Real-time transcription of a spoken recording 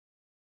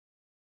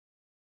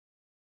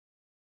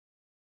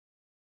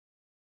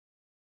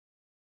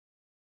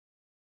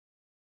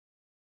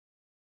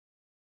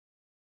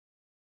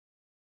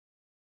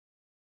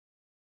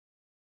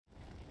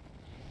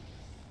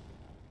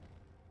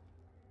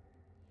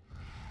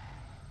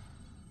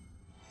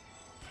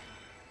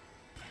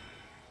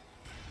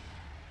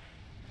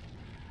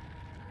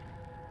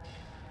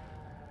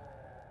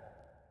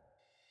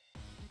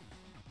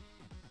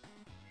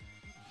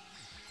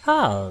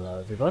Hello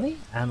everybody,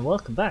 and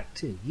welcome back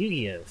to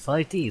Yu-Gi-Oh!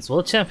 5D's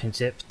World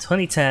Championship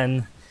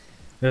 2010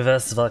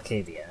 Reverse of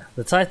Arcadia.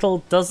 The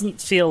title doesn't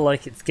feel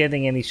like it's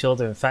getting any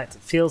shorter, in fact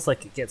it feels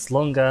like it gets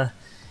longer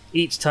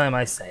each time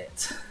I say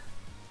it.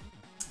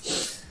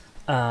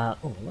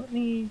 Let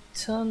me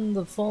turn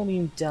the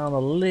volume down a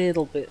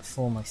little bit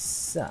for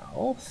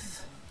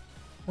myself.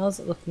 How's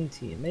it looking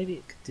to you? Maybe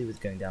it could do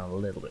with going down a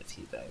little bit for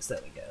you guys.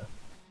 There we go.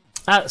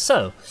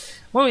 So,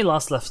 when we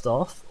last left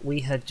off, we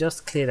had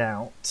just cleared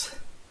out...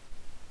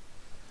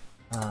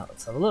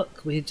 let's have a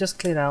look. We had just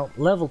cleared out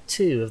level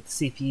 2 of the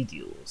CPU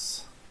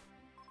duels.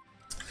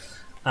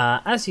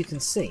 As you can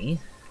see,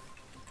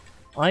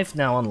 I've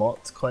now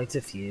unlocked quite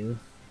a few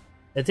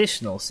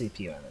additional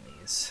CPU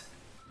enemies.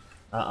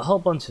 A whole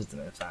bunch of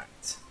them, in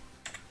fact.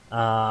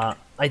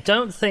 I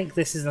don't think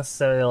this is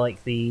necessarily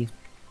like the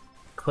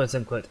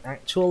quote-unquote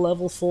actual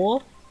level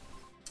 4.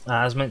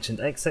 As mentioned,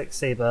 XX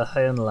Saber,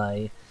 Hyun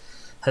Lei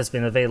has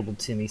been available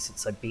to me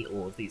since I beat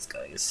all of these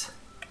guys.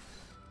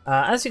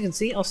 As you can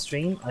see off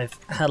stream, I've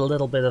had a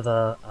little bit of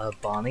a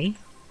Barney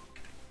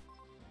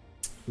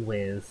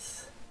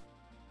with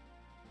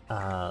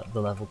the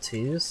level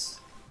 2s.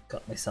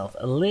 Got myself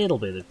a little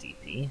bit of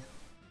DP.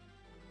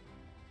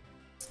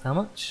 How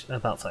much?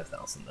 About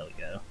 5,000, there we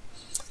go.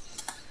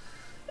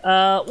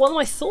 What are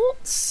my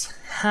thoughts,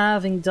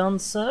 having done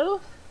so?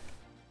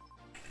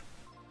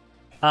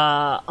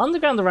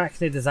 Underground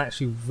Arachnid is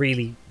actually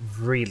really,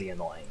 really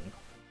annoying.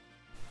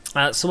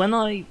 So when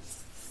I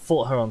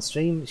fought her on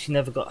stream, she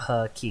never got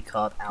her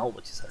keycard out,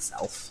 which is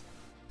herself.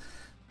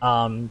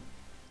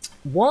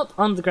 What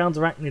Underground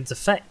Arachnid's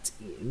effect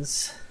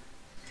is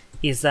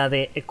that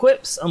it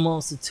equips a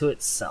monster to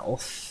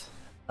itself,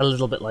 a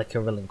little bit like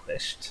a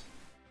Relinquished,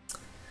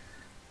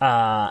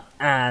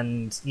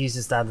 and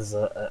uses that as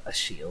a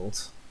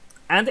shield.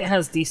 And it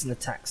has decent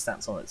attack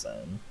stats on its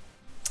own.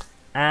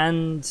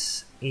 And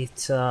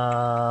it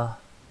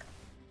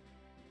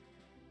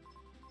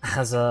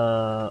has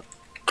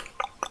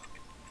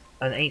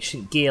an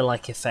ancient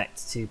gear-like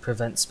effect to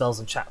prevent spells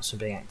and traps from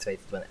being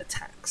activated when it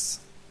attacks.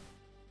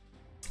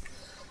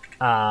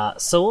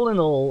 So all in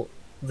all,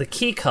 the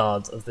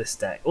keycard of this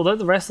deck, although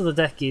the rest of the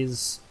deck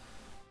is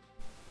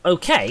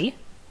okay,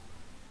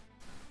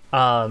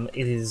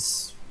 it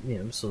is, you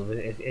know, sort of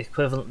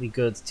equivalently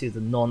good to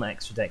the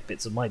non-extra deck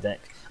bits of my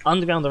deck.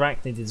 Underground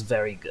Arachnid is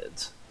very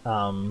good.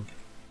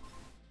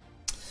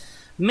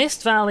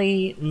 Mist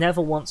Valley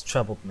never once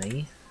troubled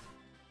me.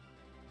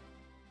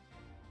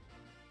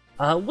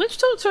 Witch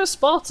Doctor of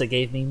Sparta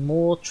gave me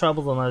more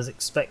trouble than I was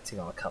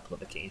expecting on a couple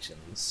of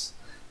occasions.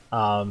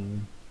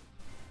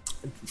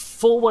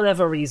 For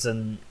whatever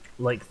reason,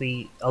 like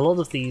a lot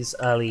of these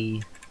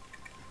early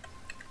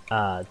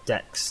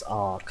decks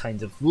are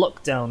kind of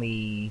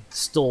lockdown-y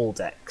stall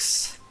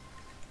decks,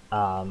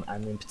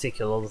 and in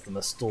particular a lot of them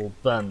are stall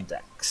burn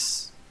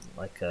decks,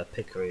 like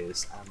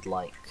Pikaru's and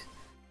like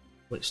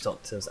Witch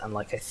Doctors, and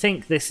like I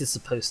think this is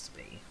supposed to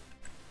be.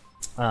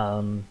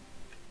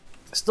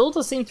 Stall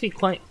does seem to be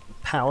quite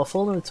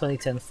powerful in the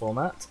 2010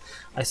 format.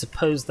 I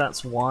suppose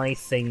that's why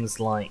things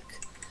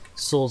like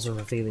Swords of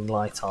Revealing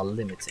Light are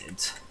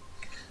limited.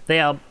 They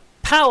are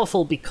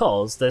powerful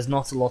because there's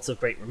not a lot of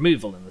great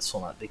removal in this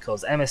format,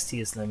 because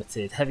MST is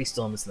limited, Heavy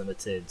Storm is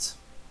limited,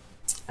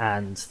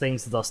 and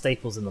things that are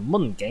staples in the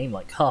modern game,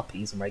 like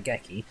Harpies and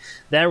Raigeki,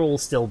 they're all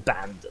still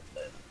banned at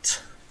the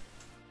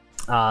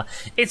moment.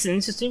 It's an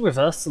interesting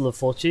reversal of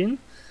fortune,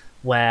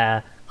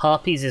 where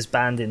Harpies is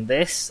banned in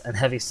this, and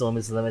Heavy Storm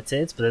is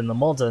limited, but in the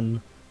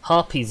modern,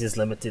 Harpies is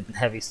limited and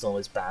Heavy Storm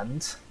is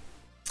banned.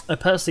 I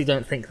personally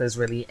don't think there's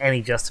really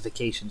any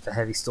justification for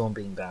Heavy Storm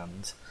being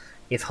banned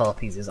if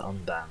Harpies is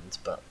unbanned,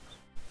 but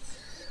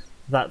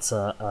that's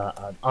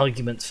an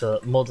argument for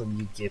modern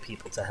Yu-Gi-Oh!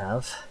 People to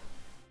have.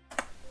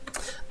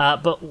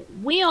 But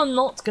we are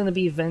not going to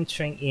be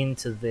venturing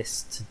into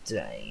this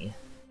today.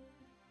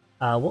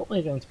 What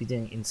we're going to be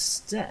doing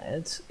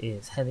instead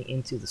is heading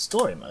into the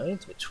story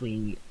mode, which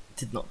we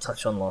did not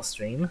touch on last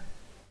stream,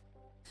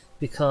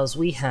 because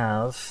we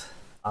have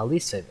our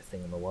least favourite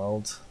thing in the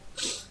world.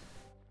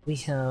 We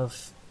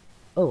have...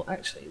 oh,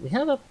 actually, we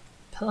have a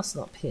person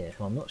up here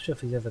who I'm not sure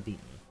if we've ever beaten.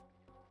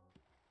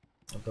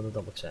 I've got to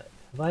double check.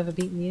 Have I ever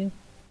beaten you?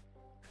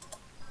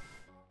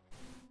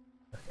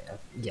 Okay,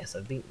 yes,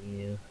 I've beaten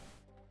you.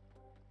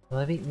 Have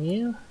I beaten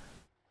you?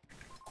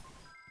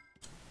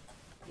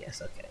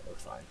 Yes, okay, we're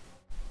fine.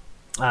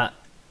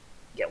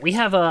 Yeah, we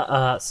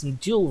have some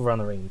dual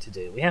runnering to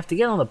do. We have to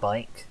get on a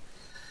bike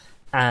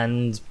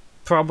and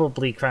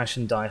probably crash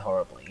and die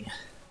horribly.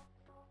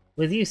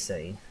 With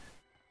Yusei.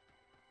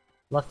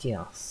 Lucky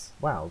us.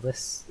 Wow,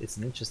 this is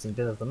an interesting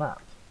bit of the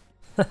map.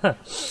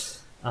 There's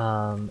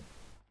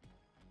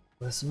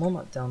some more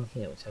map down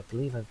here, which I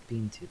believe I've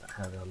been to, that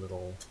had a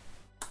little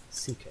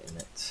secret in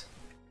it.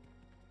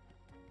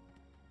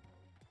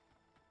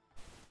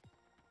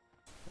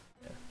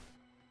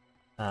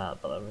 But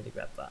I already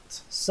grabbed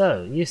that.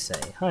 So,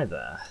 Yusei, hi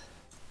there.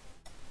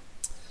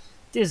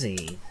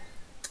 Dizzy.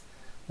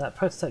 That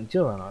prototype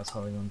duel run I was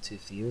holding on to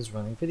for you is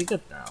running pretty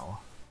good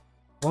now.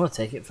 Want to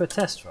take it for a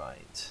test ride?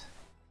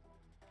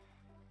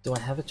 Do I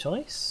have a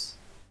choice?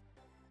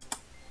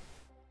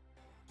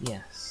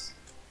 Yes.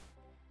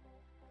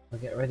 I'll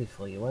get ready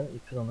for you. Why don't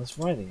you put on this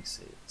riding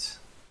suit?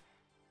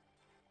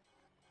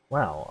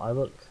 Wow, I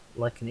look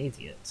like an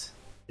idiot.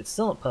 It's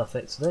still not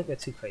perfect, so don't go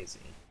too crazy.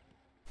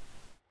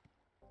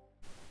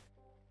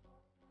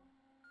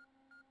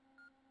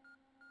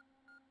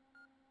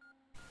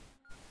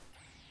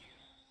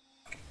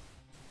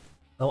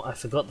 Oh, I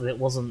forgot that it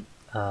wasn't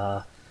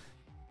up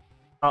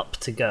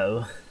to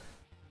go.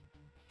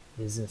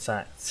 It is in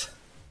fact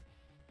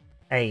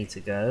A to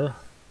go.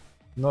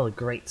 Not a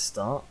great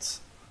start.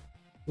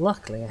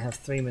 Luckily I have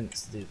 3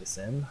 minutes to do this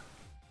in.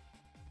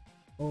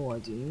 Oh, I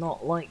do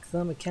not like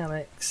the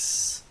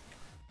mechanics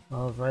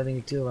of riding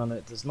a duel runner.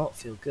 It does not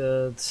feel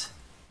good.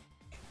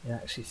 It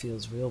actually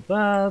feels real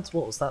bad.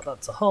 What was that?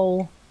 That's a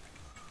hole.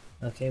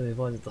 Okay, we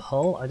avoided the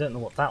hole. I don't know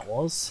what that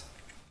was.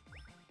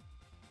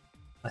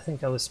 I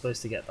think I was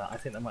supposed to get that. I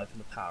think that might have been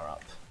the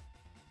power-up.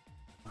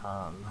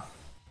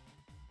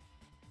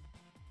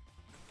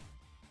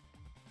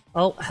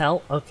 Oh,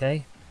 hell,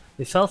 okay.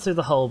 We fell through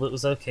the hole, but it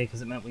was okay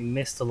because it meant we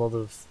missed a lot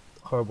of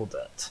horrible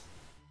dirt.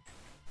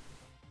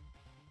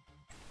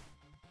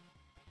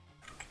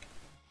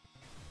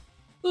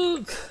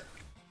 Oog!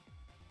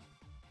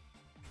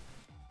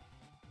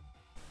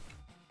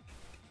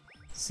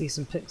 See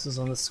some pixels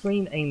on the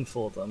screen, aim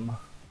for them.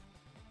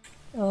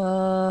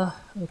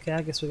 Okay,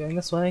 I guess we're going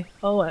this way.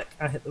 Oh, heck,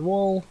 I hit the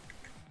wall.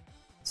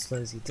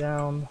 Slows you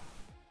down.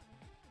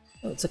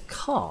 Oh, it's a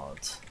card.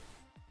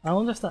 I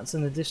wonder if that's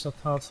an additional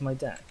card for my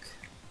deck.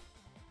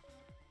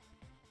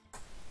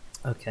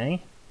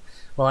 Okay.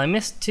 Well, I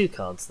missed 2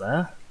 cards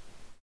there.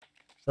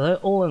 So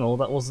all in all,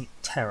 that wasn't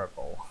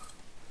terrible.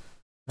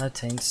 I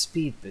obtained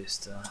Speed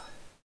Booster.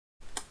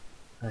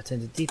 I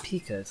obtained a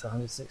DP code for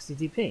 160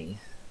 DP.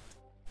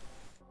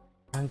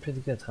 I'm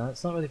pretty good, huh?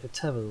 It's not ready for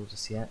Tevel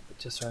just yet, but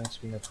just running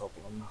to be no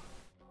problem.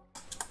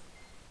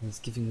 And it's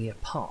giving me a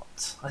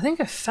part. I think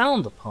I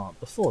found a part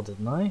before,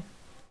 didn't I?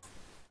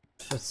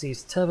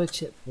 Receives Turbo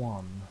Chip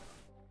 1.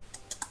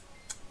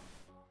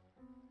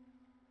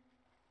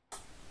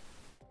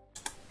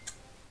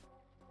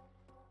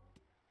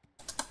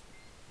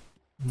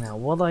 Now,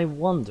 what I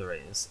wonder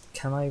is,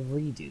 can I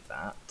redo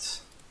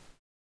that?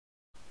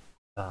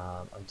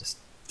 I'm just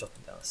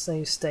dropping down a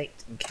save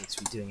state in case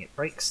redoing it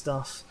breaks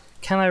stuff.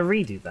 Can I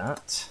redo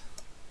that?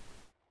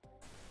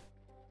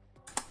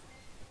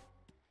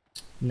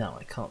 No,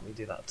 I can't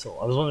redo that at all.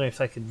 I was wondering if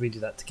I could redo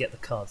that to get the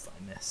cards that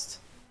I missed.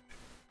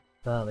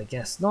 But I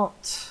guess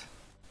not.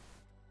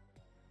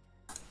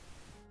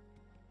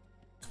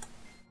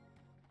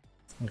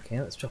 Okay,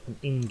 let's drop an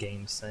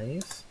in-game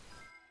save.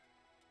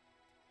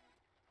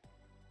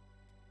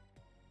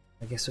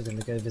 I guess we're going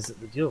to go visit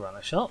the Duel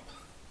Runner shop.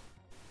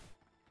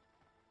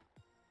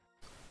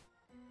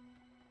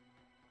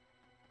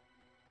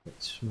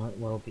 Which might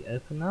well be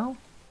open now.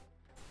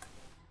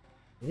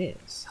 It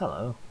is.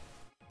 Hello.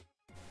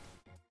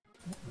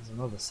 There's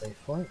another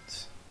save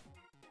point.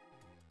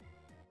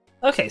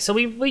 Okay, so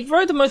we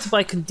rode a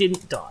motorbike and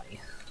didn't die,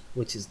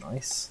 which is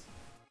nice.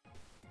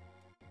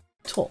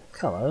 Talk.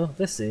 Hello,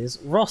 this is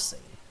Rossi,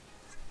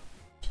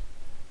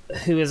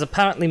 who is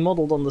apparently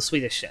modelled on the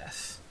Swedish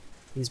chef.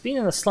 He's been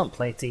in a slump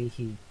lately,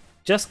 he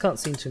just can't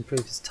seem to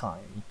improve his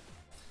time.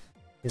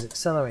 His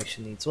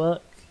acceleration needs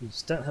work, you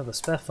just don't have the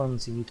spare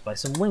funds, you need to buy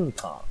some wing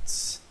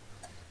parts.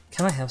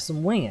 Can I have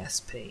some wing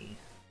SP?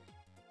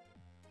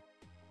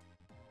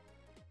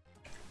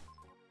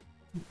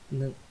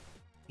 No.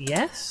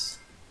 Yes?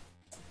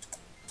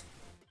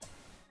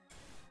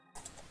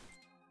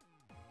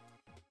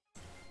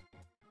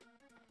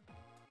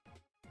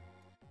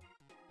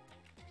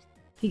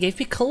 He gave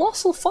me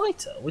Colossal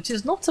Fighter, which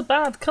is not a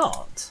bad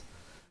card.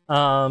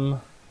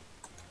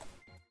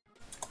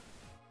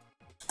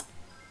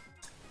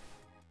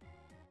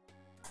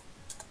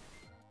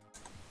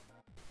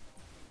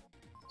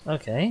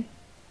 Okay,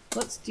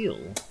 let's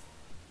duel.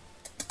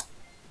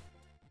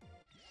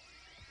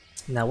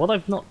 Now what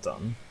I've not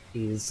done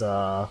is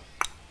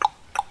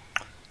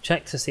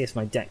check to see if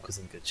my deck was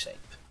in good shape.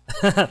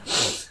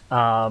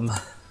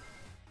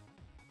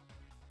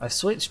 I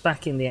switched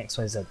back in the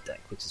XYZ deck,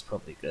 which is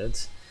probably good.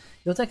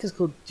 Your deck is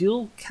called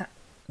Duel Cat.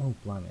 Oh,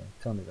 blimey,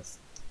 I can't even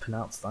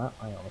pronounce that.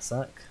 Hang on a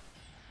sec.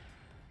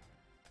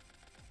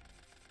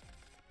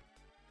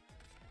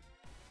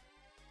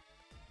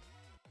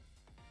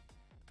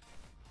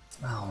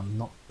 Oh,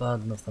 not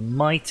Burden of the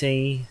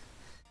Mighty.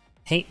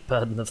 Hate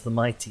Burden of the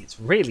Mighty, it's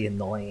really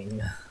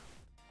annoying.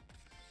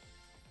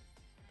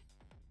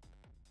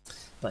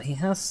 But he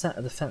has set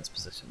a defense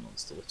position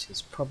monster, which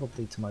is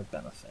probably to my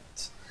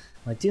benefit.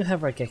 I do have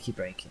Raigeki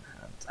Break in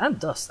hand, and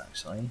Dust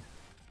actually.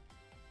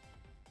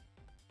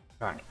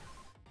 Right.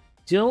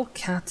 Dual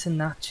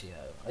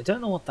Catenaccio. I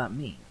don't know what that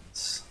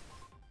means.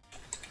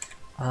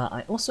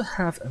 I also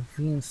have a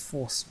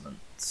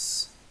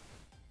reinforcement.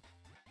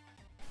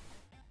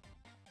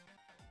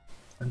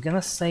 I'm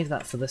gonna save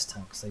that for this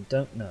time because I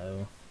don't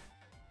know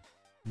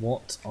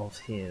what of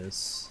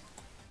his.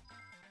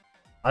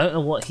 I don't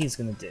know what he's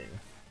gonna do.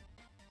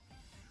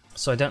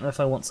 So I don't know if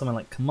I want something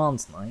like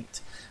Command Knight,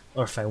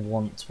 or if I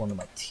want one of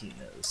my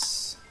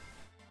tuners.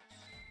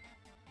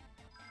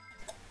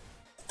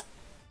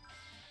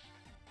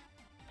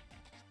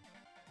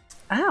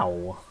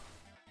 Ow!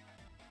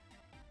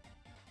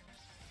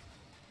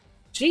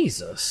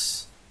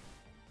 Jesus!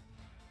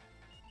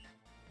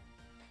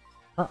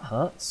 That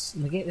hurts.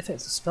 Negate the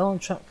effects of spell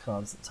and trap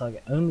cards that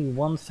target only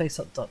one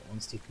face-up duck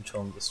once you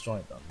control and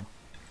destroy them.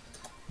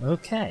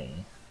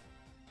 Okay.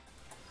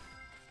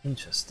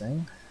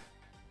 Interesting.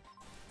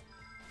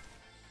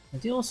 I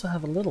do also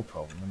have a little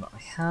problem in that I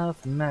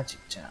have Magic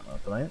Jammer,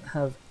 but I don't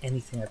have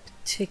anything I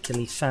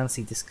particularly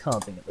fancy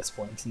discarding at this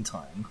point in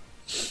time.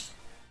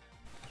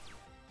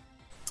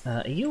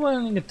 Are you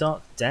owning a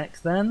dark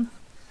deck then?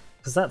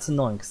 Because that's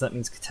annoying, because that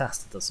means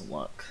Catasta doesn't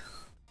work.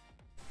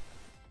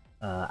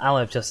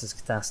 Ally of Justice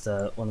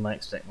Catasta, one of my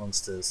extra deck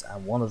monsters,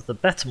 and one of the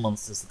better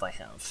monsters that I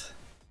have.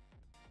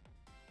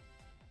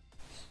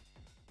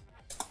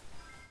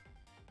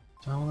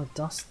 Do I want to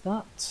dust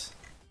that?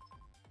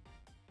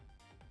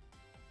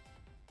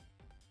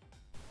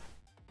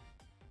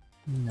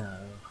 No.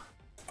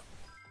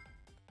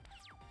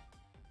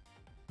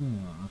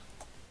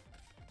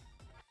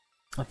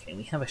 Okay,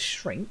 we have a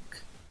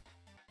Shrink.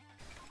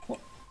 What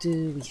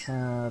do we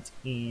have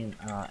in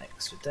our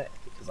extra deck?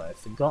 Because I've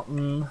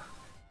forgotten.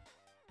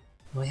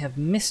 We have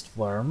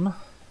Mistworm.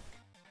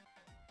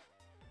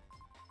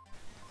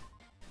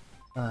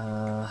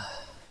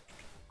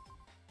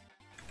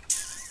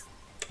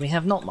 We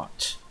have not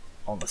much,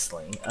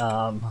 honestly.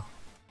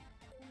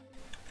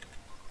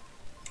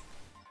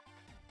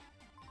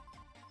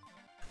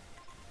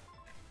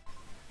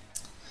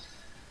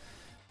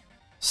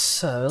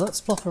 So let's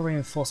plop a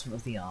reinforcement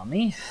of the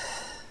army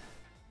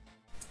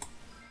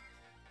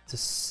to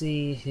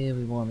see who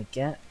we want to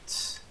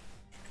get.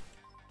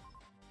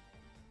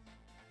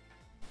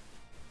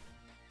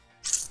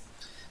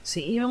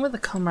 See, even with a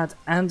comrade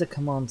and a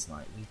command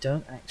knight, we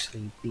don't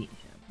actually beat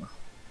him.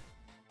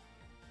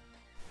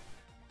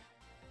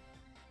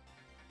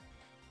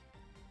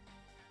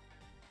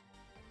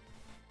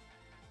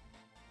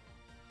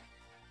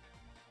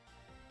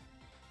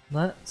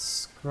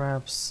 Let's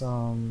grab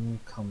some.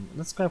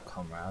 Let's grab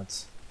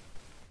comrades.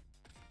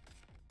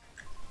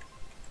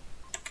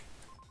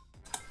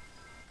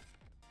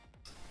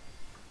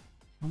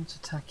 How much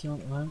attack you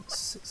want at the moment?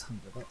 600.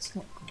 That's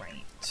not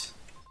great.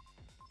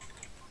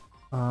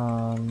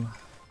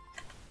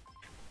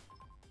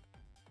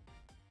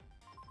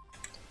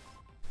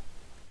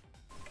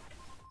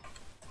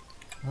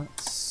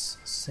 Let's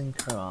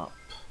sync her up.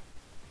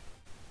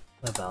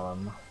 The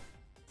Vellum.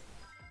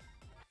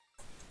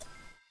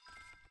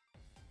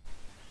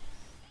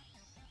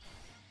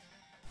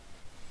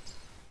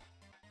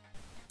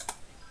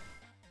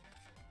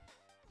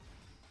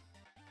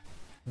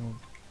 We'll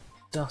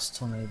dust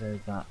tornado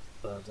that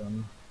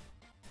burden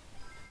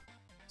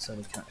so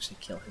we can actually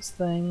kill his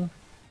thing.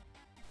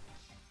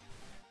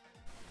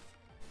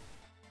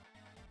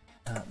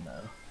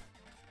 No.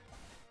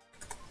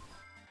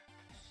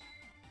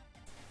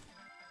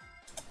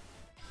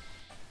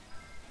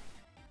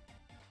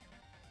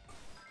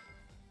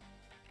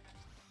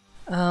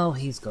 Oh,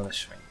 he's got a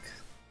Shrink.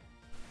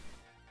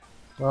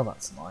 Well,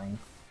 that's annoying.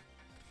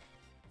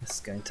 This is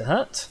going to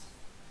hurt.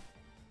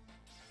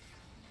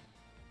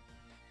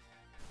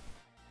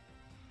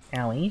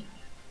 Owie.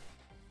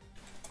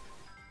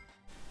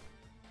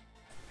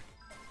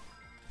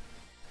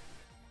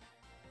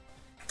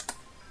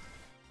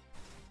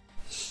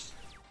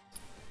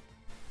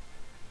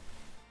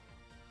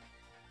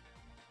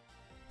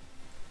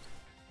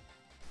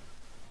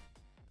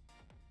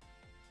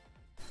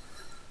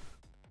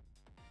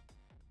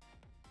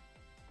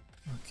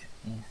 Okay.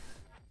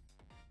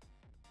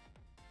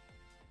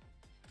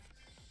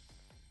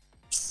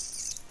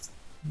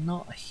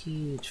 Not a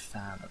huge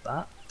fan of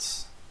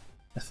that,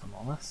 if I'm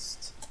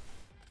honest.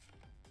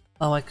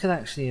 Oh, I could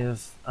actually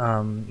have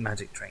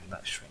magic drained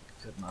that Shrink,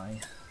 couldn't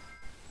I?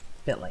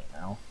 Bit late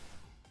now.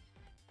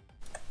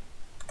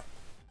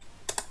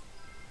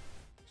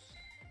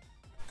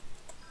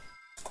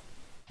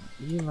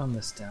 You run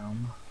this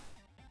down.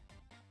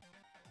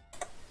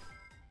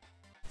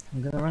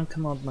 I'm going to run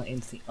Command Knight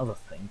into the other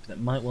thing, but it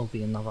might well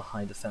be another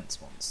high defense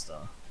monster.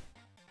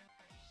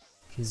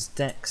 His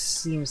deck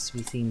seems to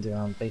be themed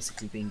around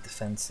basically being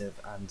defensive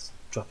and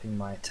dropping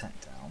my attack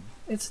down.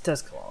 It's a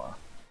Descolora.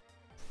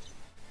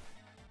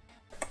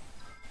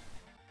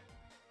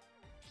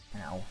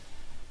 Ow.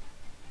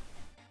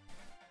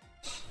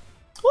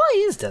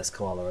 Why is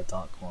Descolora a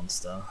dark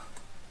monster?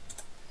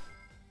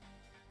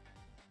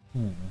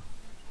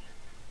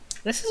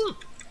 This isn't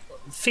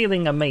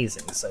feeling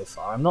amazing so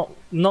far, I'm not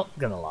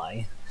gonna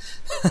lie.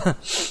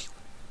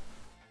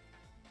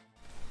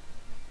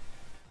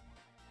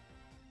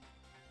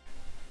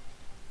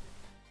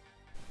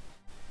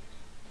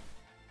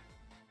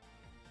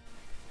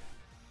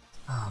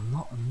 Oh,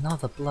 not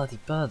another bloody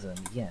burden.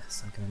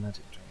 Yes, I'm gonna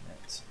magic drain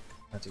it.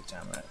 Magic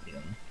jammer it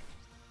again.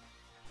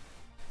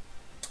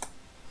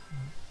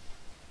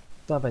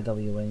 Bye bye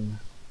W-Wing.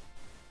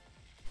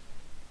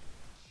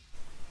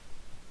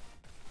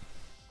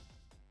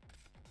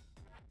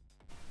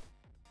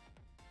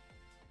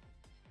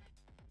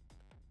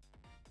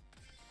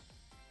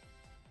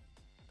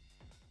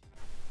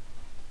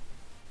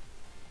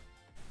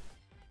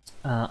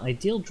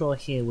 Ideal draw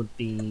here would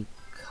be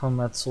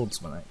Comrade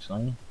Swordsman,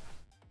 actually.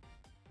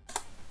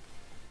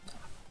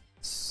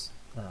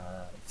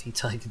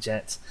 V-Tiger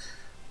Jet.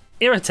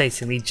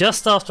 Irritatingly,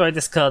 just after I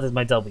discarded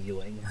my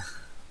W-Wing.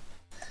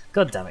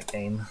 God damn it,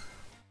 game.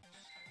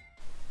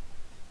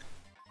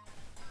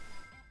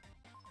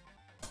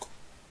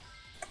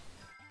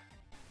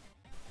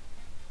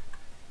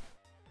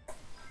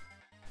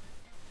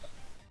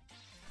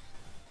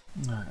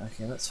 Right,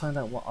 okay, let's find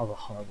out what other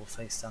horrible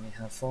face down you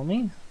have for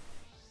me.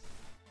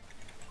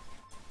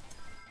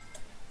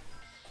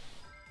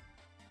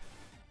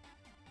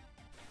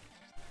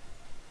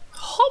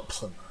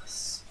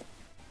 Hoplamus?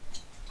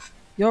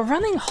 You're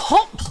running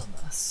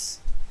Hoplamus?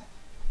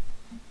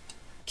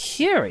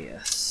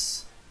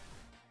 Curious.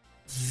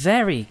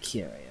 Very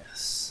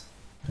curious.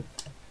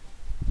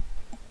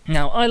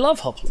 Now, I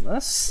love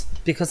Hoplamus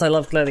because I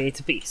love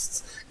Gladiator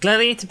Beasts.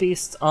 Gladiator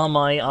Beasts are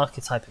my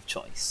archetype of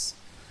choice.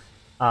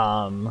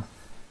 Oh,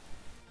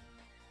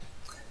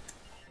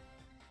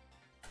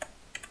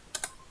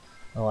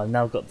 I've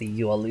now got the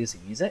 "You Are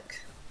Losing"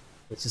 music,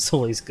 which is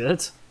always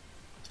good.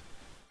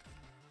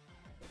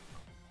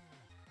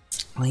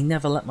 I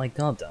never let my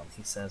guard down,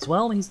 he says.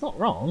 Well, he's not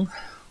wrong.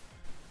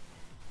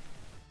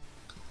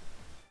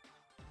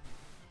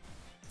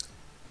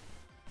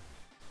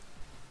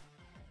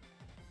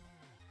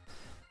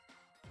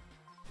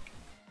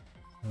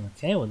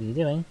 Okay, what are you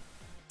doing?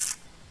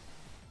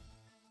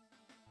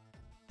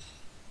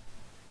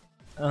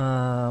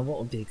 What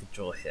would be a good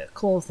draw here?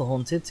 Call of the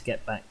Haunted to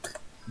get back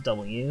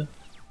W.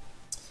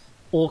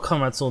 Or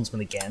Comrade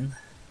Swordsman again.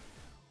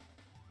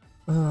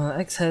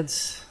 X-Head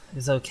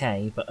is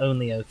okay, but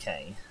only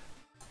okay.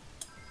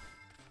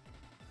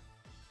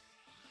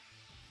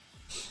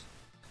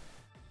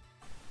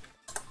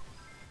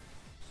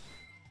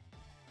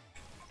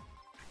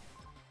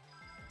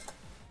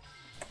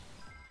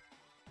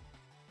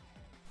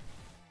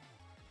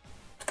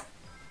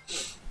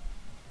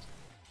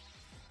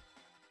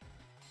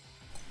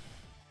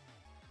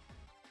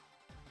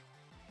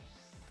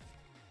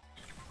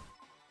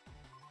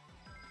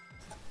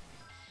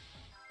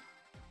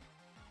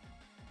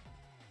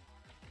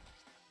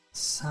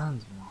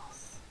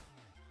 Sandmoth.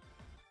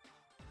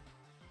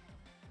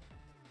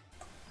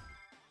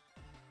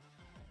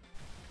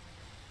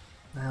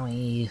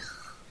 Owie.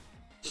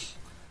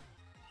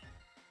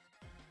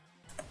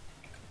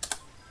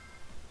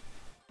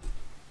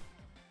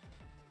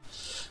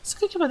 It's a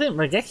good job I didn't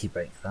Regeki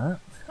break that.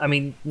 I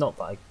mean, not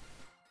that I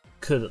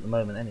could at the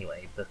moment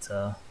anyway, but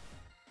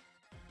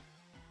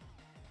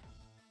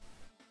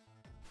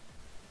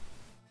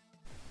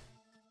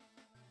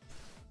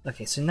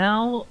okay, so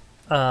now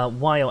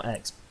Y or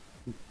X.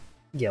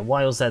 Yeah,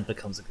 Y or Z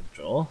becomes a good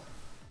draw.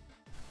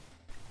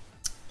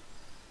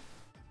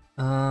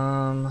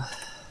 Well,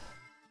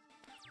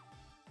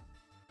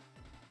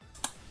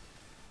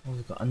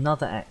 we've got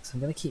another X. I'm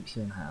going to keep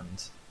you in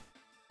hand.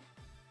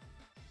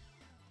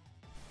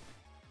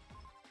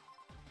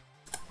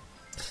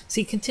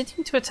 See,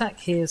 continuing to attack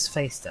here's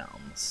face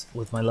downs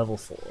with my level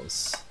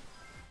 4s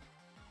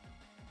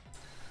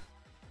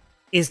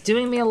is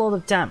doing me a lot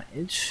of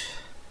damage,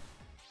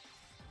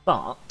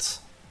 but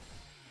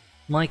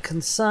my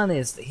concern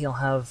is that he'll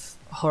have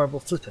horrible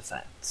flip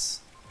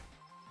effects.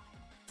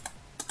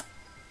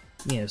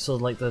 You know, sort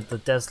of like the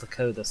Des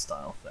Lakota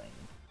style thing,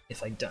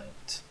 if I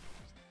don't.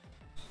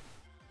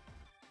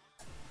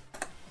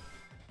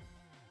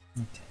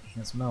 Okay,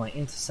 here's Moe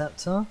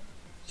Interceptor.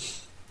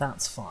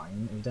 That's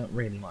fine, we don't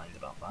really mind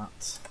about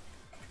that.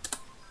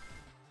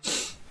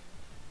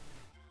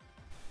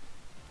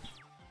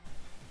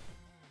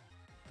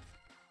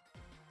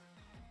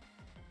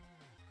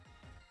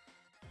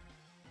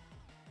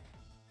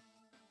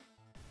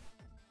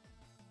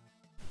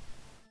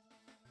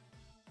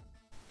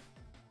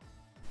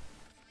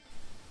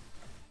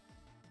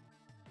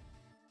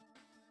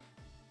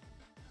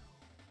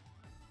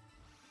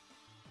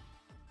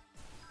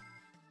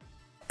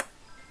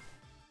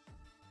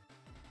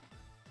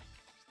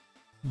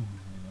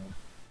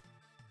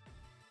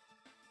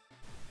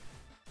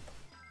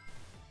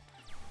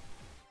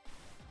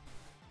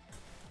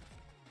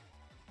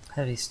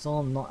 Heavy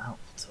Storm not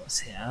helpful to us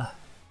here.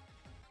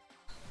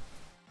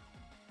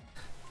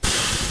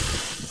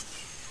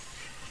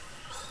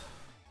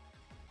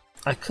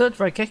 I could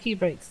Raigeki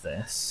break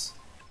this.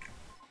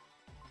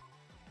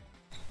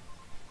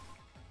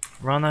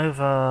 Run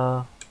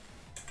over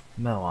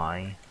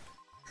Moai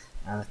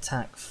and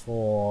attack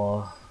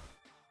for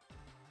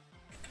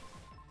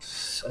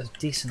a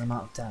decent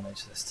amount of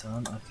damage this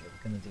turn. Okay,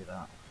 we're gonna do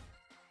that.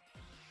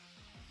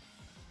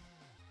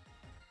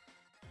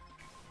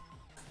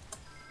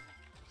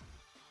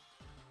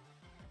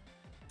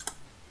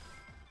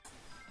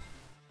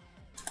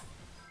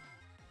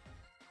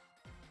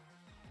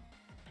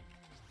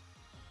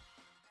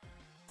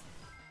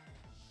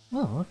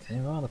 Oh, okay,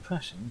 rather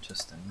pressure,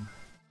 interesting. I'm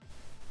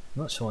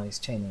not sure why he's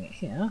chaining it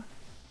here.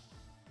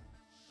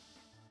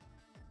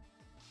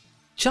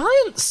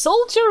 Giant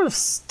Soldier of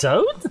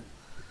Stone?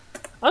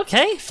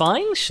 Okay,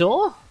 fine,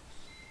 sure.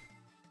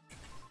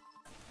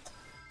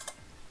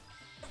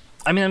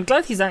 I mean, I'm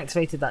glad he's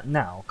activated that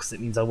now, because it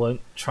means I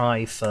won't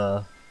try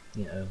for,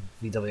 you know,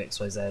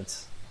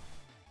 VWXYZ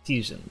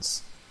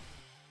fusions.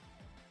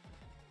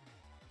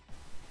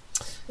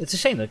 It's a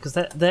shame though, because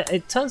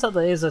it turns out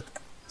there is a...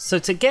 So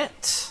to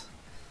get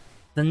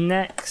the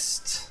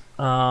next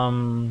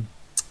World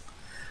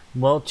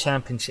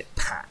Championship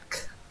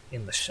pack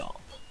in the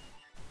shop,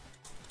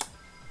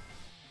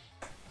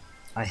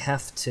 I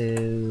have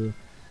to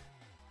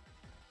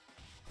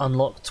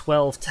unlock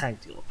 12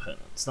 tag duel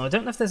opponents. Now I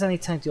don't know if there's any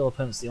tag duel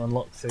opponents that you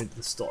unlock through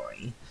the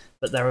story,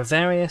 but there are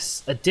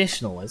various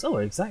additional ways. Oh,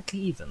 we're exactly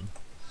even.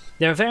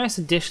 There are various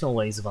additional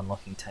ways of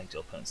unlocking tag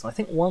duel opponents, and I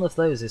think one of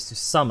those is to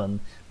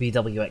summon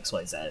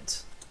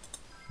VWXYZ,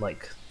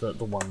 like the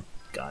one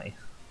guy.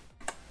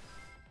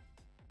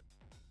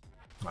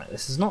 Right,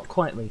 this is not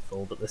quite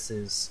lethal, but this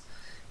is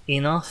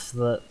enough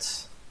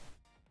that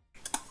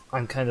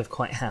I'm kind of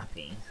quite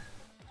happy.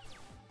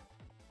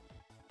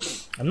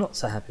 I'm not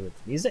so happy with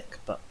the music,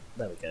 but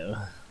there we go.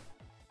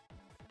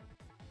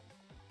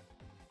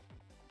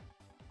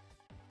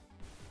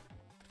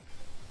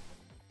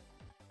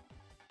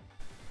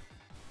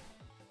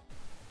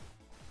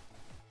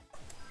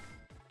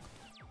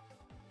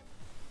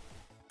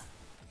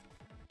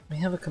 We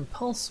have a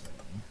compulsory.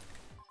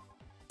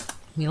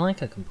 We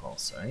like a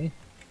compulsory.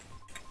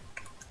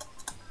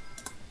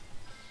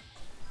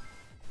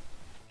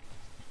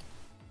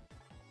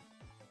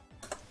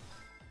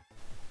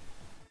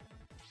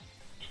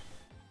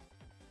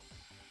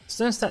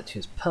 Stone Statue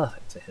is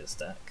perfect for his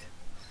deck.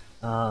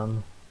 Right,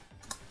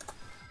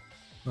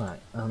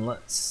 and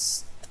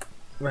let's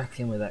rack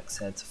in with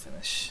X-Head to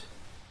finish.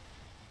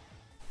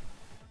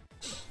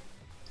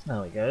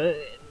 There we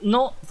go.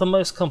 Not the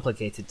most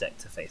complicated deck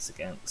to face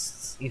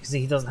against. You can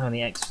see he doesn't have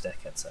any extra deck,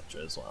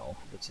 etc. as well,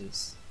 which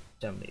is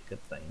generally a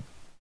good thing.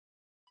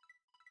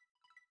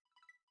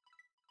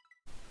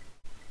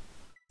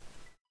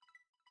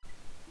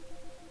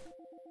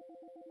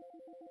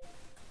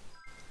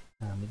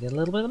 And we get a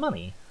little bit of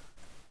money.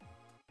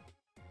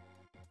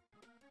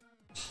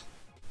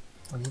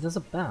 And he does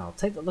a bow.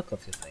 Take the look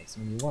off your face.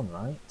 I mean, you won,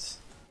 right?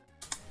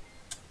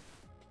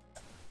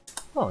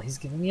 Oh, he's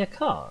giving me a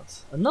card.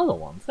 Another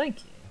one,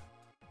 thank you.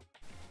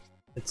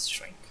 It's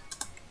shrink.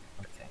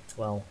 Okay,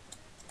 well.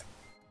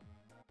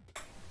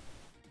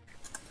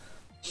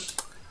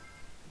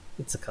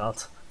 It's a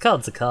card.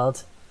 Card's a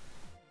card.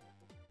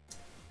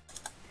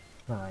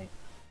 Right.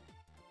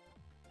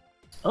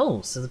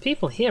 Oh, so the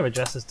people here are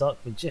dressed as Dark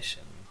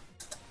Magician.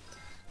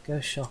 Go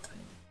shopping.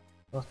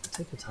 Well,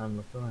 take your time,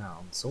 look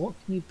around. So what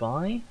can you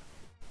buy?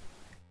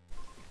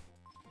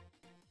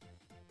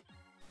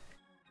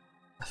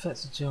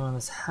 Affects the duel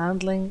runner's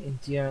handling,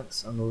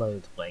 endurance, and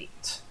load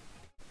weight.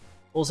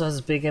 Also has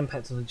a big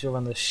impact on the duel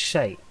runner's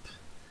shape.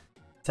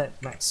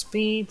 Affect max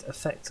speed,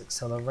 affects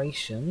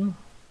acceleration.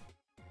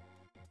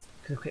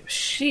 Can equip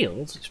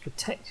shields which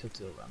protect your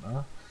duel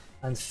runner,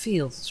 and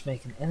fields which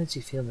make an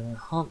energy field and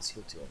enhance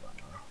your duel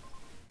runner.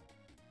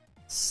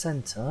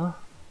 Center.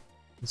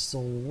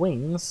 Install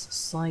wings,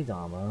 side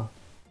armor,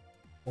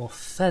 or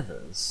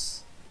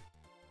feathers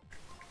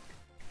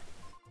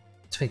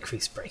to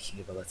increase braking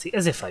ability,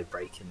 as if I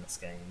break in this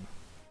game.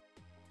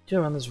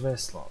 Duel runner's rear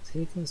slot.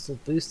 Here you can install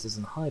boosters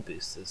and high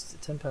boosters to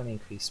temporarily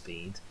increase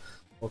speed,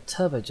 or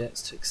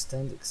turbojets to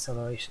extend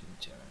acceleration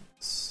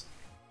endurance.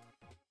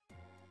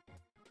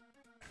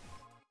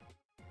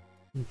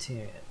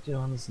 Interior. Duel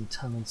runner's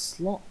internal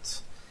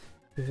slot.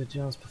 Improve your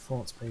duel's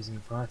performance by using a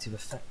variety of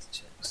effect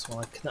chips. Well,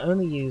 I can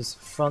only use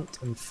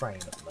front and frame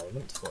at the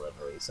moment for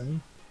whatever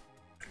reason.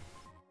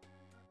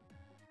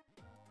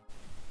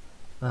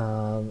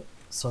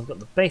 So I've got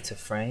the beta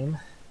frame.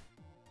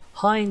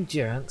 High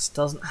endurance,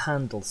 doesn't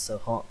handle so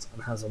hot,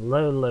 and has a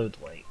low load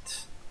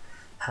weight.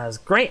 Has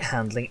great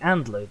handling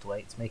and load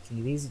weight, making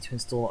it easy to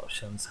install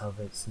options,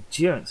 however its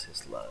endurance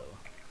is low.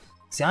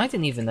 See, I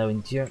didn't even know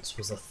endurance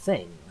was a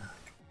thing.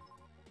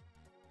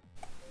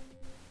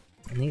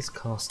 And these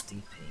cost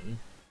DP.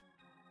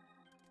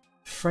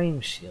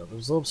 Frame shield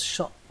absorbs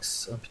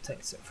shocks and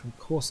protects it from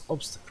coarse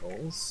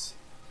obstacles.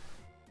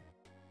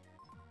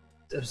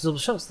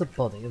 Absorbs shocks to the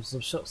body,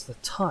 absorbs shocks to the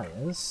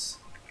tires.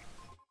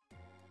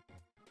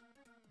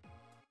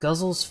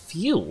 Guzzles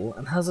fuel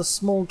and has a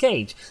small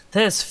gauge.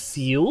 There's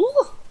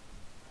fuel?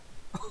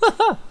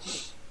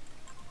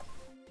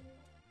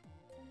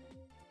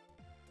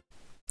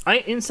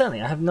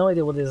 Instantly, I have no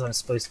idea what it is I'm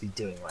supposed to be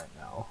doing right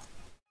now.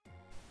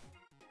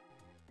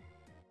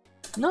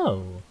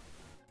 No.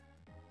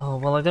 Oh,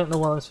 well, I don't know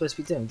what I'm supposed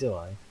to be doing, do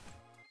I?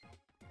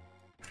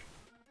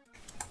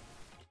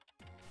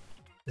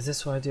 Is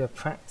this where I do a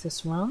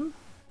practice run?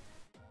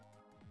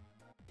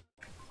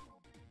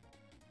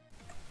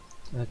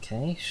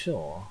 Okay,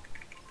 sure.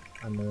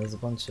 And then there's a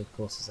bunch of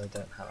courses I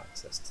don't have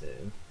access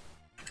to.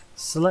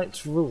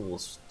 Select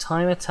rules.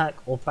 Time attack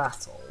or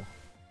battle?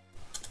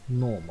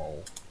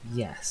 Normal.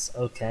 Yes,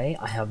 okay.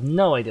 I have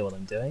no idea what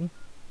I'm doing.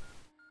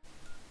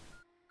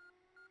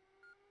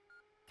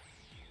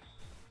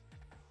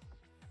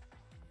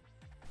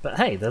 But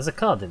hey, there's a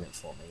card in it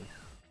for me.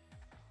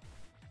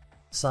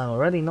 So I'm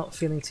already not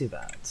feeling too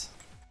bad.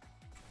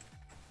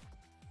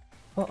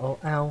 Uh-oh,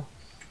 ow.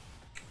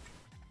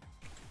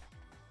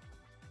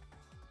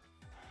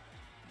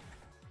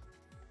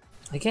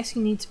 I guess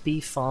you need to be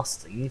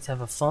faster. You need to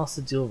have a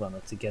faster duel runner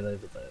to get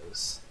over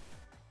those.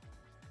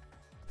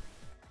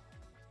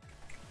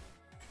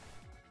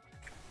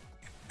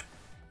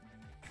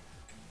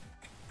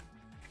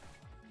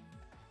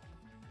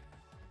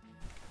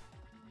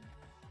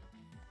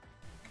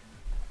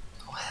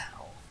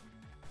 Wow.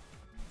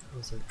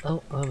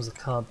 There was a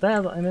card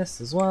there that I missed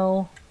as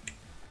well.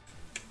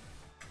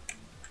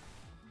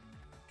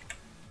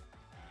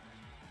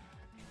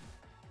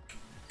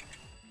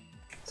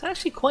 It's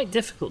actually quite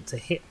difficult to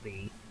hit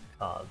the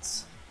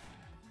cards.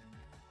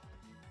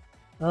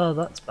 Oh,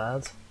 that's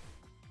bad.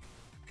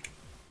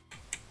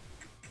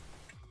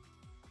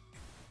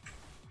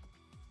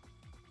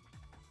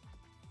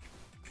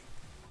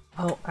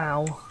 Oh,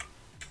 ow.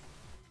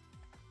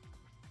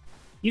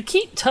 You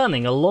keep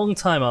turning a long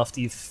time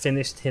after you've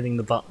finished hitting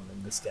the button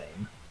in this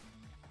game.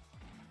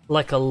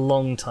 Like a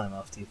long time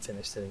after you've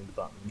finished hitting the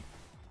button.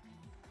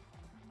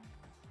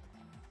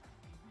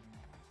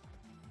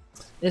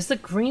 Is the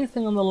green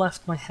thing on the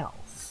left my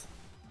health?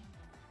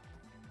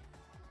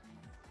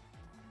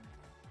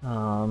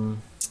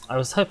 I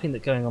was hoping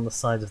that going on the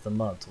side of the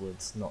mud would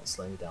not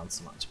slow me down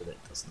so much, but it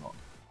does not.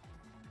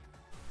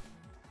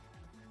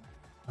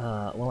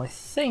 Well, I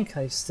think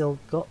I've still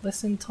got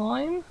this in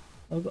time.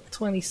 I've got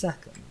 20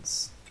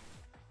 seconds.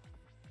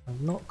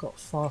 I've not got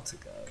far to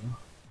go.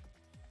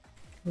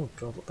 Oh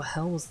god, what the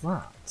hell was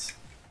that?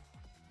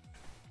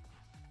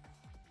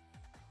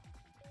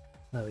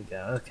 There we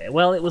go, okay.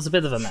 Well, it was a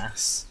bit of a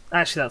mess.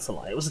 Actually, that's a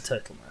lie. It was a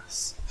total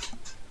mess.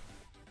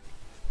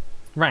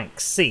 Rank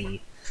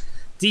C.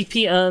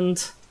 DP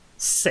earned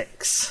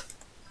 6.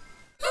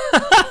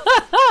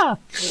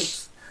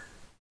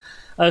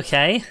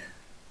 Okay.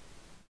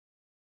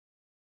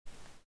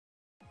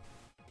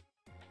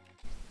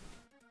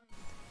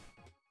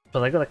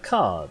 But I got a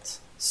card.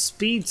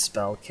 Speed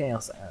spell,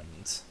 Chaos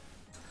End.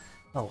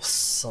 Oh,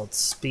 sod,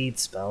 speed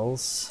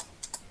spells.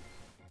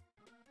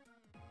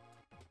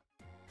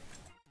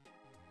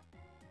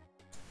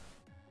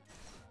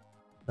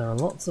 There are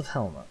lots of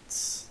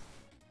helmets.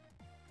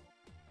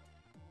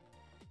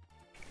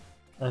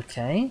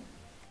 Okay.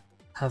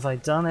 Have I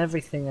done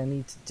everything I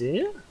need to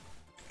do?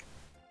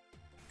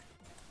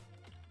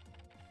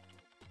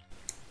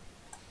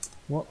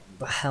 What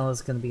the hell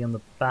is going to be in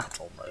the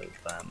battle mode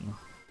then?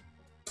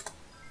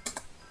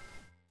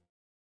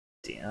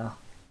 Dear.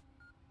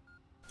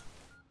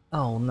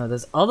 Oh no,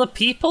 there's other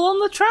people on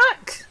the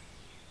track?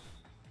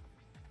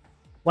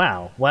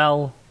 Wow,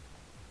 well...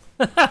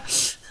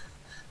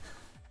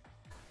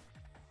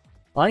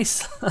 I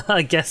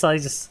guess I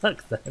just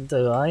suck then,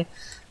 do I?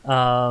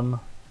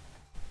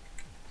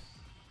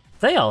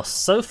 They are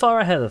so far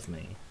ahead of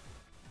me.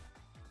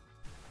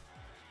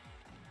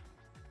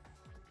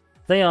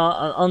 They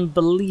are an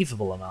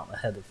unbelievable amount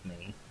ahead of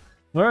me.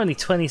 We're only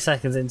 20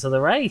 seconds into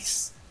the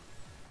race.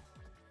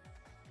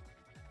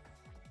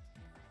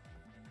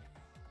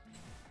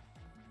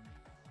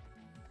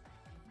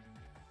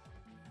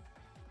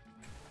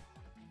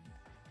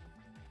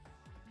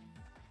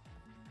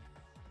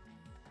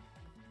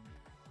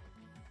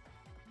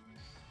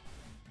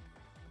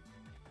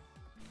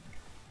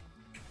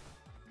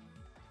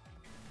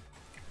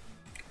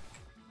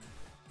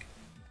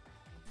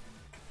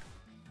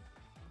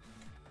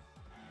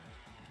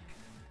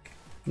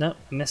 Nope,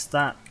 missed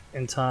that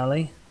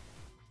entirely.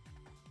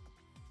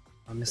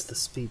 I missed the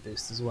speed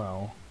boost as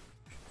well,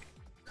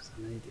 because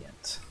I'm an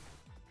idiot.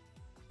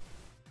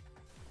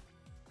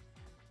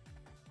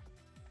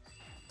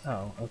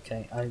 Oh,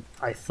 okay.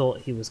 I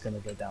thought he was going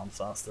to go down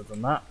faster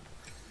than that.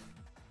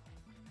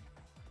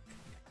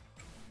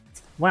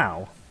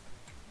 Wow.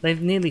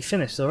 They've nearly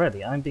finished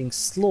already. I'm being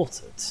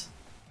slaughtered.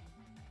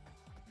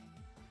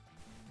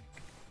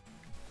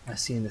 I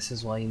assume this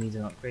is why you need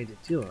an upgraded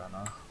duel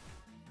runner.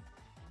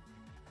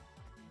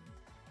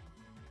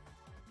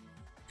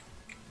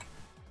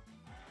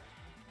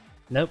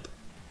 Nope.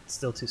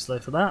 Still too slow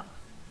for that.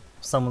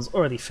 Someone's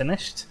already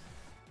finished.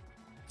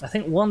 I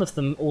think one of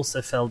them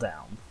also fell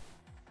down.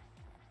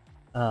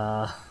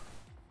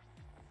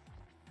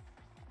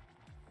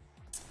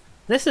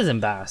 This is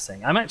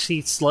embarrassing. I'm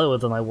actually slower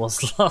than I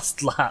was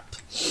last lap.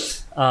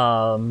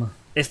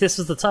 If this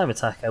was the time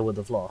attack, I would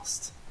have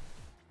lost.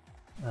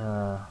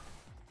 Well,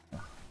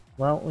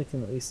 we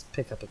can at least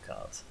pick up a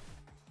card.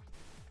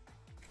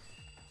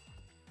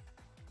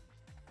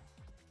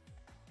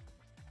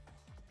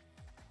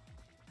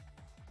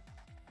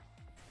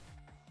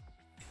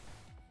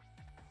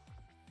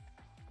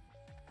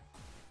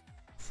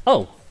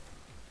 Oh!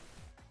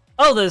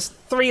 Oh, there's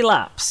 3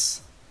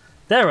 laps!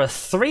 There are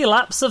 3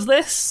 laps of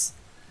this?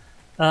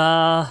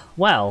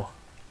 Well.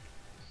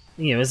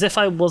 You know, as if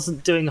I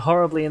wasn't doing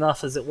horribly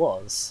enough as it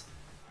was.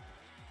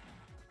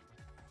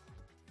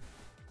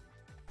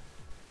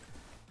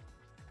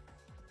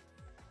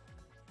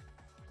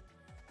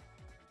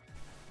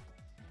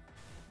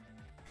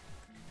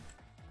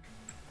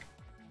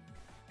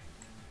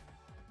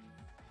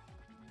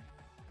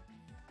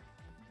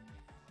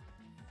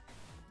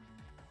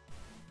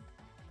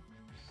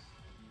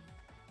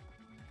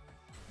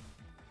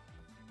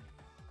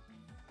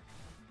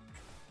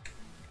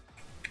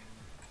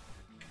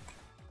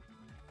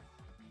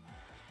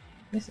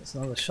 This is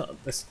another shot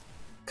at this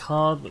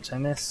card, which I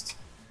missed.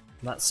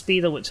 That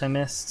speeder, which I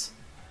missed.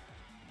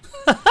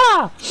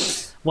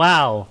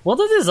 Wow, what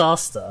a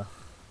disaster.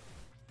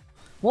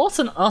 What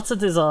an utter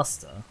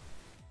disaster.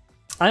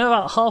 I'm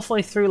about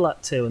halfway through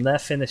lap 2 and they're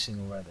finishing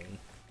already.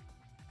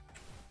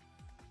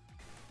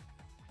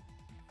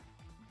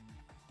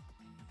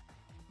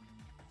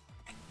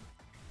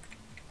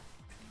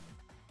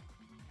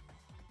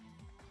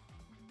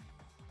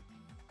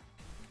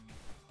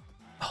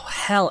 Oh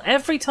hell,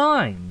 every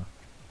time!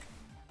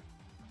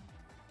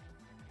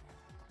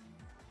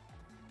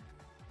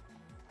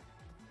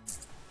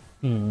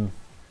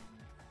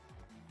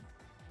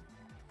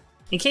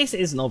 In case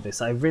it isn't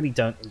obvious, I really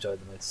don't enjoy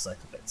the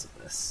motorcycle bits of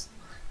this.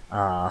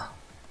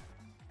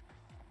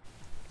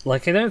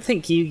 Like, I don't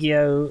think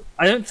Yu-Gi-Oh!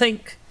 I don't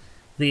think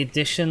the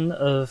addition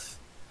of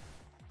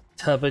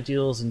Turbo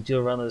Duels and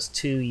Duel Runners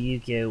to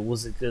Yu-Gi-Oh!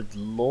 Was a good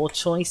lore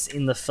choice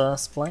in the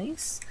first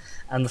place,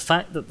 and the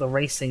fact that the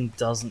racing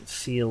doesn't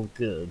feel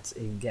good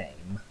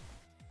in-game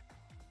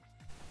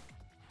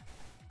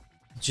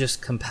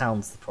just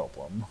compounds the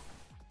problem.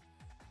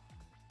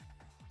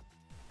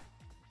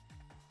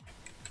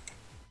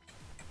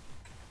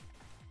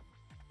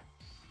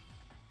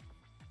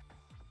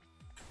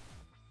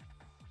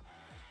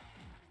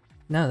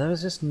 No, there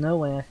was just no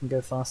way I can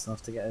go fast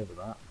enough to get over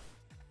that.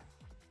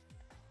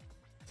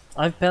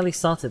 I've barely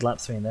started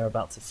lap 3 and they're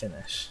about to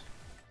finish.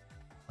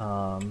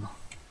 Also,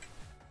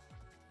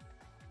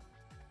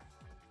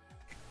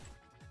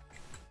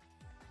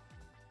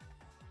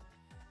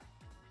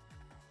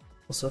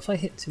 if I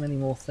hit too many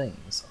more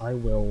things, I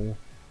will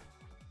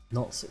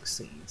not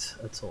succeed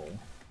at all.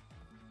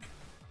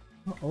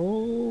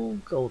 Oh,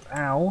 gold.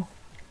 Ow.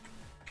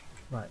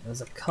 Right,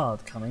 there's a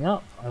card coming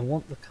up. I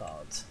want the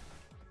card.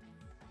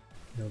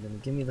 You're going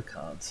to give me the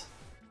card.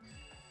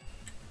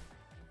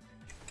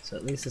 So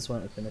at least this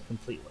won't have been a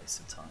complete waste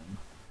of time.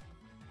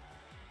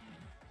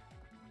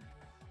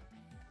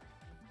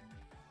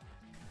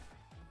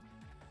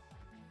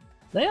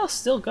 They are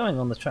still going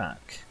on the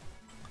track,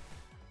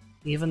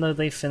 even though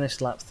they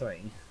finished lap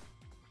 3.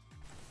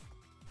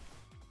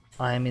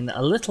 I am in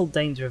a little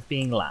danger of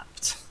being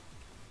lapped.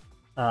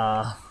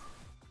 Because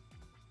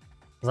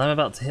I'm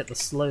about to hit the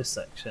slow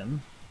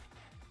section.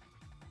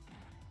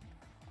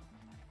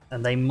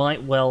 And they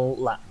might well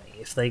lap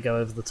me if they go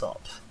over the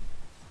top.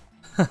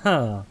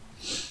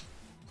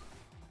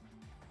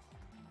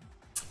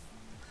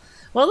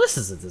 Well, this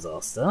is a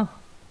disaster.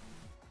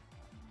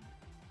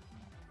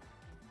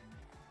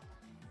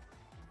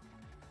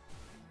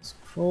 It's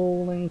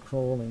crawling,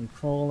 crawling,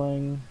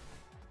 crawling.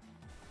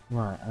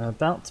 Right, I'm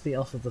about to be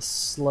off of the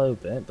slow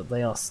bit, but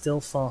they are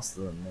still faster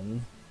than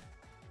me.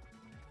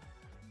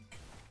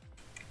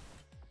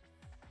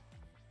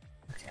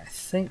 I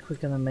think we're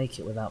going to make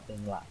it without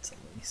being lapped at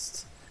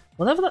least.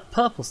 Whatever that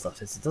purple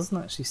stuff is, it doesn't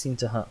actually seem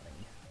to hurt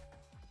me.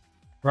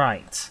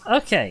 Right,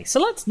 okay,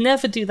 so let's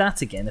never do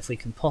that again if we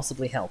can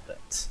possibly help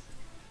it.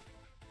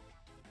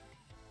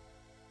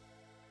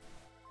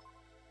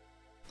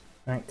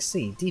 Rank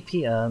C,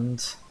 DP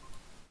earned.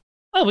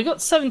 Oh, we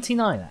got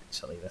 79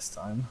 actually this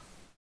time.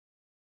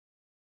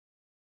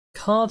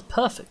 Card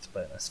perfect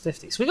bonus,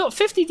 50. So we got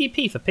 50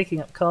 DP for picking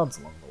up cards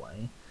along the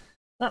way.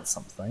 That's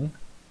something.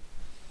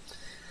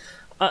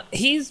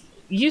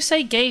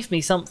 Yusei gave me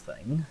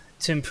something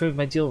to improve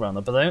my duel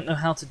runner, but I don't know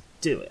how to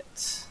do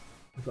it.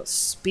 We've got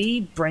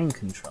speed, brain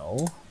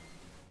control,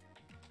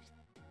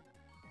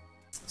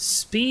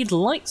 speed,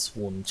 light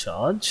sworn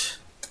charge,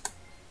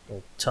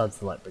 or charge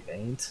the light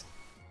brigade,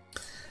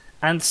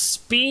 and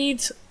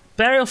speed,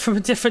 burial from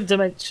a different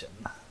dimension.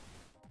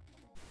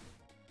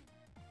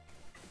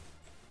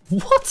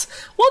 What?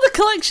 What a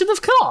collection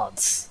of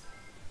cards!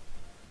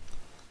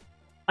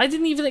 I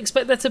didn't even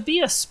expect there to be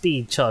a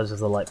speed charge of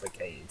the Light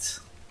Brigade.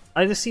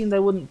 I'd assumed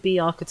there wouldn't be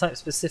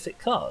archetype-specific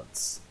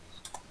cards.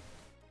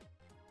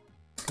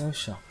 Go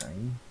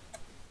shopping.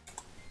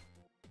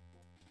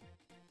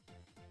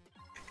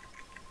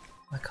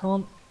 I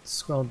can't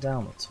scroll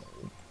down at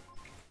all.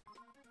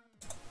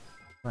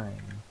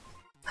 Frame.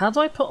 How do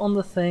I put on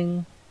the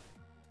thing?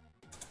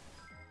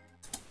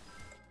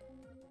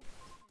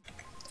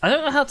 I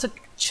don't know how to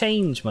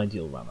change my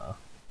duel runner.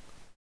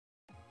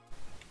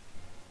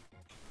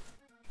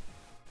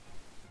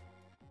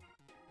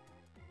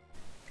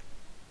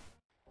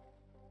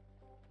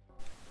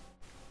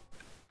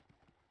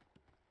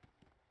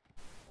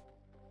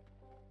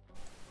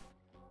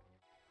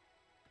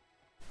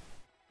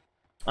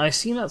 I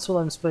assume that's what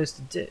I'm supposed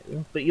to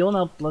do, but you're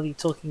now bloody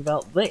talking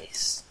about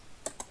this.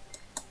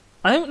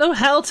 I don't know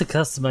how to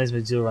customize my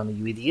duel runner,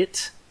 you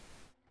idiot.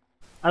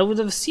 I would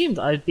have assumed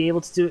I'd be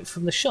able to do it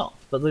from the shop,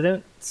 but they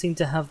don't seem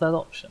to have that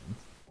option.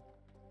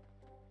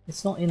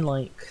 It's not in,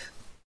 like...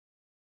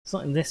 It's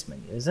not in this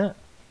menu, is it?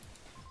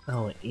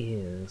 Oh, it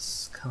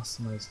is.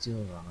 Customize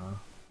duel runner.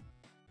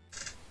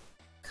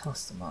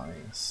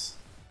 Customize.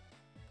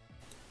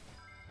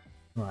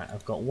 Right,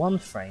 I've got one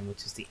frame,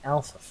 which is the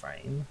alpha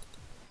frame.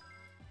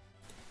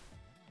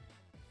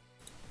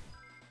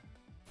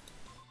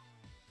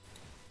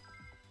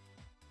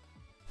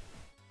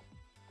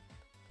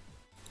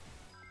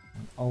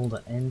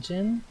 older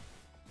engine.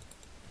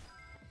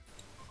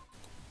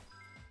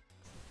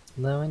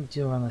 Low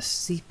endure on a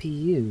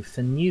CPU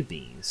for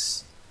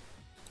newbies.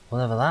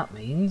 Whatever that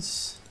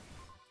means.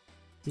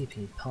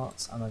 DP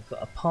parts, and I've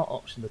got a part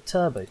option, the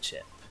turbo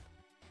chip.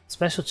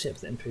 Special chip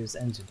that improves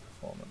engine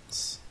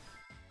performance.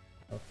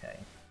 Okay.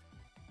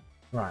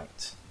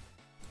 Right.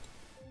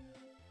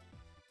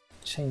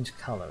 Change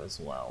colour as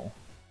well.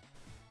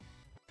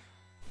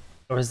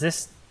 Or is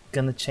this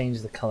gonna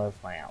change the colour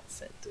of my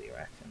outfit, do you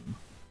reckon?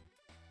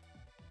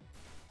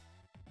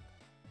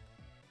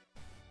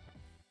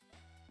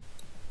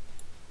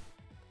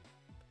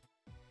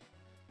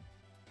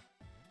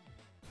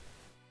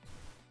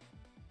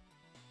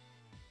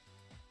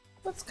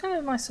 That's kind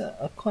of nice,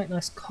 a quite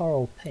nice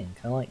coral pink,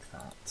 I like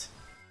that.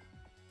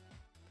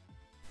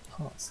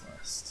 Parts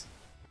list.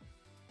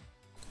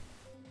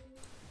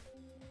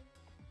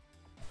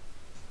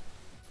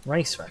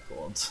 Race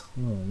records.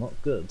 Oh, not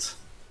good.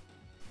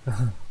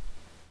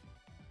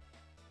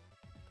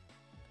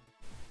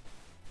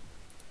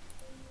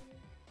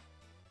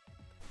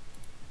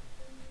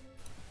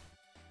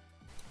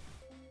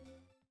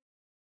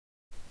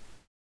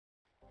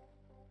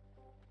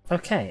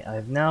 Okay,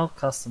 I've now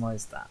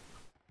customized that.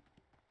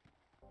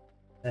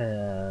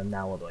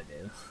 Now what do I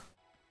do?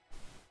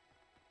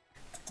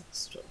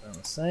 Let's drop down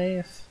the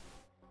save.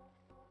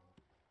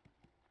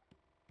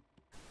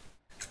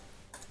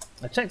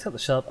 I checked out the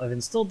shop, I've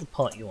installed the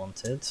part you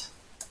wanted.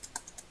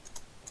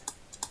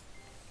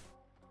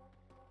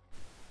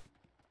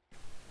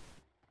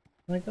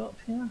 Can I go up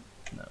here?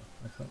 No,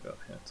 I can't go up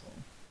here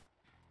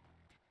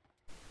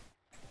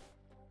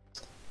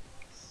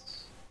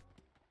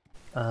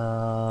at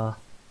all.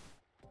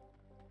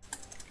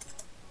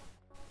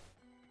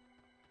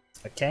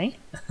 Okay.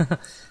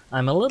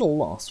 I'm a little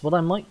lost. What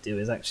I might do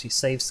is actually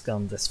save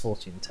scum this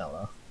fortune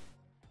teller.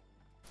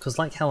 Because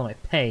like hell am I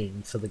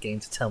paying for the game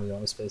to tell me where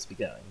I'm supposed to be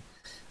going.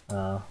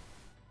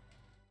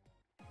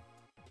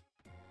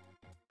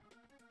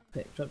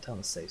 Okay, drop down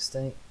the save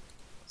state.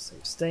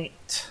 Save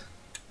state.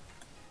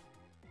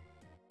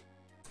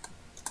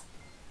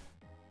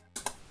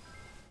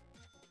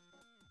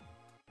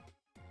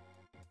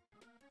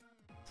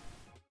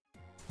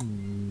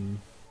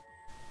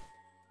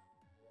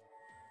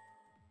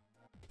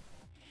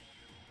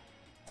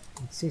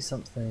 Let's see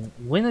something.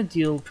 Win a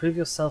duel, prove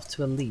yourself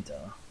to a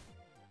leader.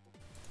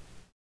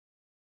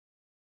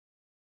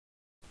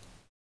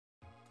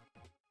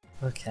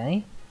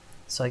 Okay,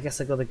 so I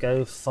guess I gotta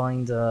go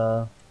find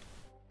one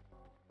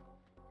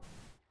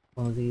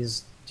of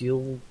these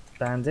duel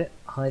bandit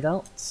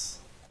hideouts.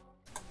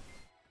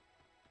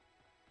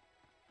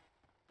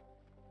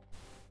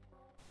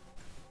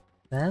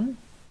 Then?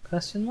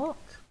 Question mark?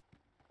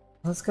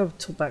 Let's go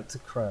talk back to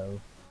Crow.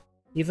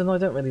 Even though I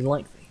don't really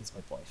like that he's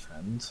my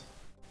boyfriend.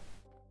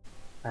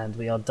 And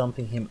we are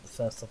dumping him at the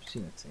first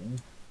opportunity.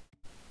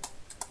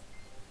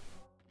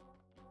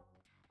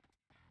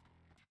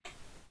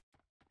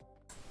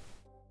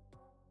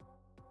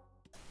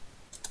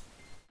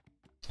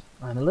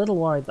 I'm a little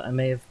worried that I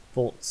may have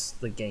bought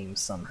the game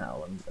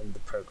somehow and the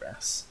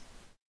progress.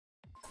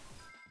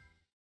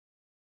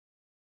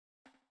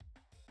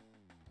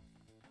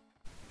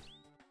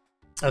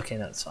 Okay,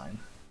 that's fine.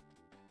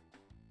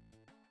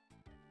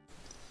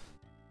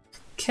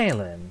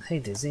 Kaylin, hey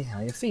Dizzy, how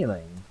you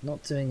feeling?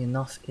 Not doing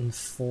enough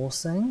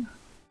enforcing?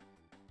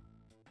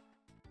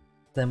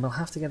 Then we'll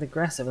have to get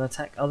aggressive and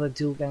attack other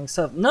dual gang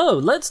stuff. No,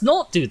 let's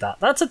not do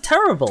that! That's a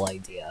terrible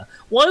idea!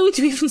 Why would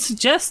you even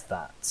suggest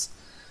that?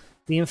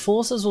 The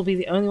enforcers will be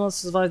the only ones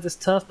to survive this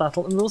turf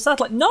battle and we'll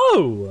satellite.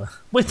 No!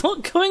 We're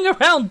not going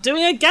around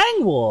doing a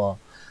gang war!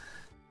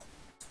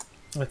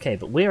 Okay,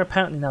 but we're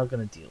apparently now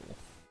gonna duel.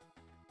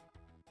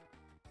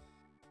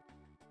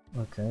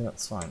 Okay,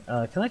 that's fine.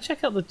 Can I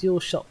check out the duel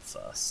shop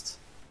first?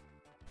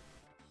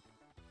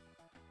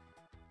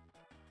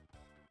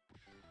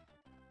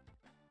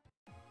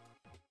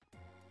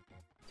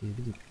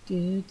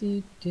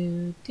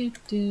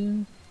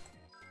 Do-do-do-do-do-do-do.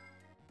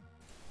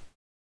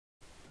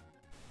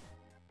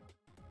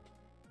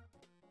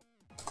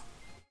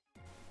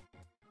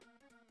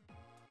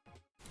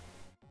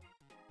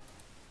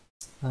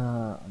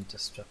 I'm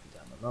just dropping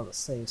down another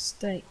save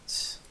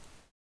state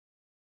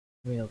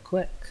real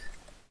quick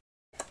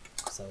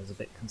because I was a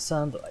bit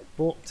concerned that I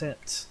bought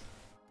it.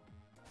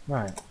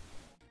 Right,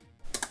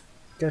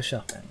 go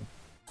shopping.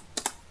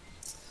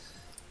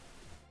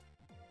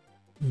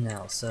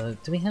 Now, so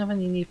do we have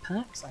any new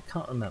packs? I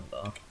can't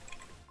remember.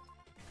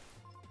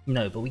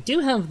 No, but we do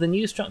have the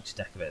new structure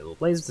deck available,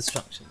 Blaze of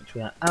Destruction, which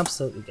we are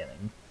absolutely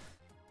getting.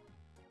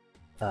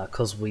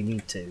 Because we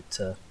need to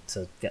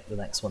get the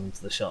next one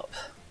into the shop.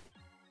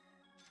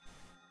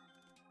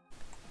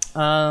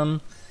 I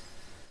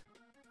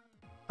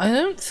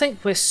don't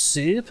think we're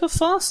super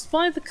fast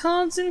by the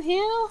cards in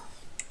here.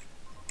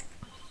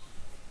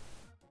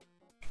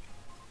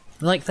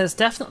 Like, there's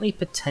definitely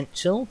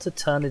potential to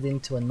turn it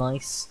into a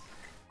nice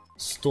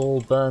stall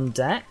burn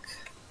deck.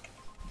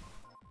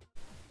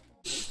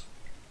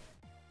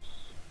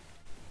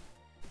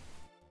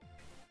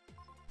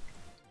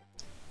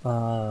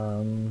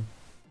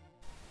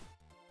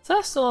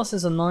 Thessalos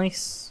is a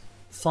nice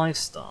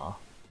 5-star,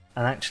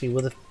 and actually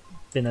would have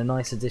been a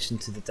nice addition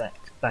to the deck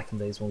back in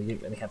days when we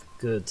didn't really have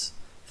a good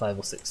 5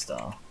 or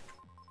 6-star.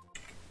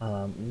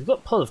 We've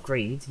got Pot of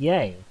Greed,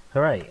 yay,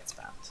 hooray, it's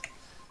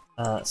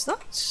banned.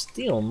 Snap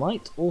Steel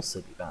might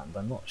also be banned,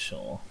 I'm not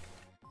sure.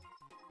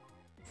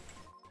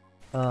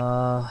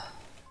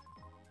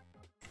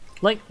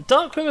 Like,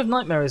 Dark Room of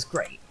Nightmare is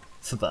great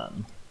for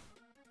burn,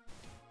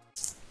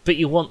 but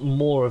you want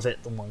more of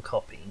it than one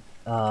copy.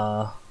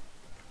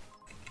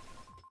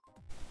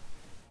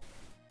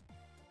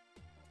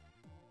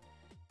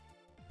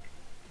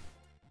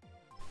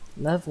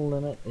 Level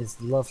Limit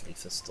is lovely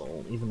for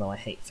stall, even though I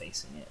hate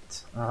facing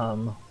it.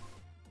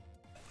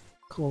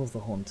 Call of the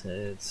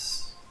Haunted,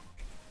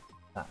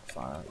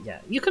 Backfire,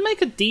 yeah. You can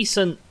make a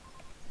decent...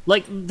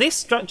 Like, this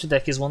structure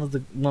deck is one of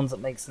the ones that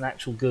makes an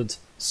actual good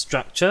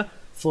structure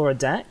for a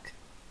deck.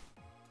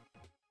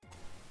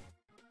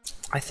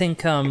 I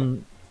think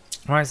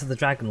Rise of the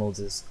Dragon Lords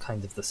is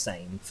kind of the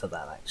same for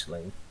that,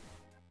 actually.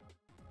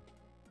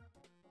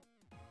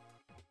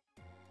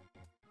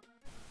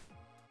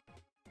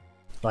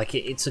 Like,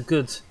 it's a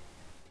good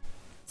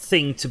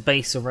thing to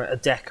base a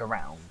deck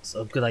around,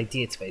 a good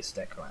idea to base a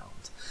deck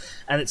around.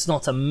 And it's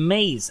not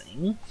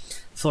amazing.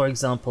 For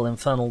example,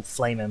 Infernal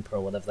Flame Emperor,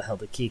 or whatever the hell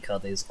the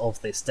keycard is of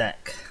this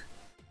deck,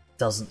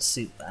 doesn't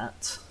suit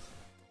that.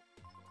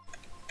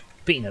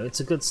 But you know, it's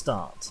a good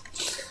start.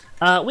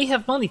 We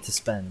have money to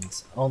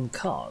spend on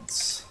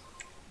cards.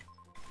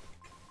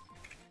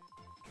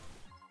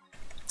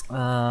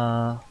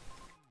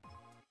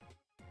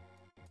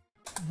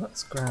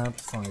 Let's grab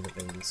 5 of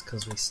these,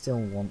 because we still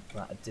want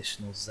that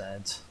additional Z.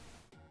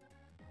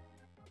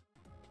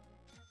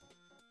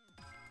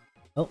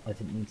 Oh, I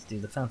didn't need to do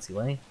the fancy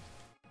way.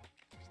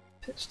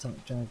 Pitch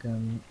Dark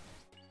Dragon.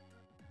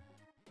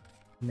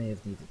 May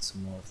have needed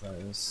some more of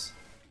those.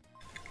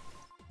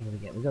 What do we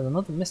get? We got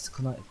another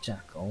Mystical Knight of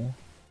Jackal.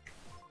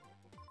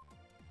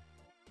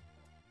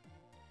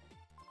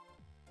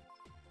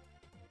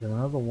 We got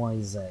another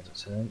YZ,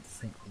 which I don't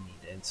think we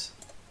needed.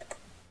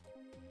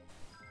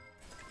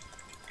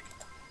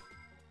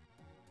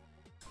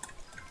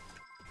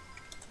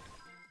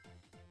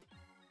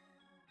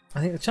 I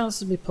think the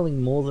chances of me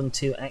pulling more than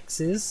 2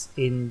 X's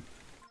in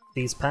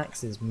these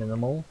packs is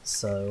minimal,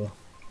 so...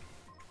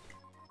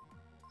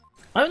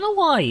 I don't know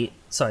why...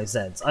 Sorry,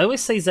 Zs. I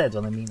always say Z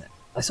when I mean it.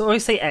 I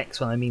always say X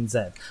when I mean Z.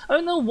 I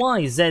don't know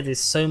why Z is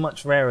so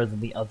much rarer than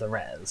the other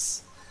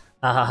rares.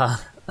 Or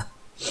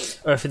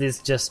if it is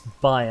just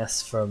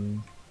bias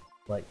from,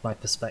 like, my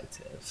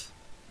perspective.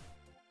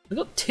 We've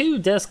got 2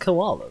 Des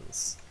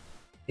Koalas.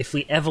 If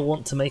we ever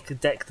want to make a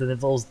deck that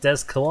involves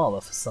Des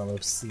Koala for some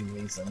obscene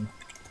reason.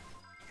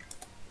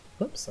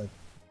 Whoops, I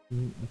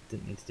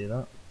didn't need to do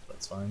that.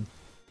 That's fine.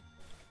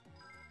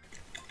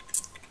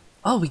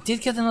 Oh, we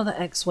did get another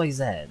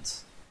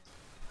XYZ.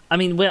 I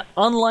mean, we're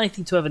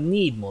unlikely to ever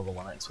need more than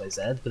one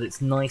XYZ, but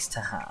it's nice to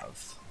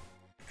have.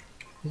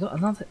 We got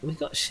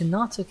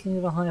Shinato, King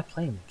of a Higher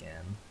Plane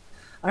again.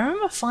 I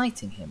remember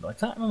fighting him, but I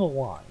can't remember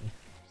why.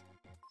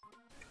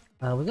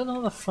 We got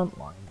another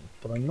Frontline,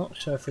 but I'm not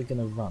sure if we're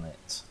going to run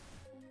it.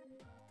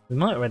 We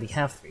might already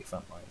have 3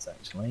 Frontlines,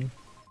 actually.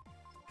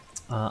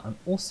 I'm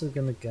also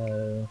going to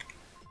go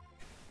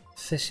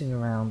fishing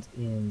around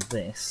in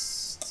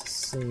this to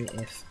see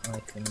if I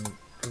can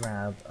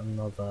grab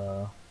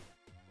another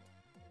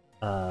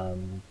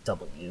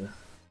W,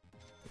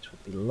 which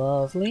would be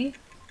lovely.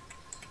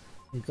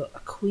 We've got a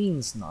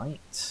Queen's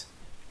Knight.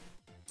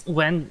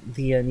 When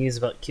the news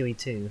about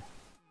QE2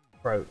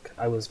 broke,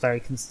 I was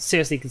very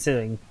seriously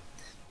considering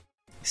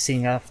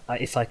seeing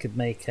if I could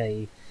make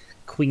a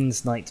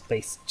Queen's Knight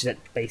based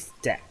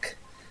deck.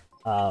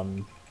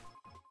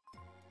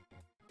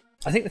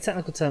 I think the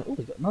technical term... Oh,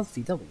 we got another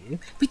VW.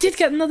 We did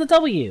get another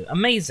W!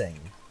 Amazing!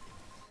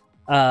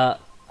 I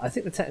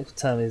think the technical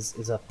term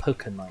is a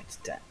Poker Knight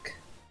deck.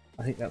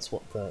 I think that's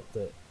what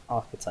the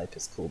archetype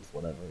is called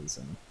for whatever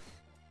reason.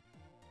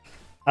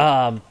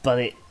 But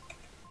it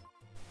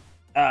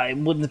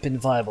wouldn't have been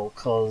viable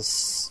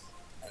because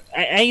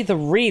the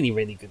really,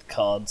 really good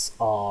cards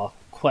are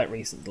quite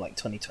recent, like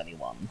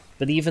 2021.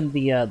 But even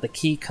the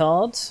key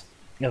card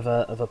of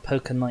a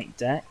Poker Knight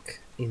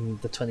deck in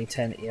the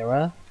 2010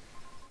 era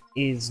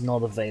is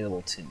not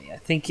available to me. I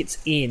think it's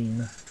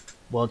in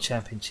World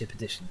Championship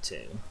Edition 2.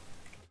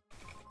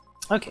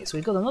 Okay, so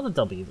we've got another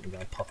W that we're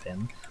going to pop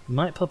in. We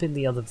might pop in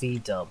the other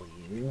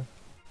VW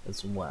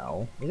as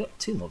well. We've got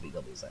 2 more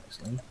VWs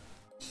actually.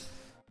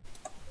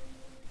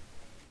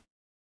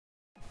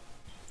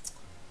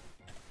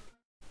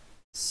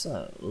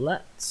 So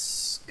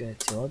let's go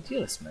to our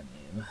duelist menu.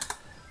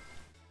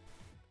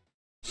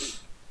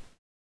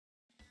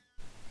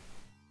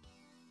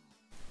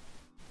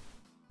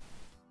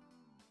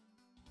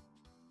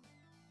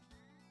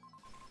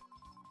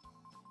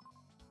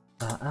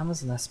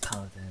 Amazon S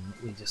Paladin,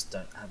 we just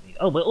don't have any.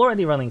 Oh, we're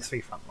already running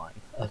 3 Frontline.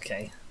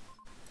 Okay.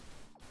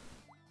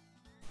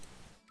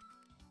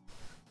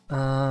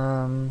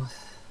 Right,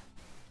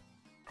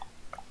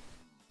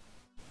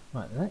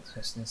 the next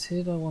question is,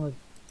 who do I want to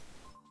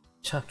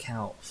chuck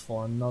out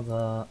for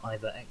another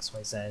either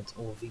XYZ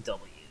or VW.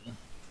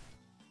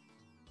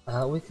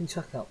 We can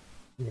chuck out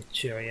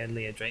Nichuria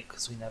Leodrake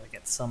because we never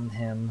get to summon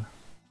him.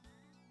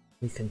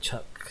 We can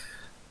chuck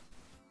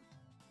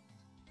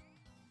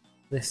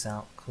this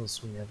out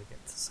because we never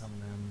get to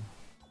summon him.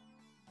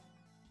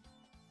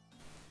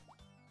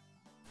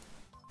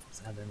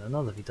 Let's add in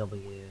another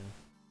VW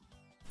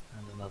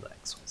and another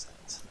XYZ.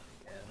 There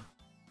we go.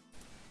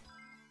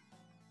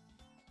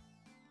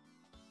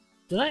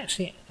 Did I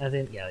actually add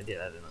in? Yeah, I did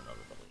add in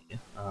another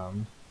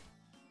W.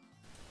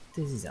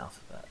 Dizzy's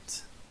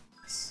alphabet.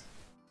 Yes.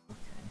 Okay.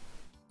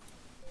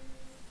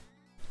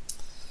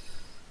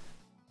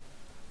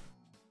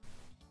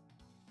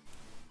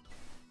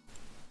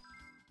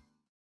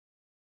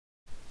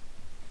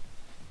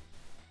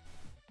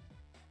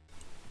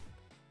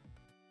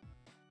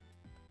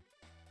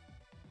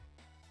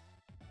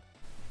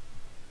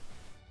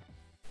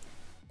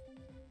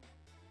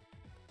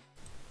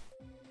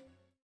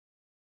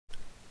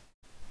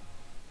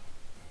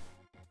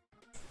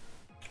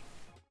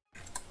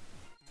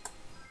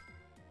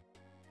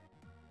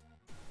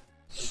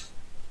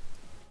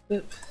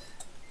 Boop.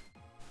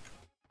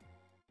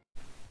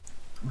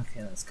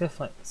 Okay, let's go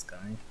fight this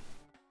guy.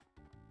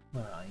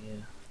 Where are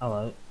you?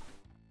 Hello.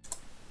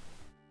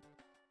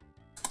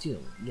 Duel,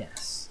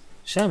 yes.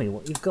 Show me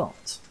what you've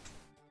got.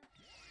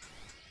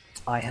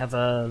 I have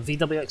a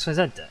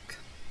VWXYZ deck.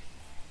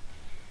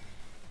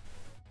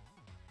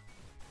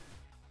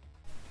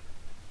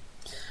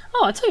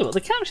 Oh, I tell you what, the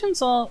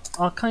captions are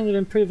kind of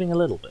improving a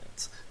little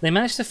bit. They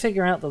managed to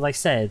figure out that I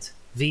said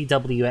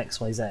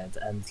VWXYZ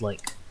and,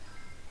 like,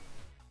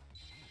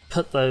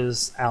 put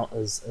those out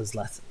as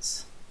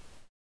letters.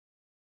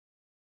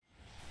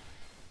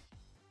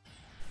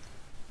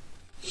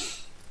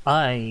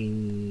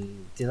 I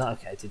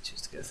did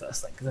choose to go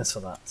first, thank goodness for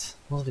that.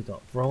 What have we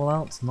got?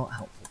 Rollout, not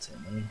helpful to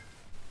me.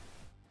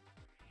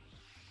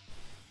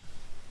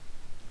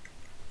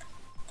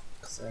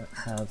 Because I don't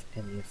have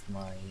any of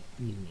my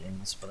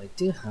unions, but I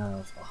do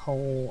have a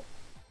whole...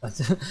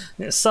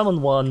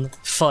 Summon 1,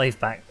 4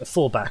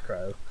 back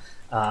row.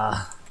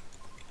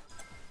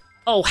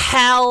 Oh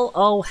hell!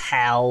 Oh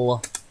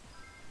hell!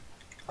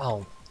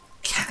 Oh,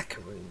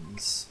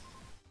 cackaroons.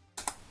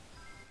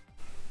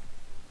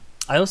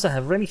 I also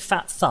have really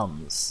fat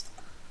thumbs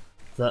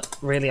that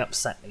really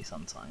upset me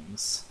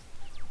sometimes.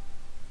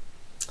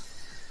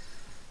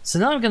 So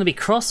now I'm going to be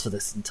cross for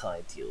this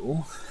entire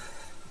duel.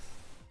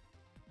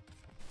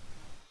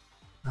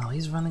 Oh,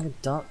 he's running a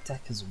dark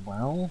deck as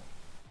well.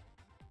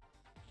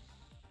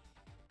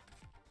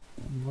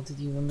 What did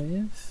you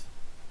remove?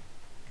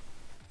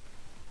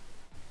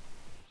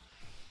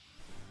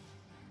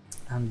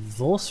 And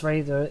Vorse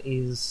Raider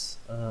is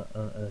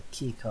a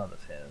key card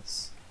of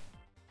his.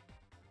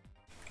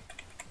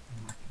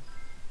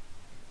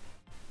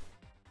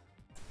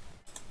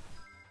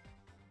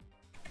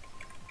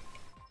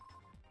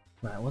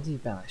 Right, what do you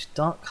banish?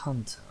 Dark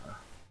Hunter.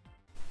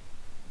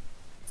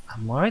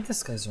 I'm worried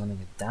this guy's running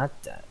a dad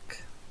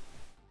deck.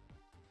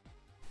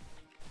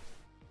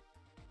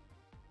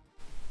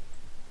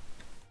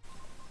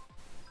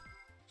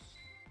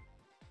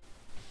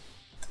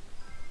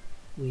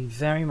 We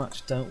very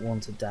much don't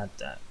want a dad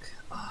deck.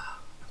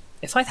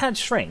 If I'd had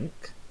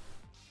Shrink,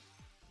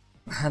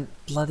 I had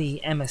bloody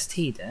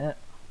MST'd it,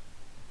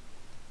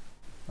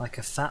 like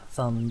a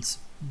fat-thumbed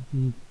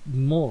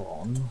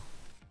moron.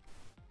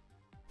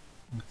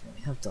 Okay,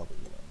 we have W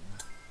in.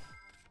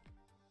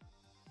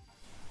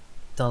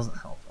 Doesn't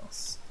help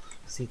us,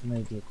 because he can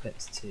only be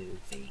equipped to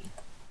V,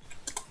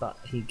 but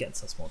he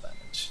gets us more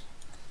damage.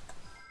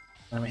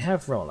 And we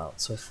have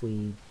rollout, so if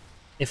we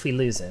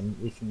lose him,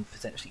 we can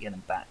potentially get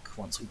him back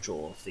once we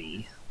draw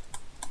V.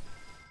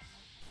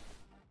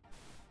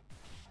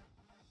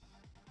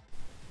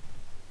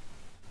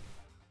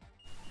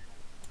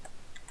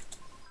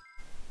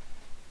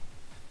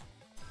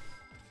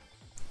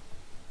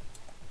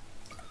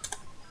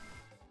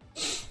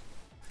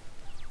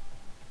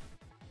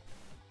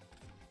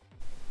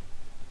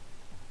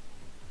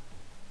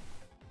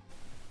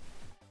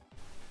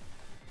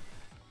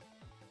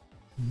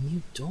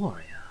 New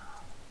Doria.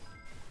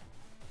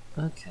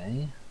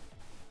 Okay.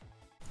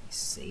 I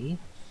see.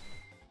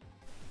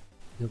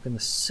 You're gonna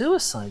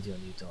suicide your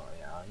new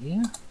Doria, are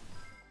you?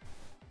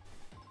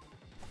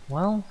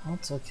 Well,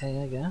 that's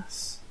okay, I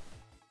guess.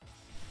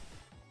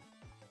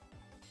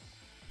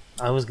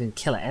 I was gonna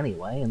kill it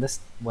anyway, and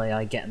this way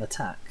I get an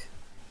attack.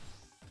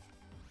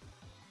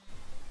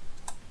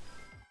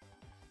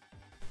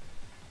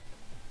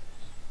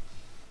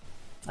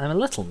 I'm a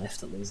little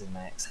miffed at losing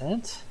my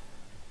X-Head.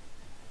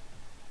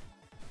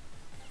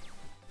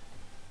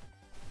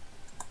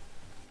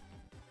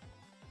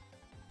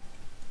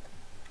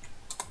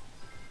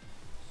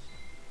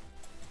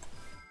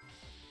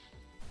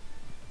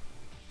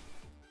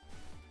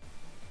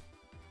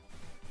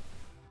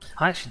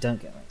 I actually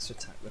don't get an extra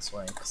attack this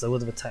way, because I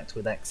would have attacked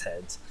with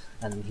X-Head,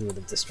 and he would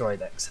have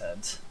destroyed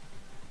X-Head.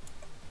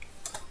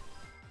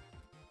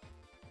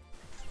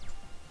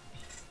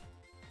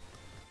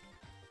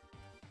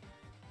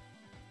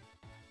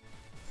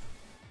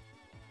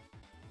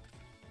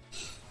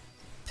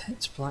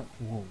 Pitch Black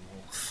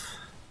Wolf.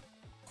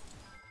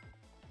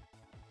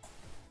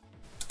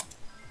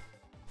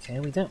 Okay,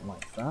 we don't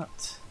like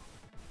that.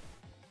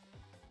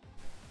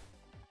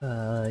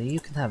 You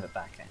can have it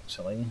back,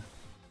 actually.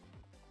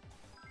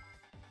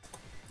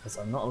 Because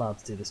I'm not allowed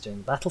to do this during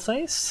the battle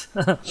phase.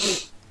 I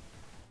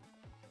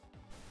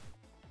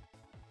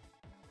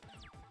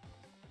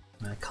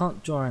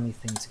can't draw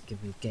anything to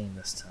give me gain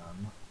this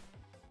turn.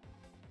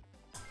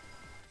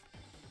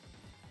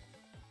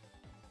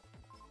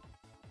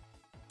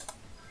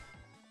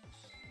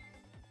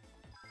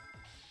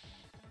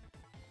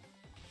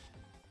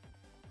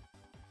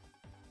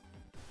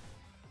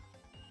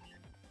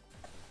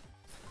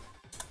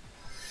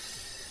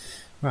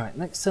 Right,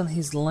 next turn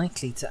he's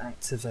likely to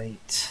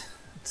activate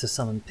to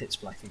summon Pitch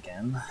Black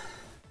again.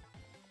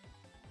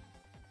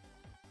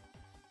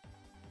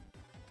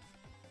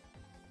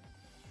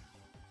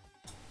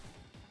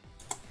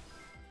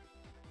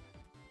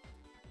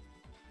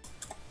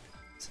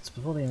 So it's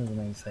before the end of the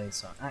main phase,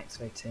 so I'm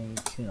activating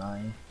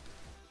Kunai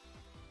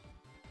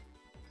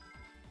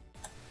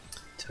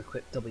to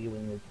equip W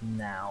Wing with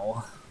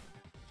now,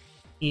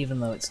 even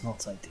though it's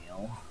not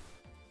ideal.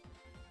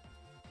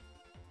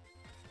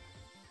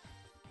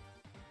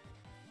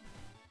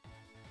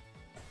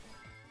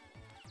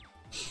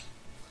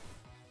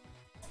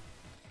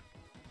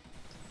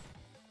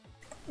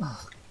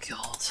 Oh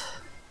god.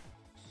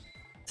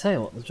 Tell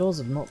you what, the draws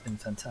have not been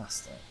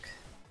fantastic.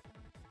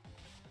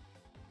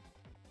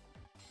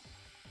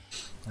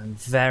 I'm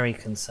very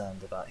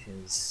concerned about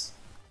his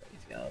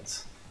graveyard.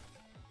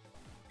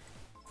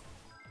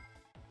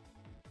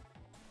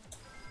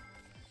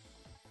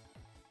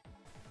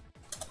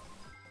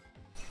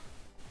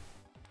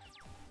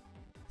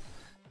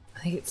 I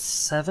think it's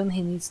 7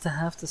 he needs to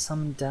have to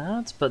summon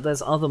Dad, but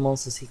there's other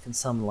monsters he can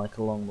summon like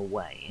along the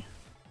way.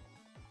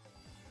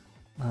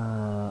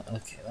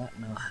 Okay, that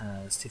now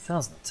has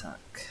 2000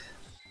 attack.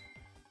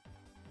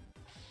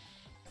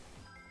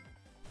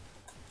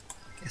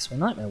 Guess we're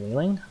Nightmare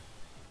Wheeling.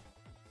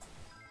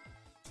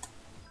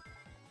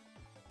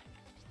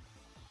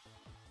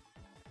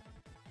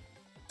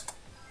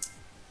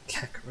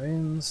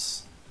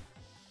 Kakaroons.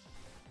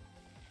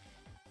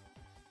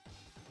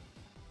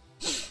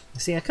 You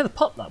see, I could have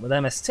popped that with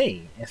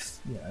MST if,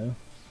 you know,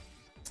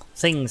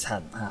 things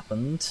hadn't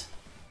happened.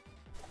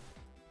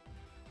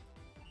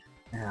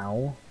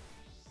 Ow.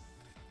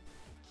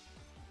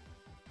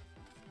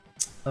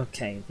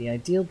 Okay, the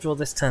ideal draw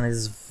this turn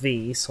is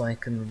V, so I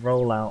can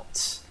roll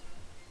out...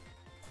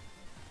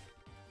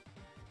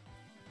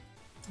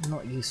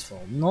 Not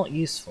useful, not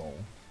useful.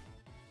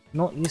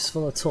 Not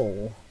useful at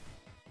all.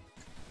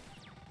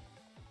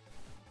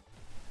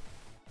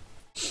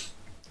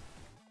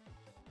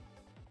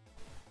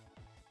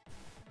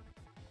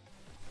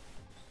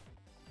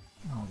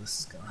 Oh,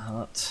 this is gonna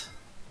hurt.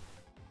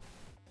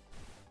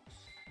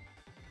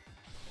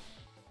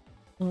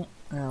 Oh,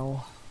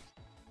 ow.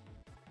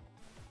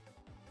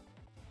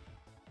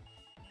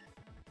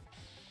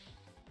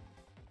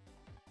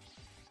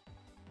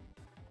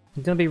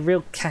 I'm gonna be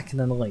real cack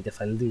and annoyed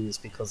if I lose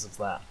because of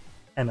that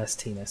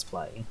MST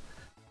misplay.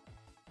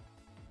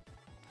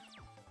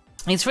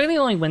 It's really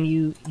annoying when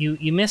you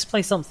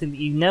misplay something that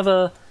you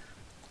never...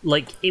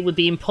 Like, it would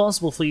be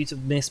impossible for you to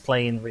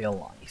misplay in real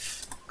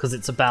life, because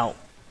it's about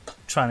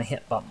trying to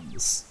hit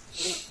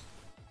buttons.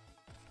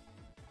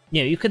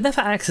 You know, you could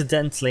never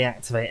accidentally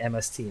activate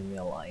MST in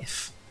real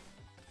life.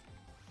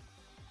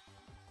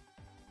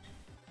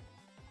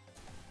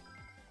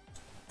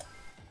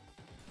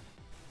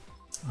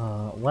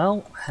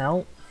 Well,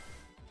 how?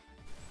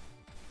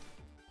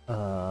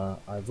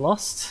 I've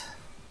lost.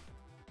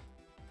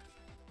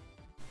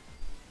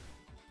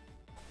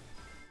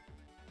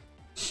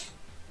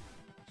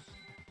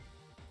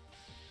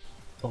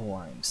 Oh,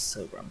 I'm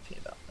so grumpy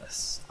about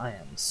this. I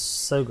am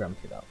so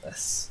grumpy about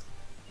this.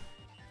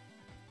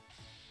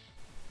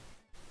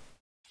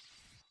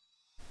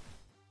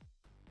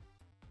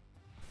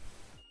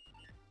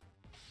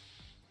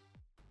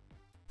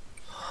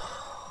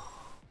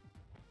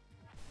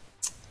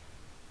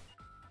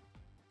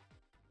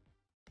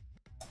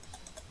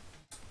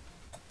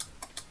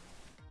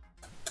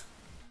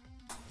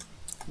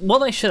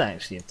 What I should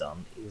actually have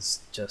done is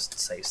just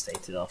save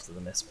stated after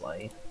the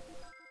misplay.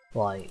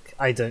 Like,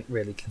 I don't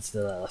really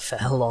consider that a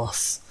fair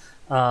loss.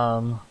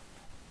 Well,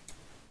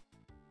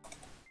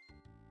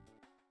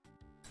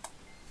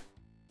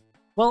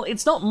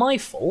 it's not my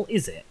fault,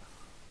 is it?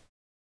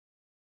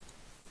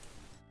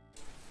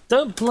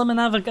 Don't bloomin'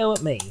 have a go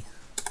at me.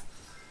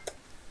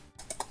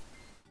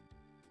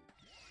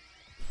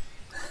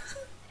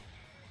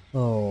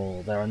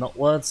 Oh, there are not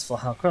words for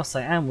how cross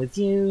I am with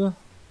you.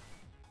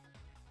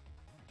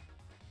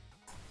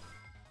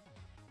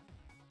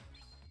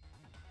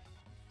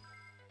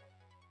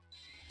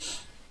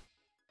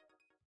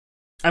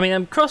 I mean,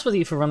 I'm cross with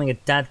you for running a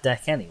dad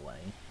deck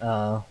anyway.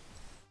 Or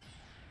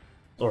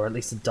at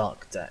least a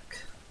dark deck.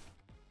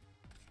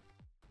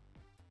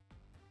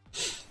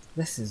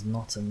 This is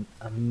not an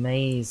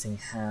amazing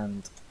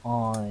hand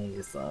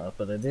either,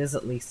 but it is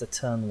at least a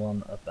turn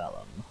 1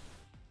 Abellum.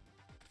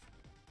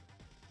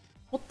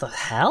 What the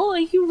hell are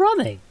you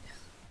running?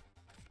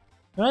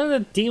 Running the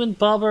Demon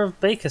Barber of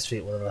Baker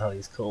Street, whatever the hell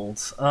he's called.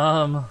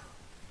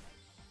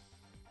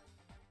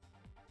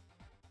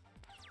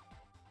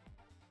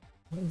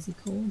 What is he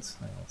called?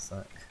 Hang on a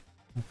sec.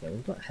 Okay,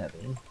 we've got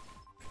Heavy.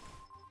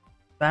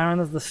 Baron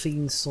of the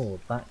Fiend Sword,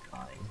 that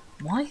guy.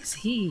 Why is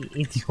he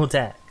in your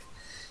deck?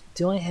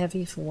 Do I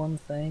Heavy for one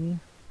thing?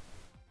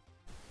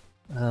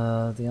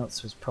 The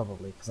answer is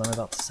probably, because I'm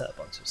about to set a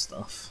bunch of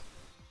stuff.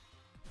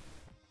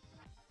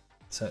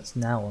 So it's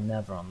now or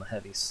never on the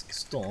Heavy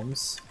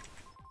Storms.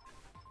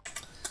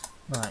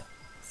 Right,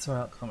 throw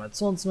out Comrade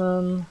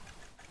Swordsman.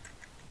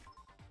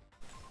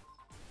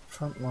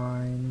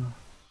 Frontline.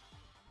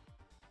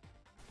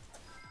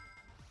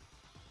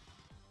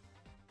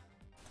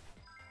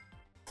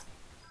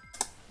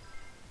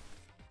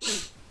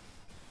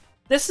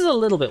 This is a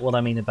little bit what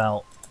I mean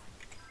about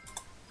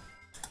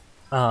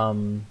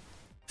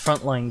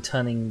Frontline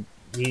turning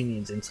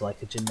unions into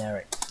like a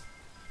generic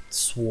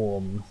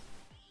swarm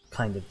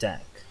kind of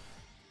deck.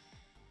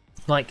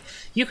 Like,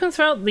 you can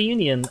throw out the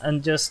Union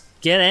and just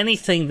get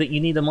anything that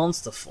you need a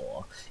monster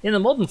for. In the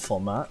modern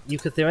format, you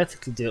could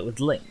theoretically do it with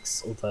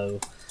Lynx, although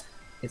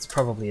it's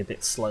probably a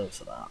bit slow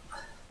for that.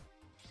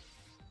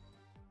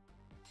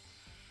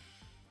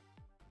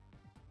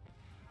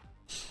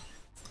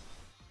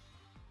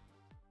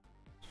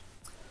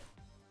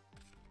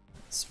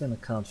 Spin a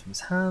card from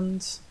his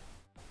hand.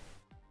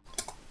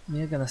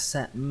 We're going to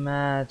set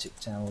Magic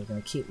down, we're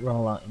going to keep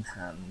Rollout in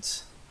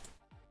hand.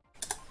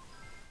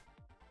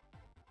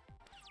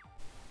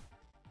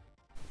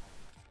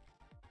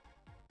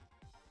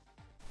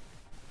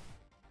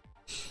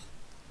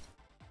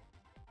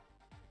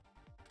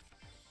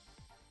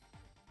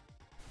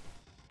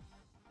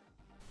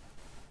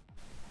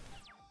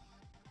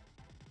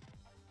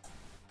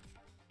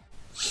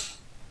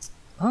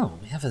 Oh,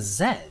 we have a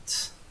Z.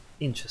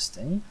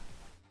 Interesting.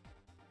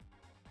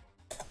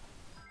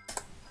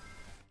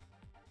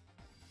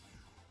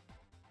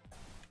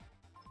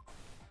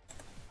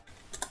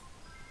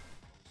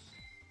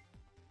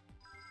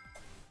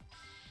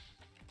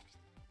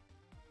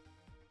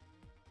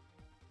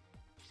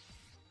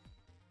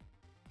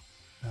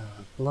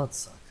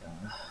 Bloodsucker.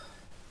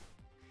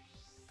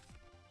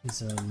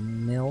 Is a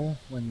mill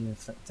when you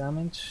inflict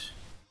damage.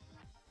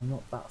 I'm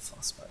not that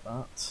fussed by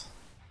that.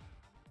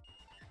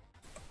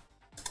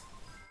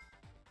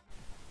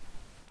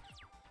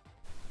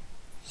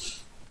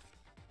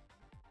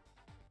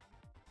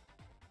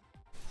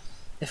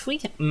 If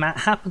we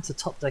happen to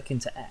top deck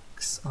into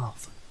X, oh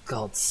for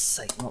God's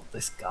sake, not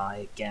this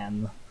guy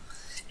again.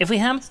 If we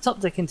happen to top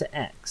deck into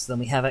X, then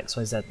we have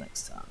XYZ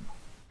next turn.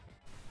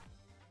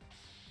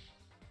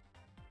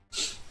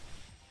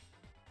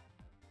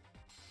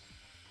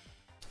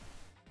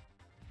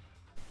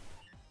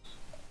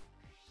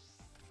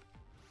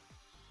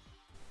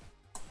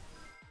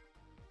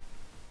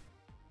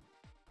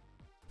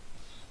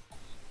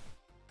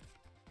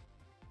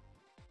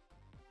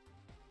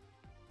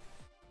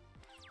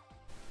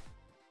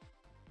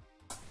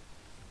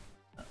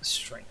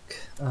 Shrink.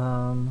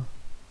 Well,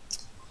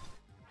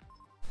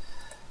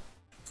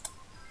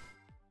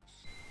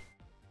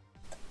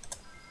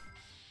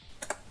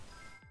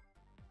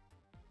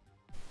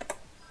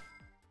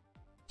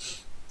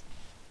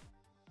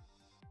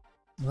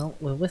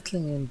 we're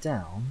whittling him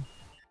down,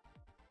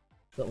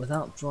 but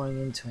without drawing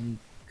into any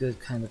good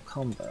kind of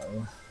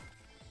combo,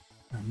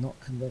 I'm not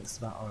convinced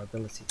about our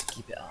ability to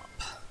keep it up.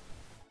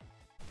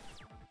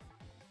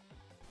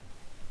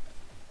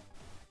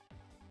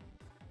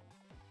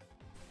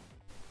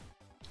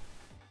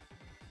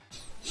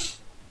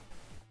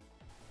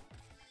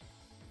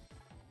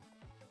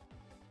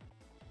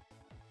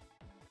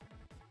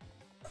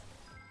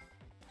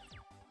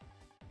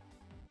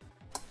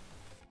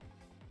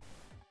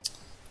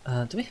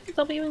 Do we have a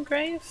W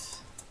engrave?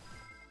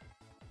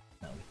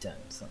 No, we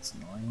don't. That's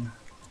annoying.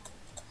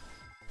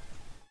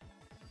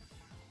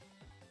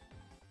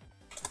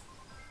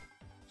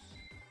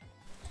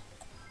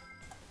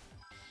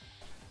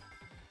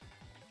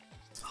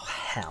 Oh,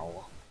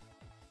 hell.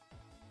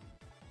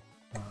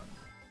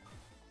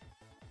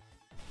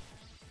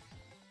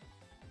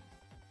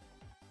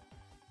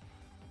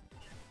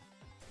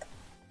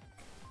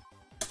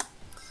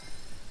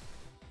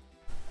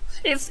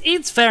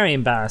 It's very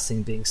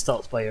embarrassing being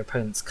stopped by your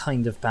opponent's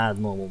kind of bad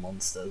normal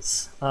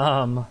monsters.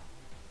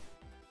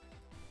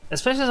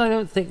 Especially as I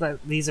don't think that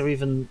these are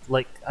even,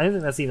 like, I don't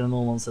think that's even a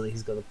normal monster that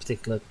he's got a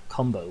particular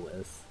combo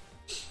with.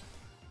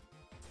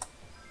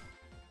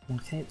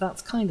 Okay,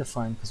 that's kind of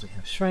fine because we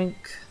have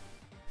Shrink.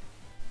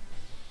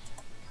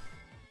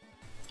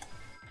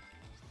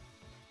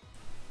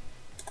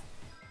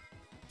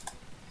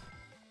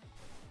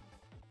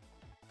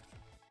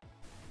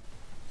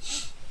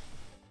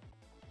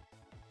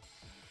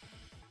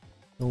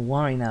 The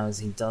worry now is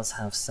he does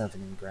have 7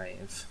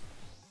 engrave.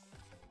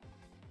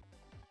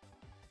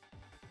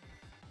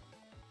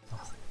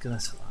 Oh, thank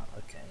goodness for that,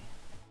 okay.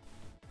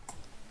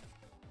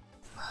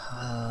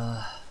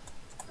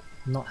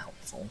 Not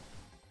helpful.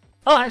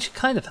 Oh, actually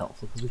kind of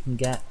helpful, because we can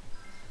get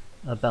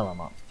a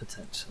Bellum up,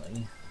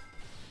 potentially.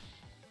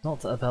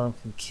 Not that a Bellum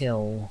can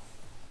kill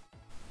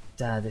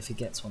Dad if he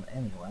gets one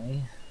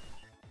anyway.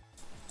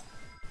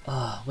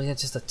 Ah, we are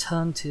just a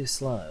turn too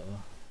slow.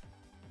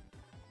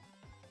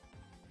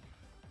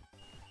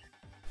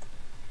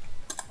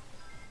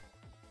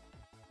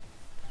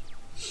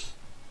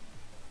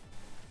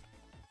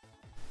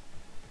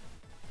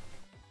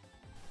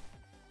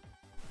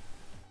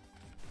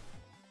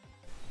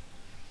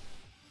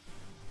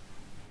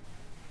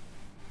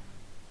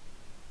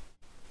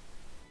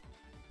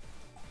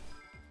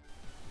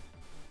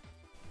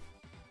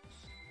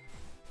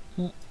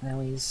 Now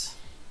he's...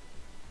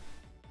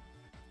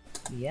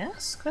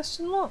 Yes?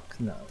 Question mark?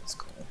 No, it's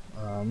cool.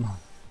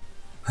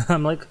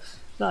 I'm like,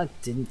 I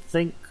didn't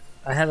think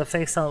I had a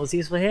face that was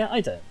useful here. I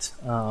don't.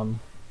 No,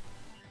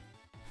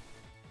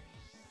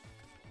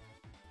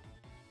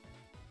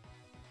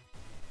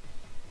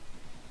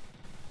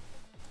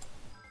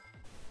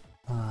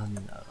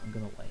 I'm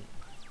gonna wait.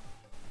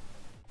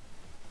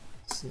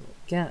 See what we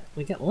get.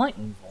 We get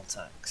Lightning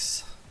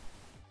Vortex.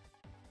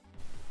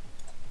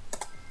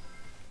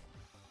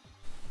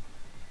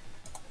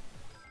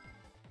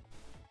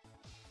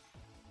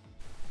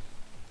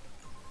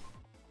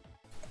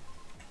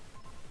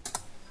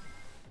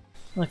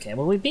 Okay,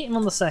 well we beat him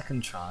on the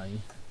second try.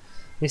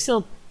 We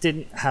still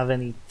didn't have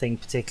anything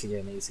particularly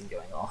amazing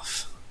going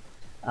off.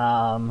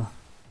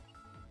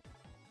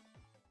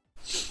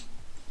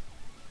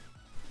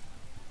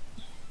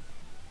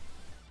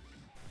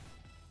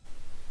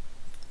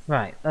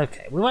 Right,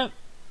 okay, we went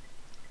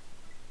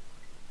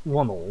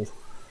 1-all.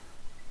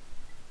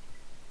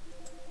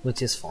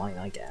 Which is fine,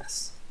 I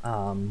guess.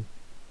 Not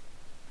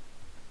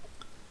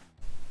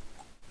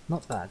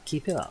bad,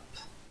 keep it up.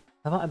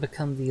 How about I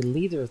become the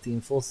leader of the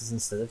enforcers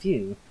instead of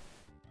you?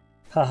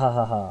 Ha ha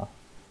ha ha.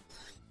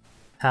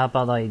 How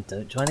about I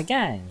don't join a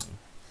gang?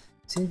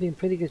 Seem to be in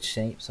pretty good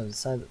shape, so I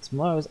decided that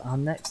tomorrow is our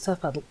next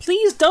tough battle.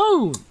 Please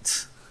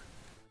don't!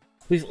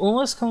 We've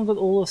almost conquered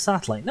all of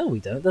Satellite. No,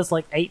 we don't. There's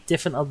like 8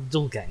 different other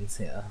duel gangs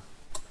here.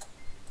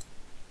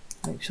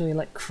 Make sure you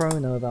let Crow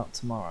know about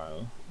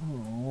tomorrow.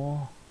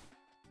 Aww.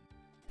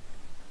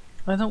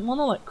 I don't want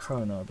to let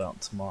Crow know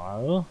about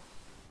tomorrow.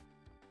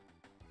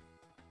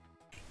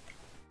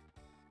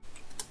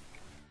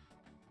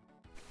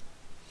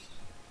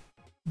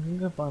 I'm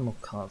gonna go buy more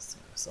cards to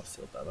make myself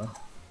feel better.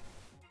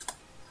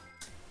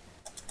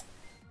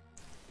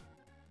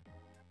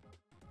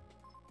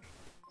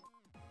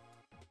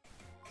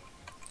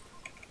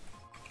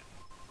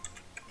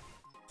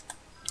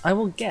 I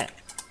will get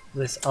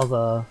this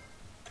other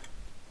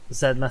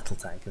Z metal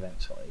tank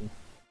eventually.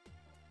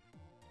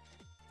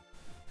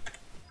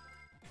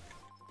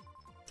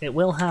 It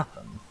will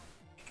happen.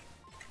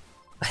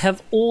 I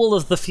have all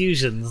of the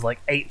fusions like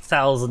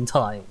 8,000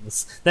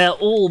 times. They're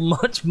all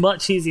much,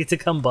 much easier to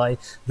come by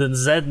than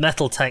Z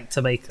metal tank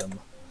to make them.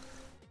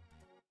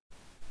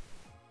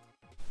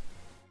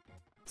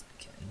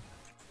 Okay.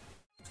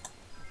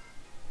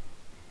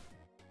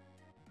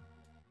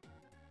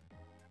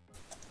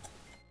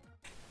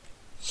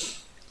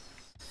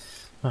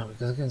 Right, we're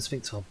gonna go and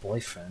speak to our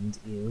boyfriend,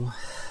 you.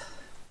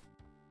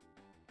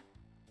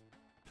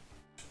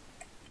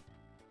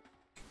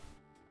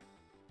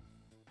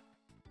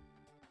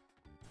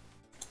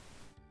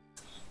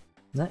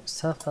 Next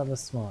tough battle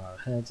tomorrow.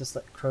 Here, just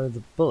let Crow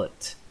the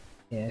bullet.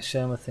 Yeah,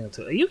 show him a thing or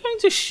two. Are you going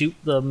to shoot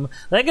them?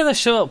 They're going to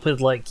show up with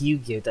like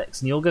Yu-Gi-Oh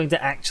decks and you're going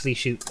to actually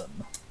shoot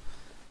them.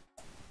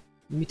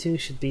 You two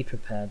should be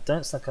prepared.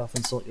 Don't slack off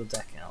and sort your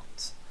deck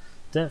out.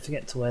 Don't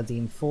forget to wear the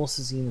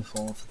Enforcer's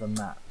uniform for the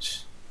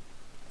match.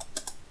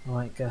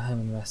 Alright, go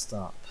home and rest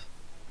up.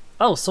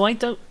 Oh, so I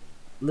don't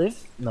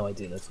live? No, I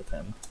do live with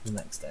him the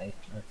next day.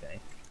 Okay.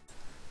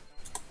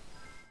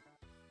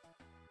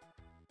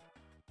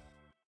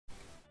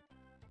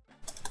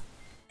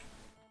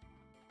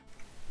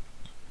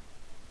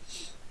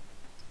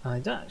 I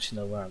don't actually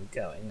know where I'm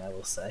going, I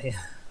will say.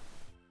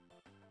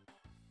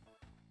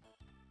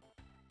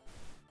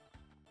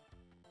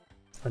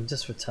 I'm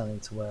just returning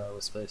to where I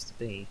was supposed to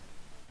be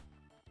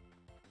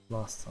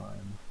last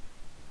time.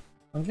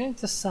 I'm going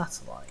to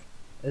Satellite.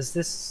 Is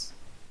this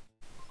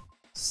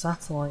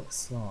Satellite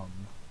Slum?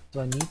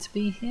 Do I need to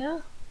be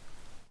here?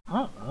 I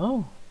don't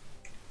know.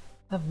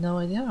 I have no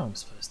idea where I'm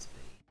supposed to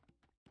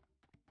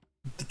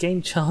be. The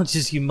game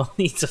charges you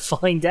money to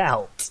find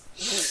out.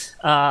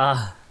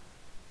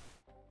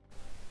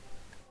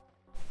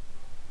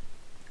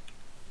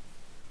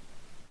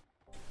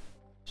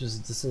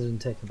 Just a decision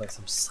taken by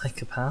some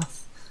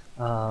psychopath.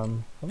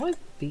 Have I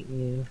beaten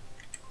you?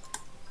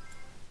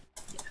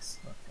 Yes,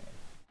 okay.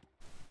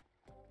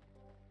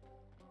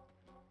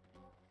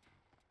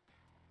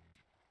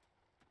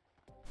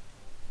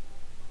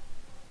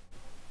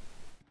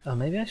 Oh,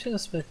 maybe I should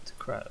have spoken to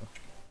Crow,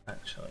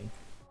 actually.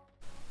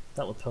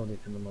 That would probably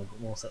be the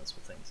more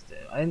sensible thing to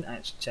do. I didn't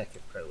actually check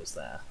if Crow was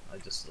there, I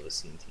just sort of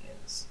assumed he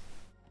is.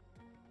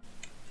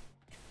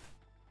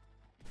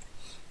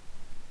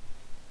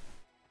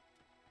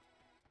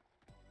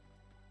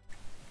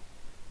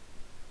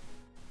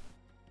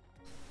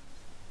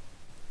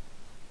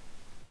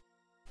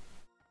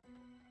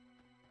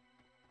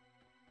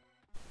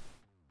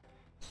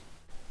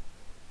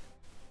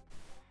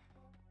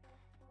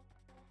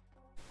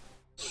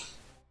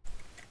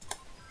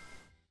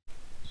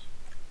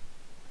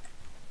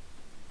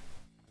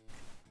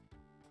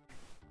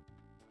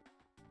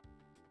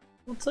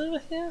 What's over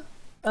here?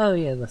 Oh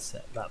yeah, that's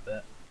it, that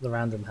bit. The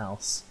random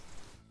house.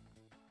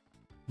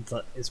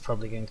 That is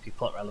probably going to be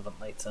plot relevant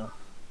later.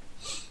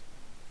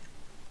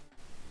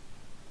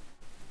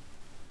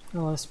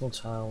 Hello, small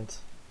child.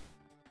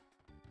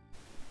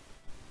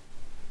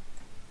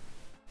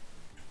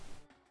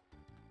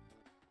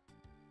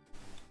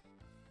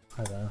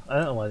 Hi there. I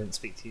don't know why I didn't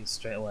speak to you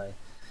straight away.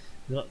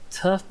 We've got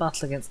turf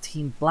battle against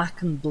Team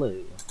Black and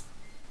Blue,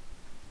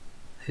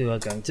 who are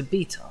going to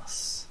beat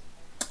us.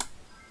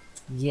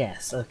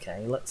 Yes,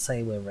 okay, let's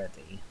say we're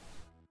ready.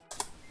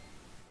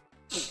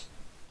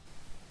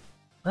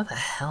 Where the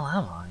hell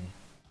am I?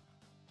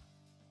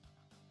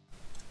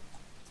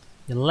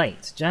 You're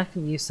late. Jack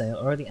and Yusei are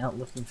already out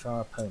looking for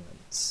our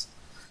opponents.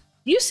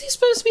 Yusei's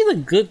supposed to be the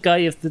good guy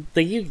of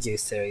the Yu-Gi-Oh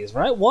series,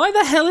 right? Why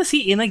the hell is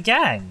he in a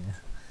gang?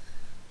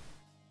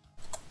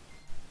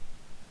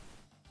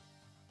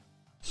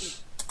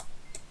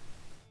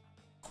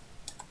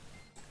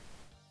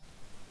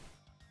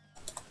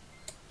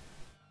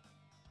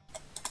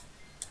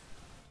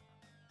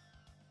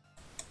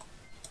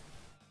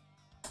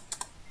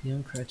 You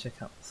and Crow check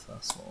out the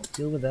first wall.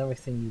 Deal with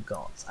everything you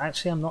got.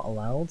 Actually, I'm not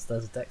allowed.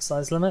 There's a deck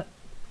size limit.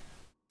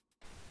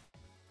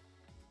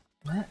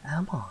 Where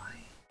am I?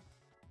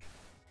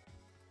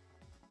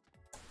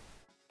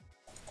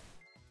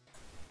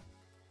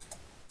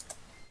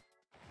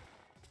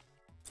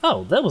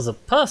 Oh, there was a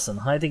person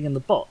hiding in the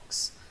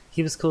box.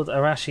 He was called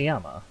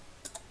Arashiyama.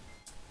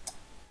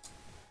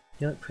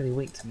 You look pretty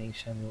weak to me.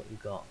 Show me what you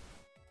got.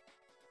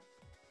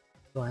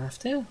 Do I have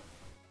to?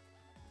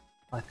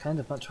 I'd kind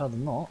of much rather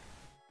not,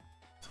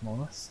 if I'm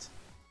honest.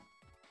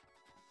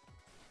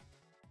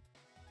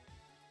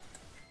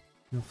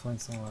 You'll find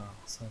somewhere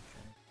else, okay.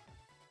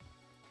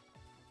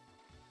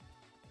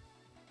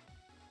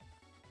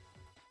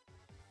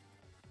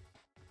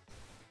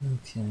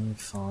 Okay,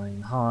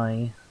 fine.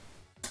 Hi.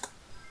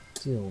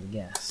 Duel,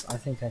 yes. I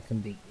think I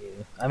can beat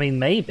you. I mean,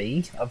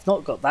 maybe. I've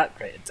not got that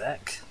great a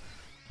deck.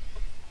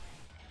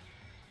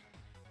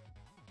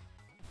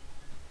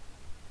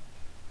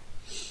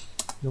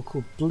 You're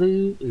called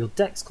Blue. Your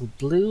deck's called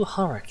Blue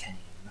Hurricane.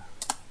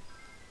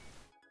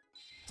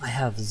 I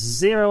have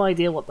zero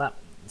idea what that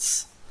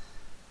means.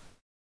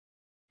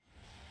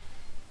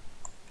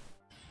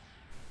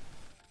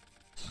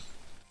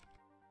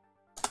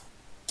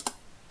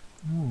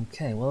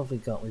 Okay, what have we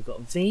got? We've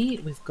got V,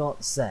 we've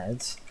got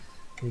Z,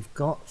 we've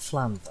got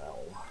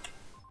Flamvel.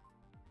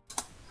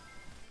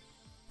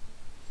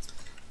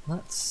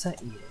 Let's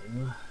set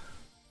you.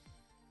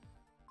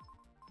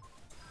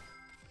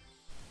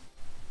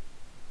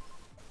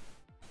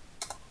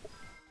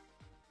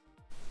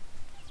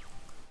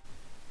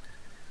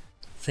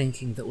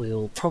 Thinking that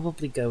we'll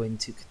probably go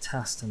into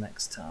Catasta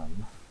next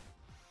turn.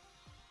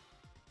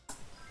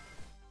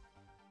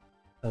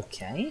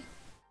 Okay.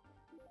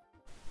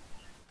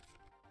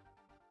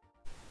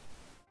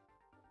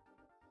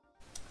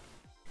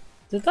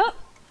 Did that?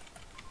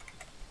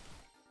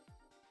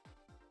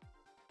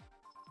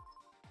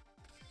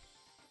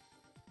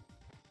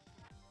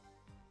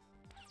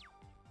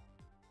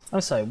 I'm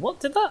sorry,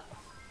 what did that?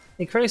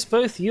 Increase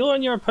both your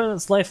and your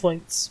opponent's life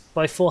points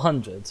by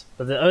 400,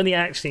 but it only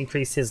actually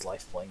increased his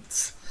life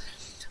points.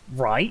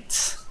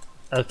 Right.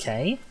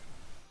 Okay.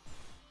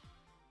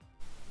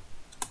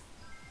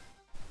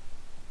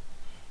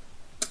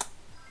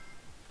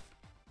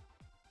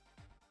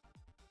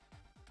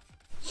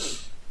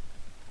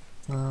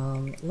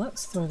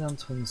 Let's throw down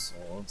Twin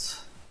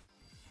Swords.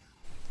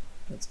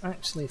 Let's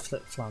actually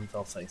flip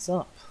Flamvel face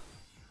up.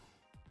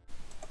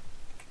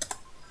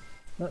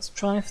 Let's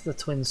try for the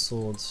Twin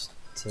Swords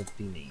to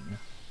be mean.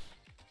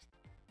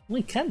 Well,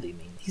 he can be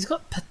mean. He's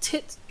got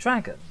Petite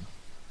Dragon.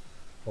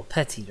 Or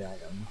Petty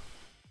Dragon.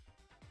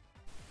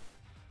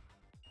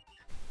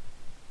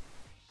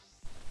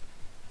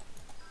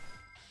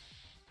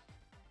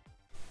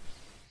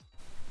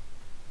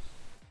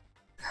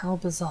 How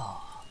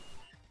bizarre.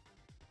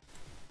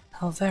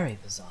 How very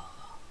bizarre.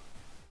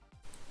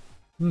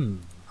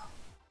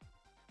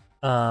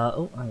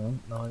 Oh, hang on.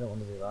 No, I don't want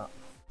to do that.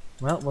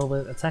 Well,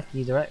 we'll attack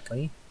you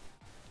directly.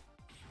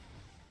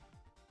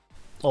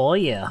 Oh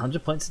yeah,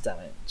 100 points of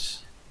damage.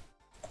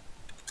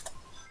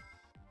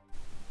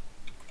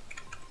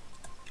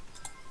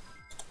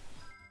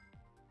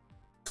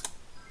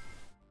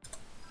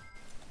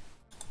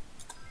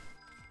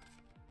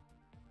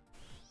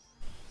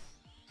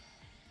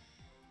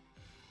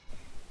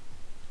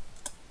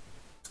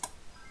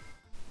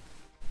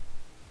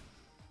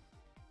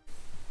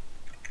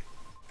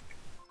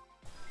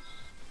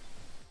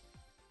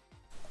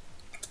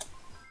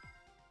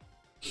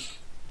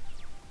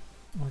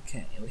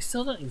 Okay, we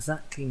still don't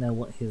exactly know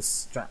what his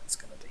strat's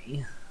gonna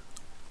be.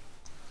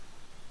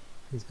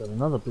 He's got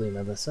another blue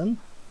medicine.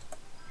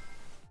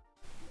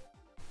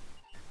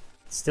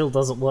 Still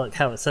doesn't work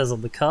how it says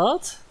on the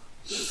card.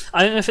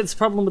 I don't know if it's a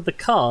problem with the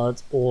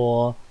card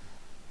or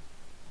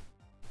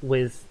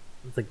with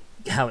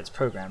how it's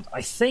programmed.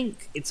 I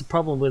think it's a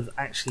problem with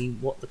actually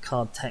what the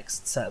card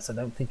text says. I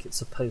don't think it's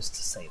supposed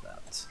to say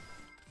that.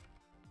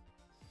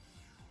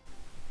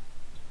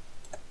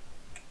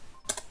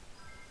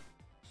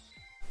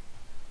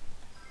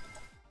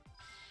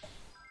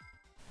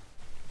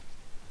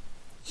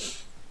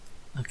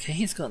 Okay,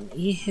 he's got an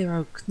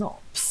E-Hero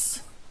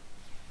Knops.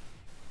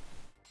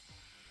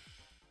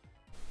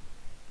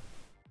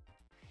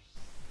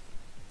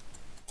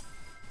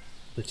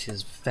 Which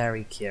is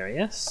very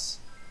curious.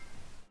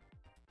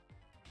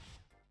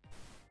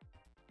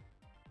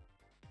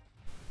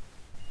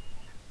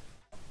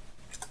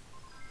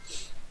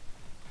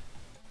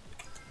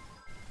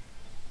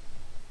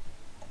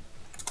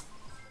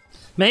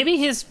 Maybe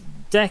his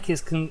deck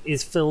is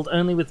filled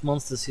only with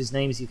monsters whose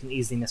names you can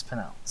easily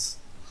mispronounce.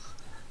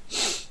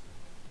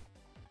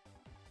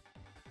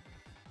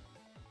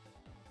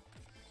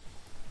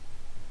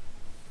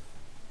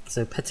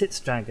 So Petit's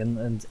Dragon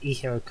and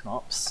E-Hero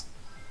Knops.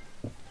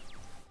 Oh,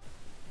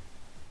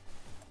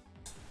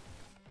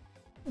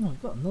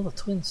 we've got another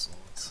twin sword.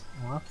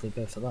 I'll happily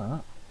go for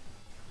that.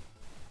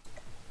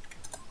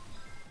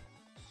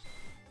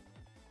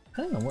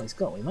 Depending on what he's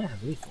got, we might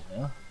have lethal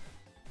here.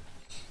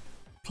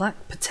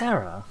 Black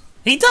Patera.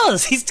 He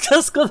does! He's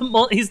just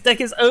got his deck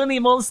is only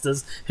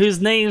monsters whose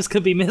names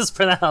could be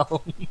mispronounced.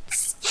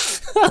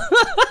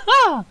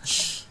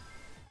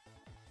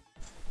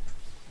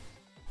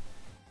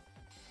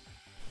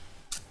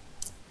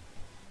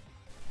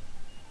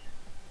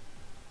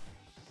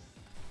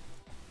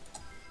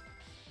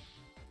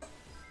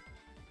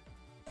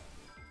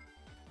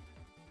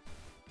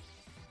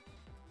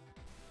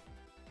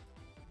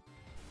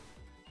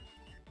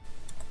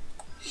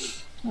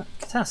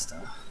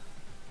 Catasta.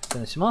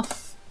 Finish him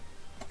off.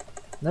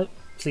 Nope,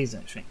 please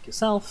don't shrink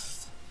yourself.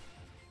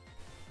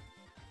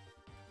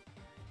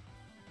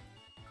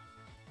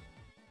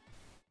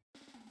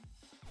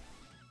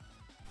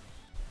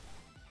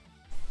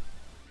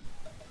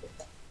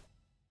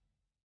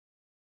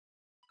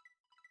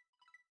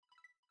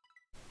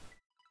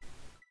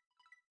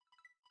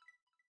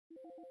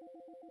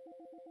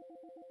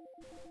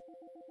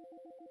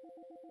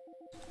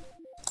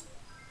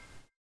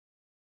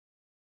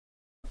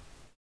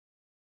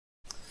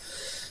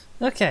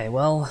 Okay,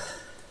 well,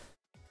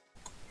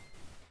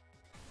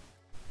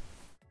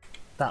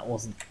 that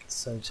wasn't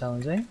so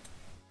challenging.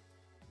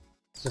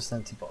 It's just an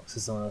empty box,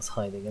 there's someone else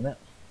hiding in it.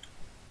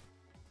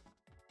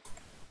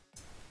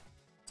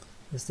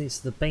 This leads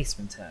to the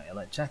basement area.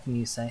 Like Jack and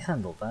you say,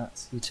 handle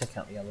that. You check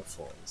out the other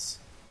floors.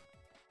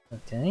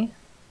 Okay.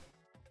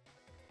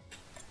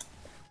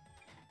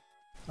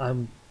 I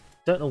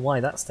don't know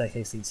why that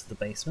staircase leads to the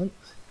basement.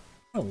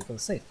 Oh, we've got a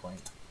save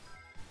point.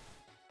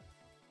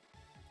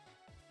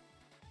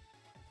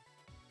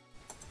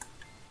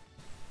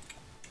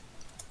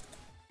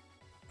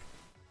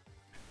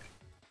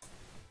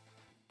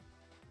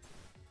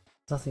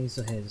 Nothing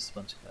useful here, just a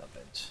bunch of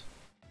garbage.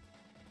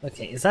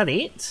 Okay, is that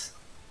it?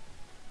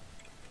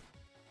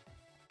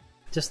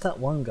 Just that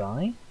one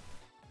guy?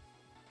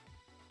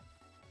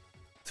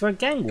 For a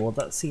gang war,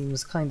 that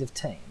seems kind of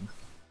tame.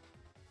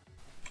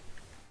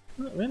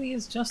 Oh, it really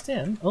is just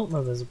in. Oh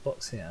no, there's a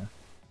box here.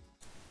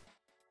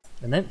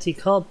 An empty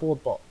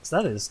cardboard box.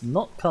 That is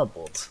not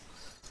cardboard.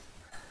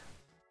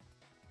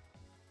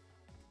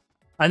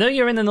 I know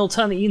you're in an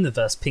alternate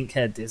universe,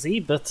 pink-haired Dizzy,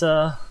 but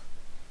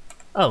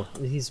oh,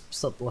 he's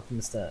stopped blocking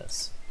the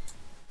stairs.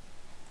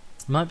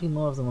 Might be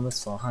more of them on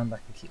this floor. Hang back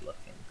and keep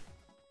looking.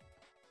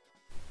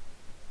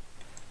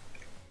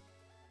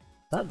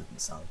 That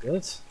didn't sound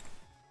good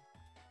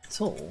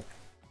at all.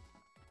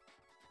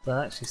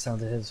 That actually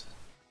sounded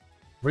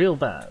real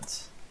bad.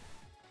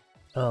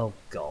 Oh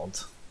god.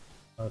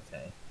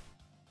 Okay.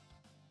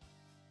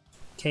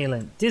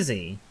 Kaylin,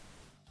 Dizzy,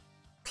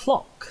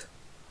 Clock.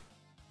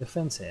 Your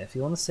friend's here. If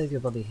you want to save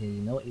your body here,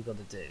 you know what you got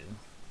to do.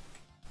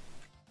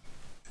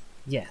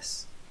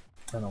 Yes.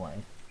 Run away.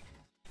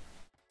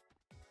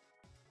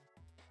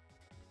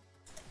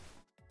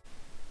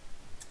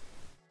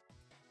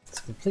 It's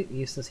a completely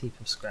useless heap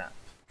of scrap.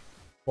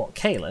 What,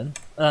 Kaylin?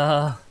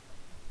 I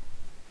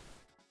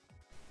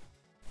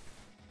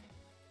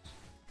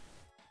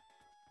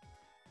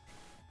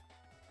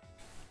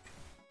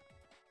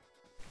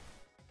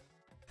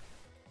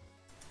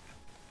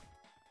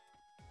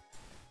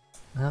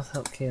have to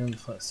help Kaylin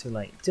before it's too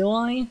late. Do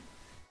I?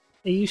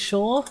 Are you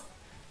sure?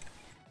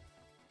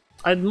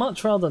 I'd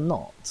much rather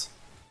not.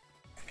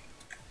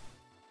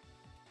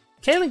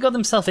 Kaylin got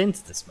himself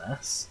into this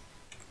mess.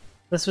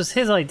 This was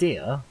his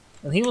idea,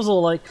 and he was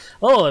all like,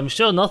 oh, I'm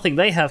sure nothing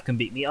they have can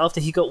beat me,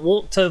 after he got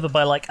walked over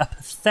by like a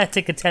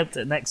pathetic attempt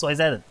at an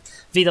VW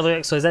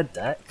XYZ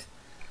deck.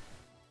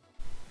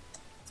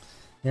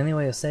 The only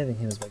way of saving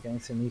him is by going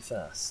through me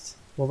first.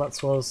 Well,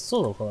 that's what I was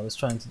sort of what I was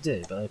trying to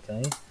do, but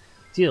okay.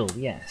 Duel,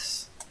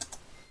 yes.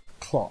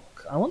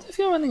 Clock. I wonder if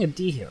you're running a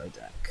D-Hero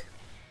deck.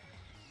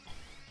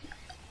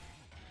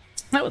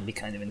 That would be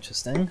kind of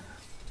interesting.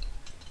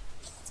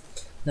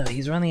 No,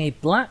 he's running a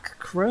Black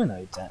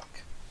Chrono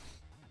deck.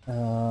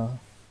 I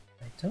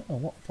don't know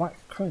what Black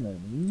Chrono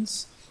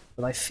means,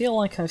 but I feel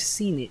like I've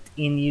seen it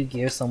in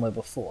Yu-Gi-Oh! Somewhere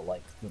before,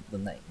 like the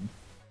name.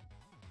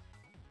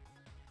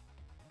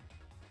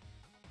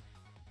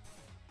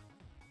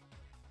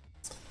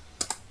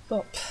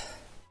 Bop.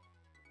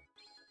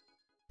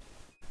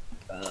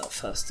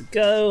 First to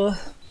go.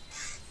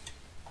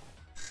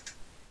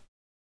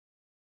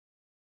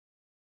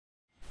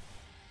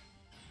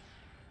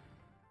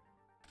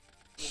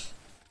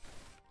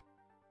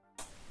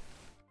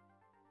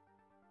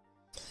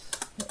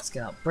 Let's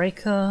get out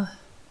Breaker.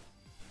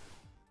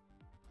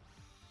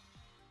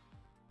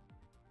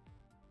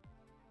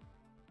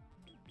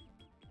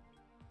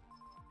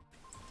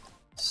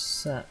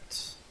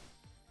 Set.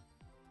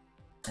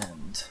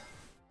 End.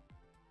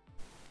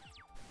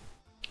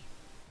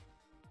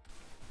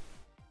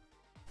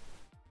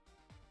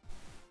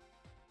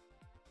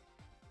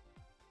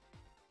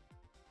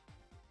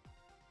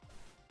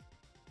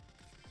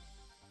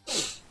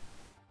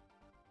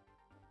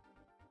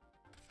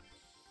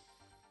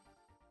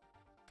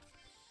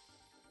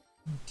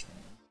 Okay.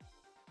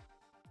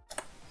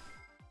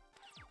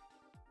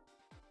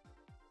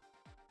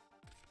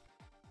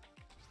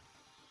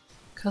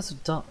 Curse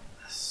of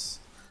Darkness.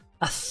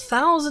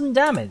 1,000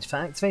 damage for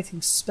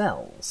activating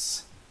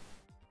spells.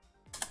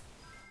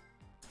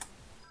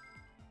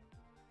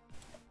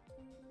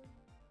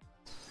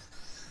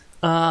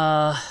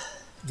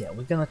 Yeah,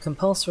 we're gonna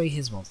compulsory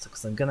his monster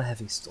because I'm gonna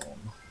Heavy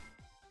Storm.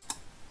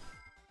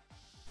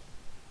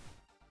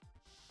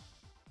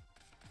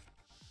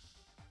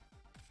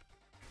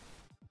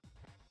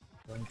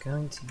 I'm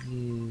going to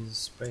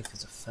use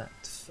Breaker's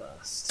effect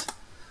first,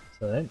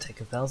 so I don't take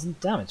 1,000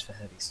 damage for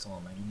Heavy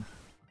Storming.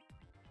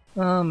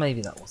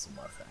 Maybe that wasn't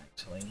worth it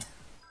actually.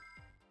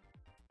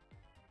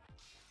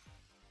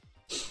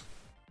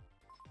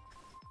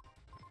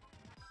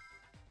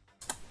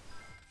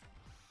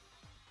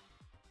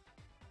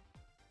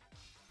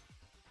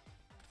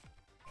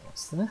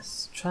 What's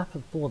this? Trap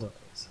of Border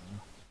Razor.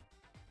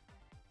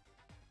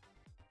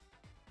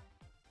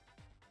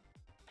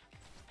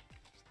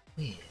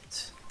 Weird.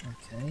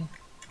 Okay.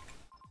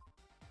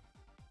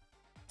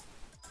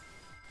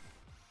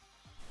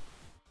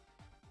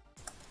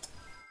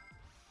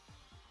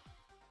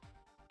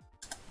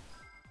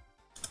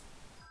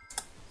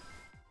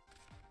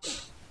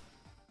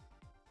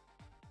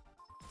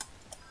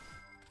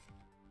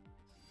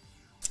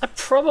 I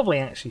probably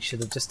actually should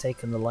have just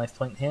taken the life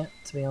point here,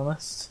 to be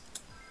honest.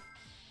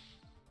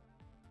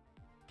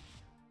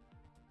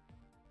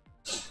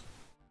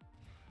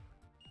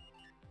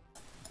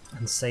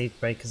 And save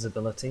Breaker's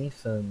ability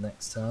for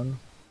next turn.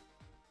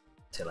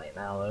 Too late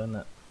now though, isn't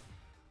it?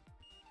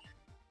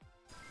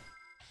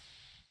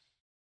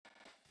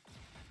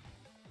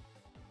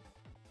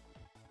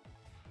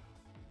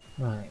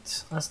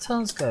 Right, as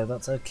turns go,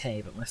 that's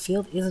okay, but my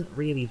field isn't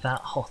really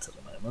that hot at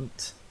the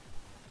moment.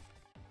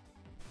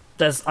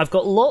 I've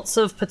got lots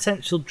of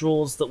potential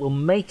draws that will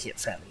make it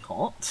fairly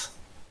hot.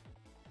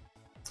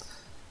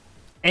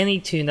 Any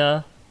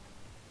tuner,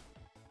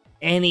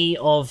 any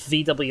of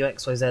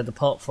VWXYZ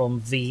apart from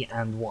V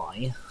and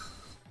Y,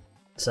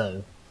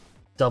 so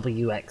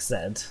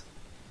WXZ,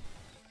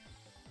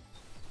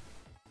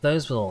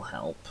 those will all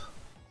help.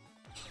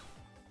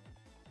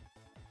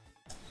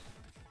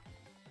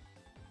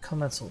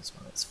 Combat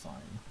Swordsman, it's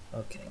fine.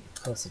 Okay,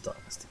 Curse of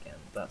Darkness again,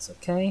 that's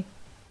okay.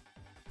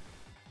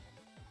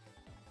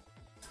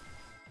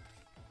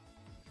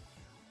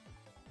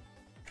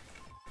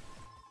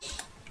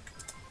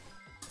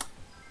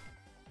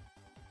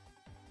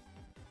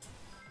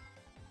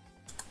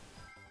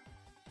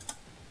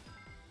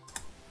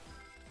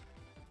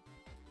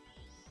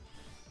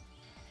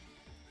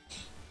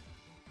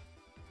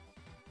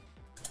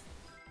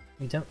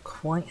 We don't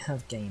quite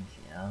have game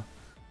here.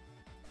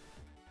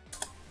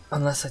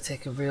 Unless I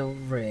take a real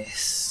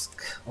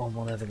risk on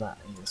whatever that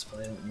is,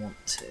 but I don't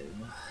want to.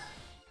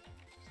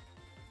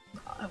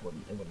 No, it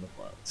wouldn't have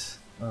worked.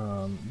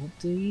 What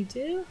do you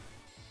do?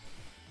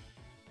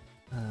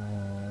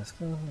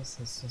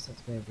 Set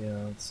the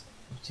graveyards.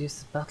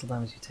 Reduce the battle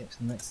damage you take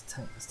from the next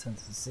attack that's 10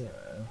 to 0.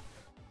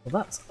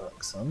 Well, that's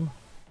irksome.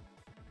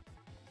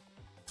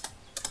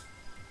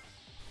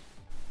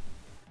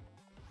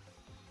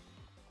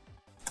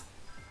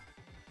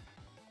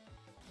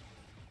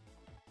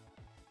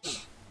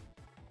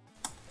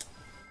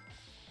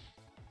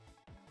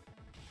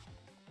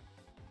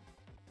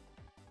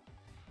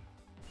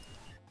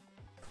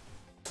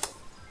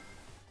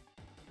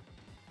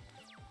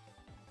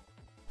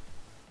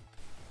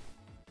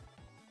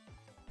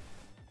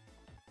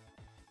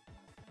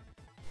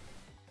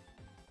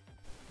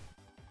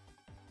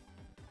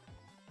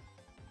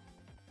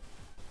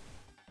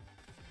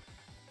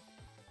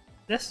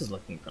 This is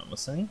looking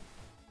promising.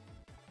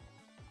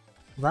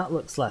 That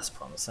looks less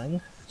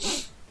promising.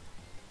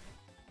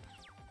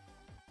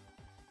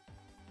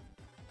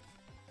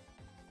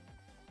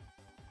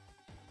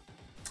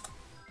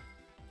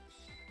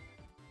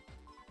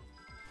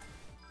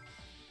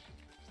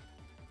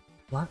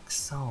 Black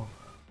Salva.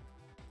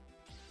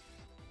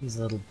 He's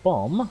a little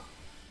bomb.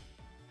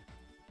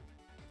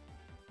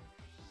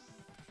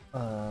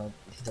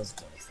 He doesn't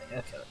do anything.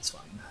 Okay, that's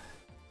fine.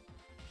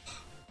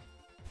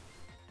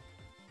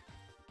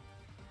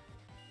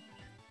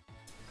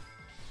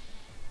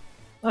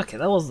 Okay,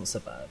 that wasn't so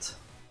bad.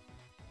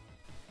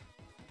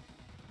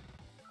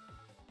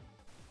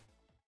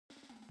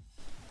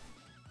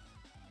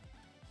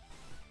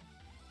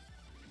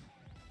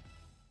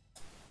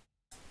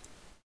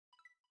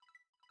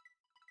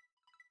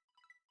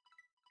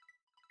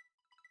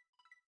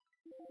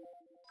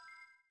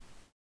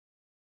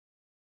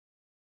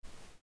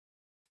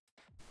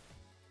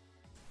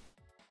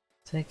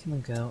 Take him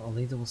and go. Our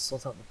leader will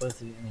sort out the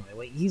both of you anyway.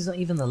 Wait, he's not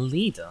even the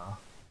leader.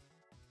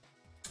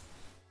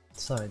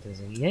 Sorry,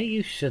 Dizzy. Yeah,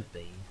 you should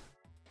be.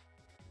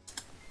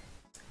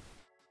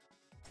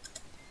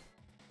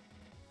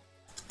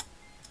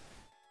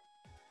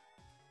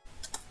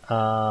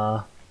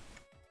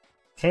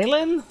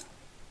 Kaylin?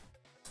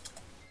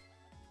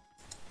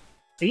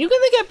 Are you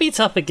gonna get beat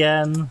up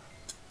again?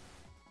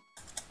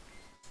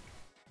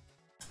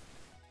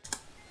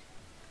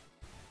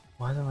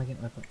 Why don't I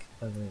get my book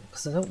over here?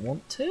 Because I don't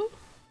want to?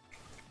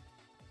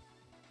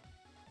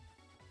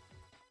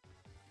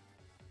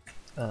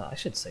 I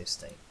should save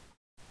state.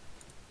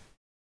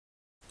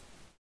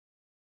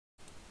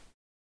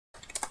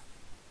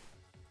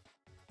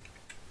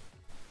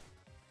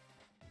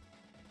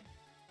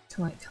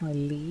 Can I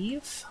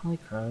leave? Hi,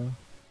 Crow.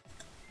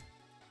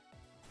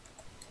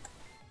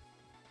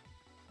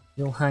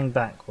 You'll hang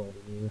back, will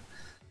you?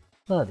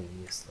 Bloody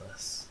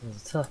useless. It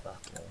was a tough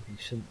battle. You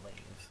shouldn't leave.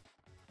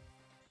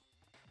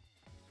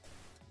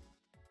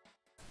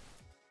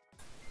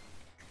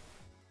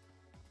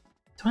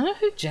 Do I know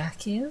who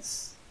Jack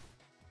is?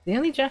 The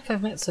only Jack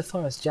I've met so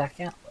far is Jack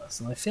Atlas,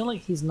 and I feel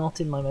like he's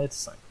not in my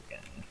motorcycle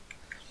gang.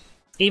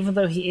 Even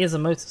though he is a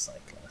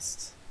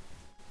motorcyclist.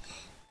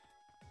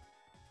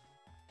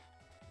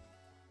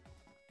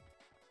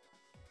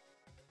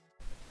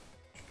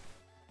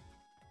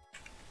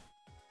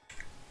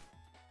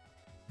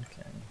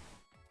 Okay.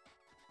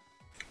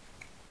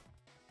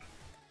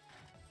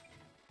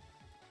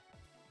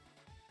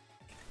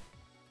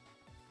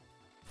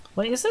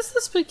 Wait, is this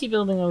the spooky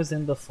building I was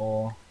in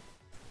before?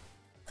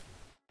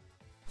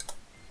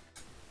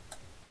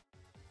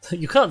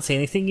 You can't see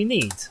anything you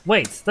need.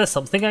 Wait, there's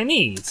something I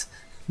need!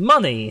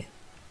 Money!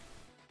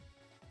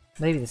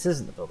 Maybe this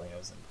isn't the building I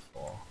was in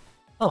before.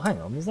 Oh, hang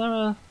on, is there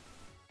a...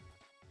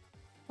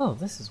 Oh,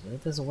 this is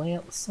weird. There's a way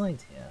out the side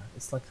here.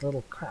 It's like a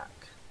little crack.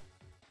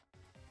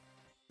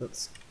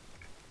 That's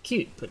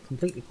cute, but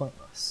completely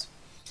pointless.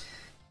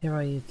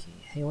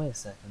 Hirayuki. Hey, wait a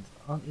second.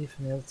 Aren't you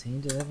from the other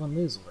team? Did everyone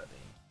lose already?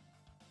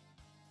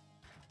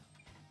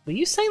 Were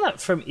you saying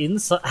that from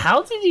inside?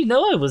 How did you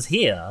know I was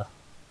here?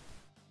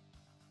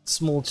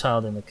 Small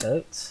child in a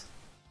coat.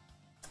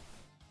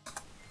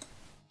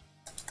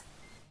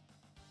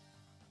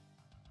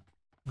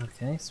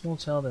 Okay, small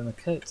child in a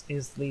coat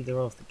is leader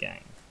of the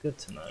gang. Good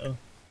to know.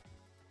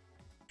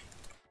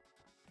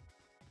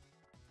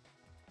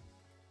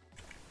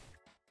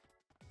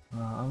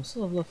 I'm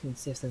sort of looking to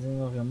see if there's any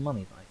more of your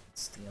money that I can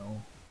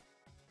steal.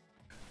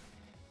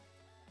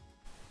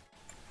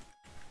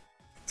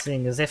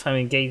 Seeing as if I'm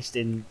engaged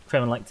in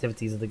criminal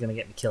activities that are going to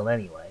get me killed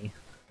anyway,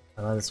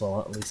 I might as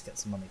well at least get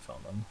some money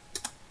from them.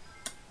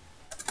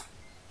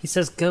 He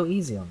says go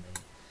easy on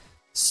me.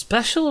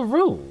 Special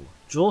rule!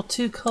 Draw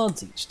 2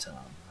 cards each turn.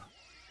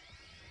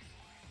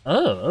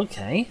 Oh,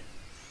 okay.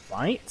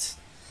 Right.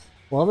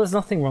 Well, there's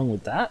nothing wrong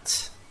with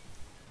that.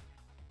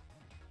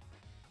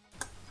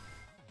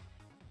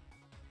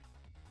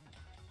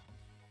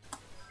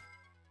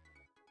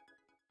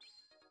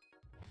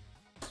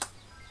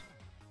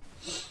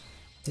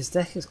 His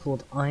deck is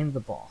called I'm the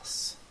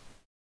Boss.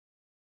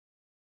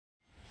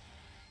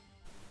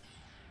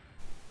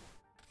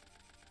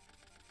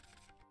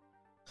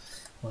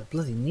 Well, I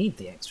bloody need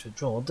the extra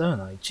draw, don't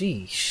I?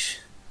 Geesh.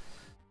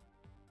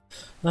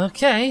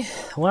 Okay,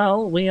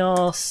 well, we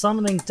are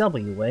summoning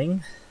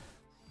W-Wing.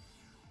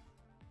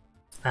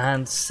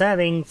 And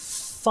setting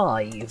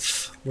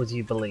 5, would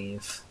you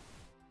believe?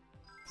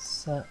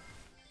 Set.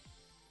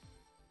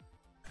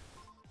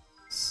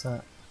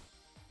 Set.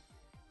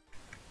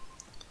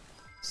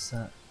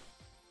 Set.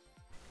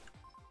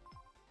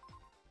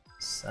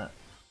 Set.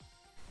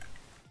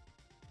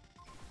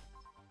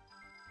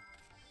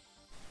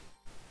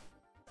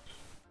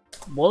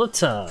 What a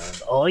turn!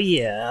 Oh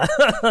yeah!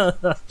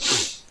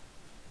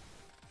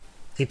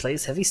 He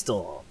plays Heavy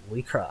Storm,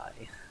 we cry.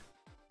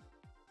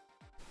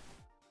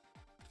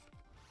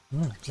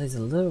 He plays a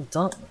Lure of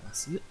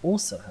Darkness, you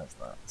also have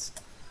that.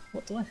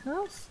 What do I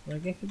have?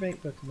 Rageki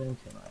Break, Book of Moon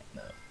Kunai.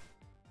 No.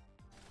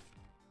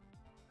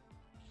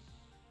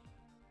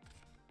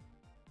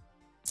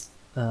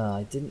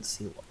 I didn't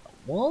see what that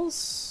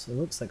was. It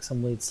looks like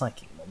some weird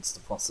psychic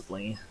monster,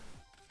 possibly.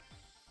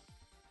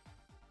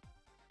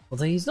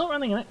 Although he's not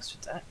running an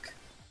extra deck.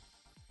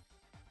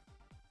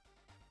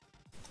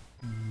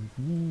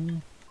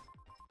 No,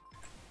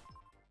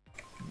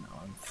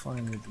 I'm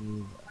fine with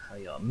you. How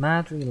you are.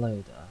 Mad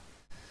Reloader.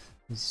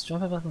 You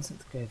drop a button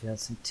sent to the graveyard,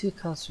 send 2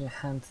 cards from your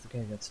hand to the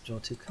graveyard to draw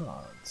 2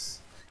 cards.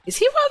 Is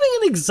he running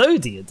an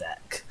Exodia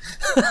deck?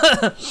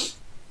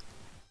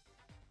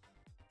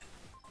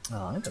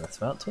 Oh, I'm gonna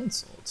throw out Twin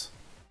Swords.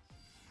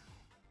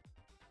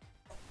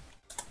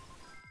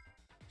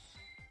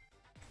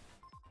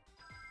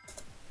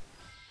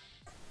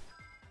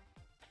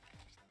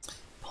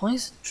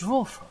 Poison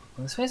draw from.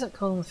 When this face up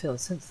card on the field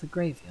is sent to the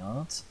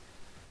graveyard,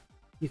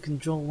 you can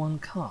draw 1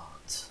 card.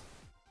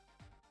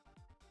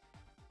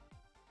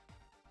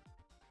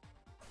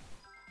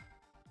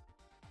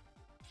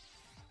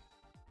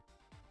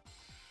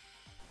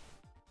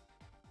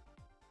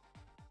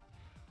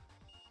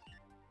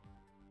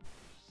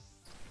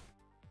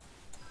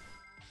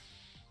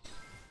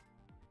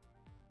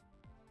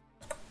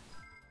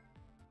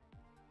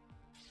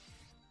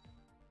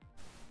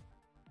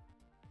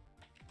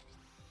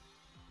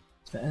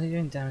 For only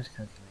doing damage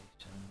calculation.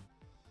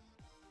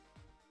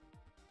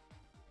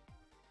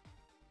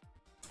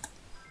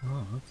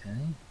 Oh, okay.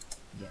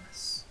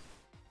 Yes.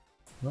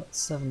 Let's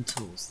 7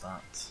 tools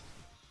that.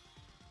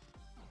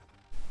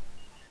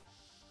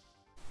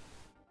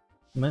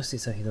 Mostly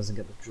so he doesn't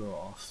get the draw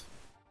off.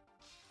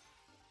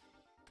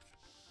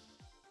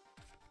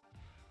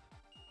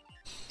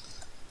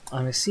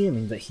 I'm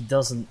assuming that he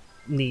doesn't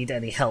need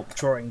any help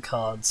drawing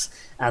cards,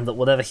 and that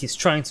whatever he's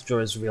trying to draw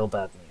is real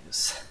bad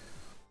news.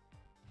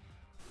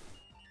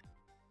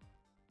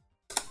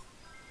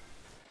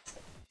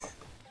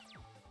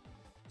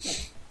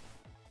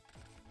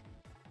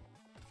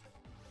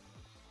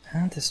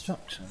 And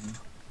destruction.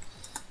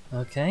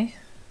 Okay.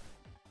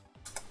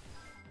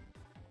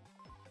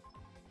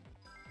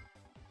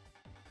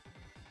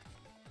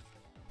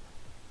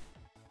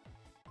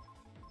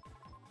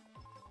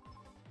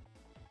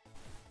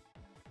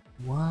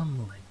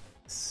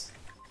 Wormlings.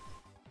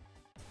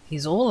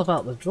 He's all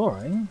about the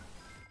drawing.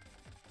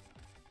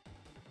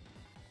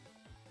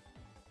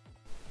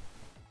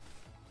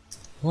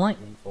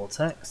 Lightning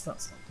Vortex,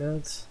 that's not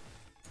good.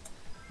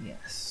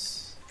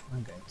 Yes.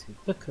 I'm going to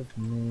Book of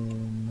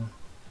Moon.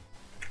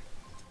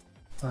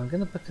 I'm going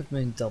to Book of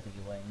Moon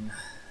W-Wing.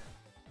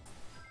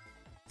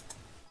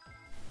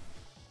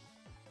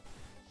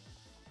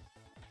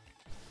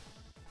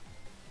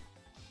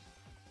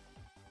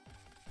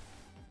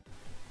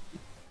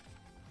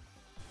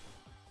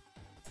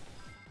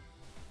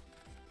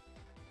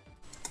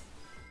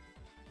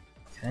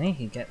 Okay,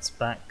 he gets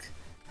back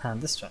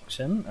Hand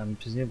Destruction and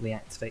presumably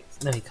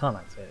activates. No, he can't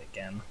activate it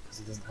again because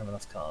he doesn't have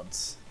enough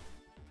cards.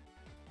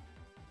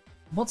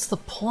 What's the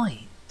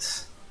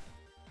point?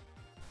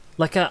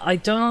 Like, I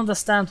don't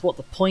understand what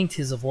the point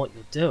is of what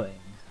you're doing.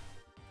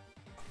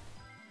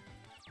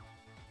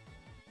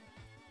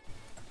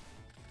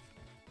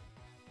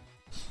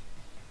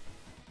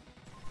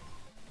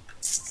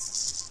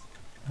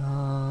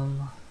 I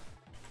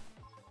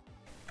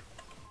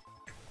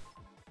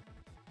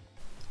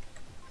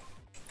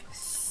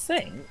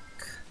think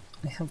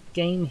I have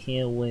game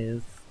here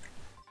with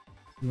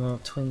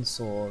Twin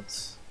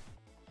Swords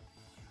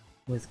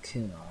with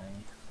Kunai.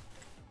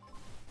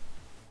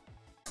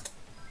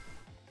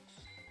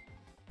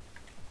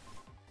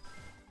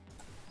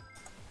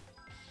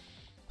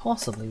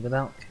 Possibly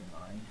without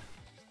Kunai.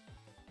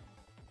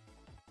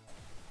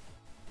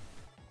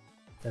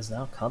 There's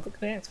now a card that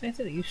can be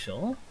activated, are you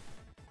sure?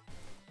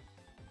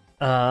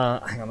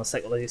 Hang on a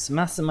sec while I do some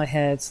maths in my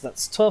head. So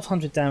that's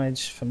 1200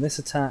 damage from this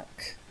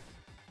attack.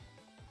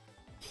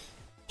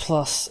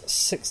 Plus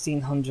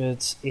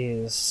 1600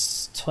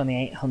 is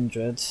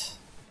 2800.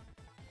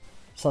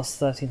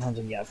 Plus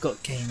 1300, yeah, I've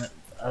got game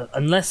at,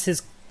 unless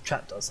his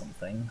trap does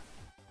something.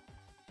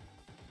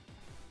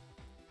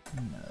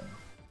 No.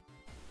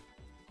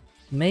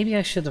 Maybe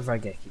I should have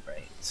Raigeki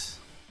Braids.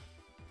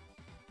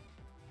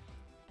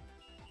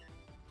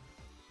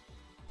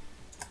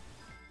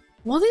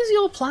 What is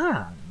your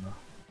plan?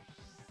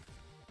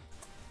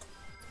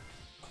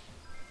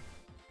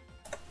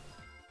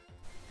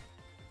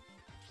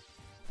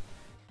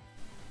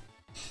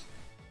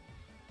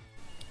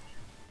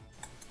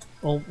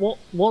 Or what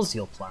was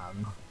your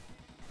plan?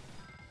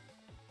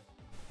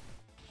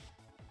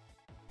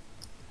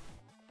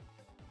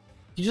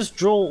 You just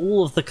draw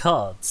all of the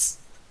cards,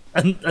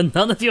 and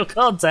none of your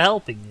cards are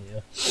helping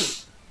you.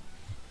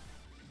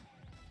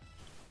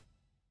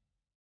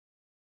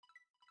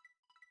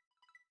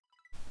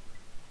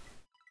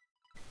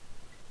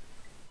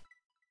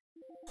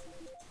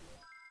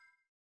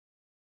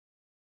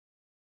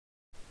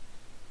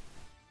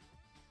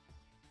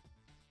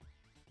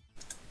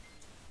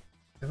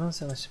 Everyone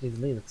said I should be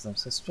the leader because I'm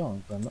so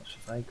strong, but I'm not sure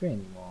if I agree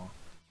anymore.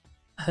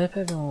 I hope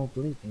everyone will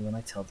believe me when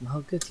I tell them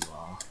how good you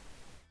are.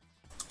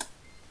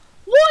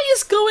 What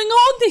is going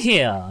on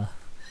here?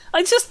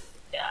 I just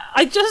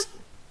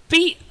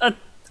beat an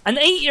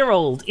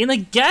 8-year-old in a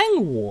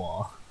gang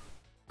war.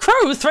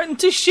 Crow threatened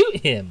to shoot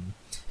him.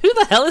 Who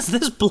the hell is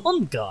this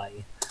blonde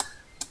guy?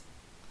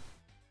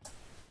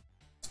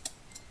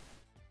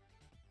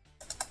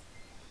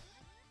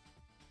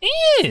 He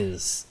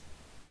is.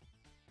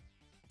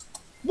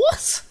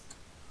 What?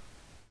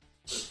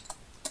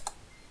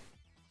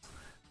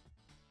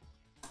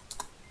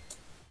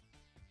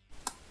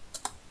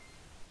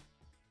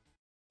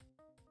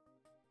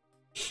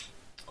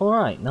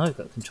 Alright, now I've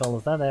got control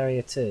of that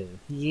area too.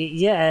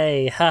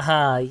 Yay!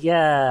 Haha!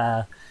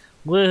 Yeah!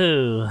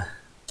 Woo!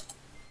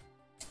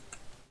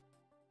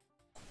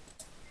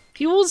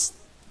 He was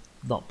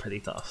not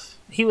pretty tough.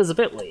 He was a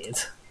bit weird.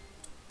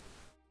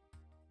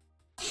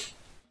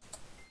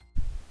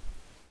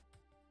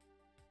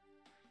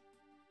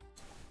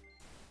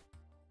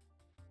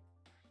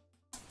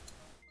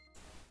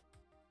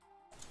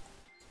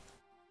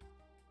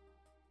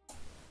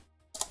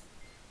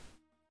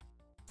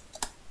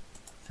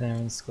 Fair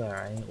and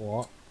square, eh?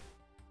 What?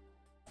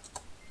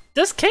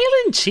 Does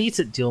Kaylin cheat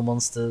at Duel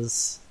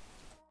Monsters?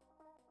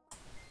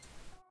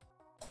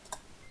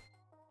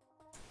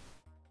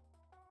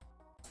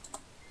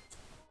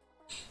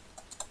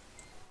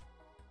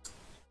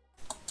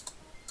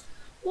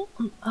 What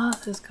on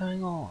earth is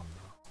going on?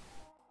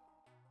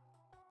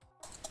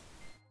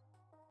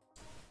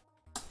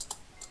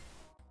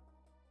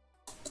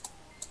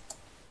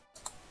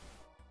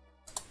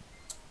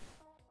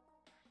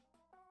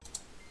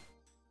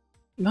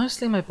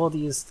 Mostly my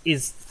body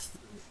is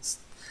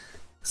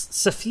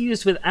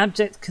suffused with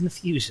abject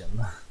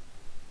confusion.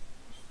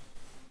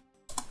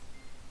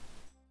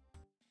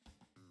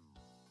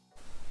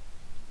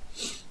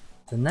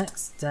 The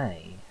next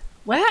day...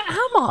 Where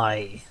am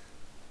I?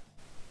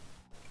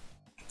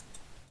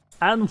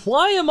 And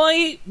why am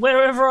I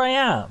wherever I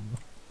am?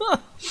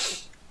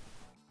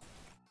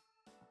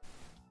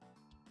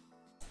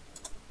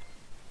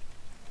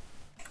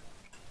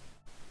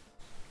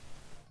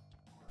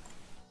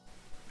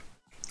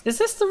 Is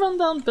this the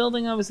rundown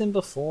building I was in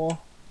before?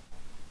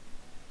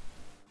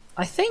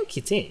 I think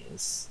it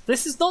is.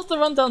 This is not the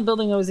rundown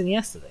building I was in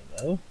yesterday,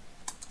 though.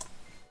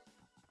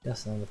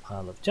 Just another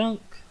pile of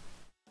junk.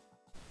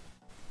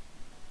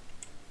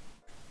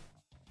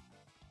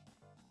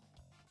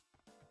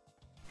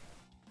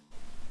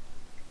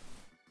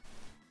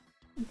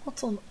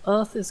 What on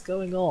earth is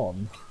going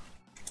on?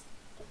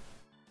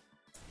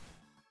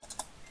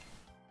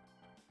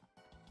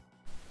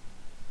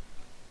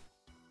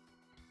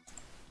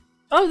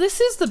 Oh,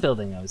 this is the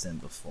building I was in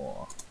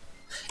before.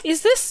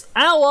 Is this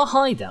our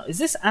hideout? Is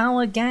this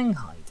our gang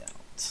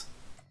hideout?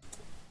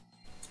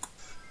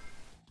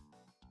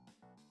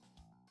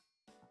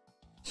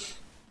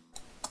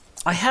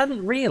 I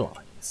hadn't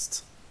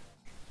realised.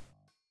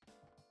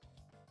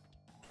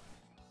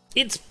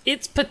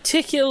 It's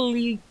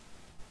particularly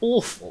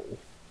awful.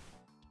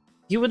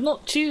 You would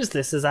not choose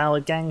this as our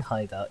gang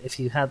hideout if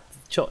you had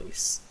the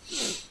choice.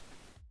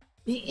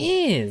 It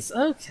is!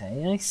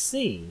 Okay, I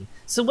see.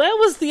 So where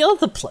was the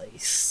other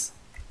place?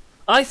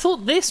 I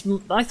thought this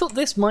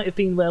might have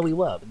been where we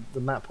were, but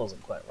the map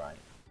wasn't quite right.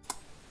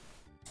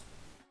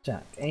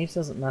 Jack, age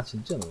doesn't matter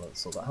in general,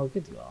 it's all about how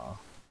good you are.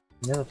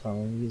 You never plan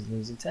on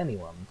losing to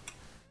anyone.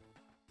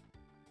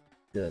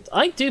 Good.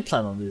 I do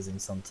plan on losing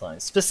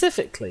sometimes.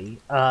 Specifically,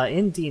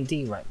 in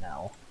D&D right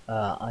now,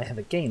 I have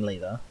a game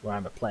leader, where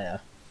I'm a player.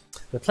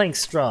 We're playing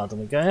Strahd, and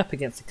we're going up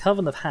against a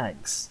coven of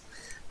hags.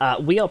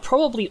 We are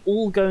probably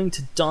all going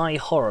to die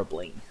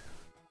horribly.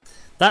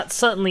 That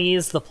certainly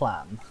is the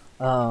plan.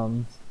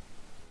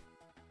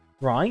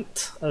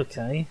 Right,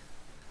 okay.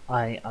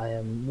 I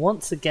am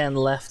once again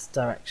left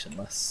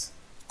directionless.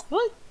 Have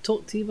I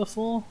talked to you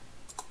before?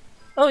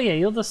 Oh yeah,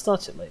 you're the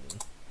Starship lady.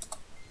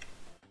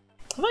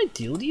 Have I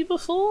dueled you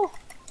before?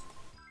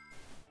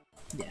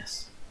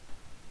 Yes.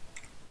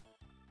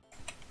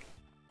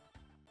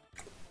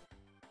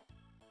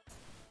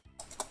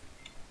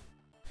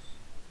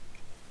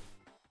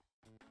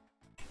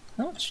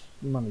 How much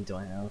money do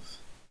I have?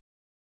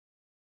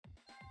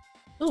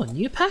 Oh, a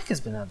new pack has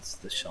been added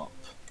to the shop.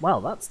 Wow,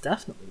 that's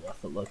definitely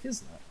worth a look,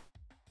 isn't it?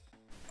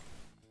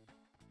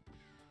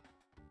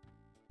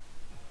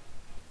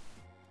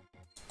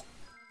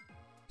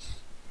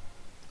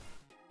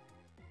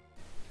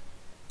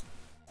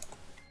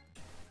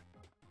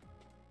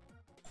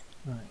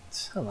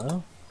 Right,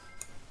 hello.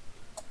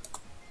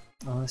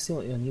 Oh, let's see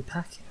what your new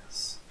pack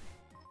is.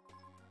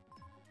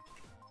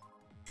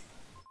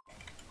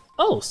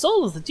 Oh,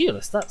 Soul of the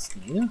Duelist, that's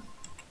new.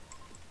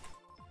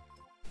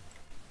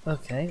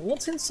 Okay,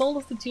 what's in Soul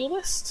of the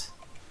Duelist?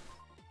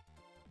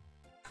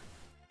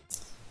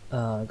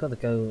 I've got to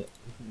go...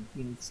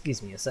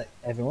 Excuse me a sec,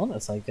 everyone,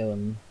 as I go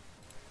and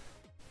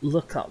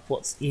look up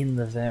what's in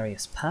the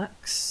various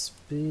packs.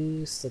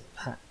 Boost the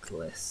pack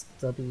list,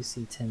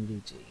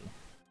 WC10BG.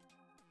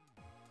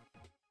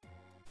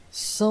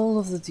 Soul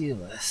of the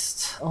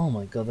Duelist. Oh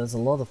my god, there's a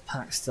lot of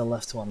packs still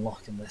left to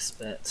unlock in this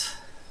bit.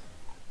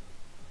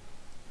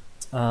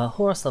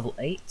 Horus level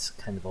 8,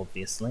 kind of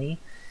obviously.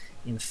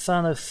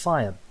 Inferno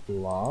Fire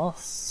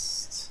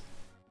Blast.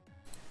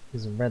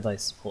 Here's a Red Eye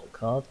support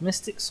card.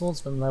 Mystic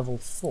Swordsman level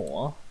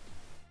 4.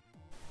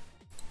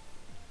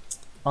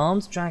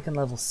 Armed Dragon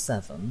level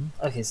 7.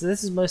 Okay, so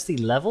this is mostly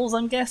levels,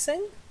 I'm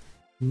guessing?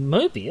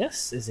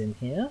 Mobius is in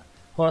here.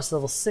 Horus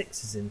level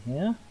 6 is in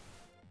here.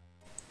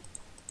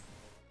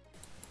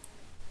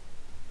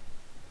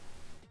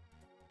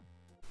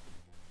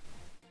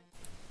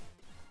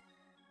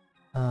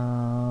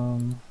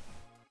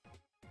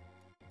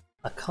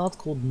 A card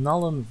called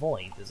Null and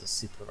Void is a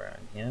super rare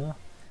in here.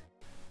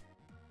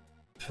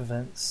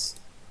 Prevents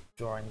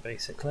drawing,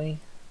 basically.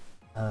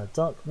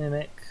 Dark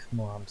Mimic,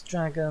 more Armed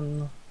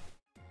Dragon.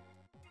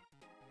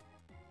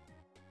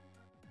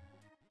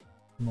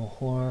 More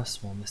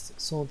Horus, more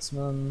Mystic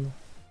Swordsman.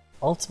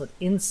 Ultimate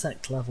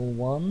Insect level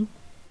 1.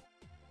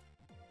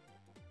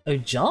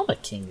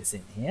 Ojama King is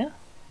in here.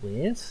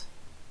 Weird.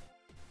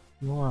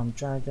 More Armed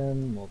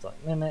Dragon, more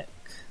Dark Mimic.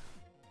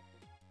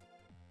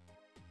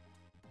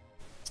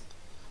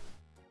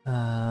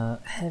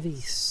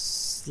 Heavy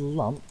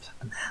Slump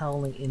and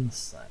Howling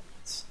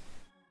Insect.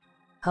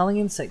 Howling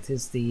Insect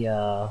is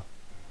the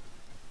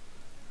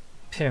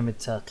Pyramid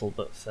Turtle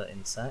but for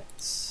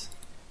insects.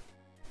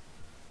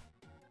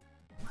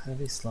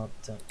 Heavy Slump,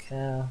 don't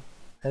care.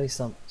 Heavy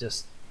Slump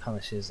just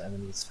punishes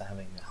enemies for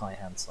having a high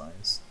hand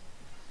size.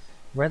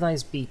 Red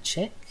Eyes Bee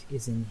Chick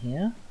is in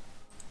here.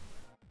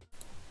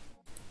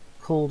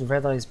 Called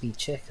Red Eyes Bee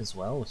Chick as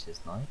well, which is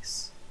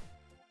nice.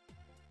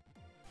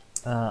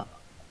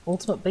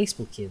 Ultimate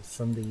Baseball Kid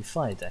from the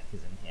Fire deck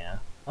is in here.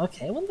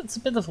 Okay, well that's a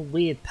bit of a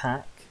weird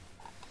pack.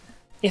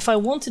 If I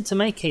wanted to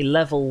make a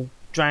level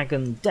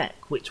dragon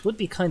deck, which would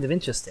be kind of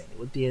interesting, it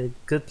would be a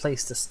good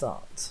place to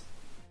start.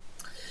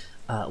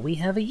 We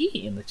have a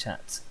Yi in the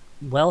chat.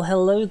 Well,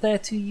 hello there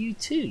to you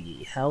too,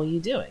 Yi. How are you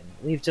doing?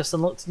 We've just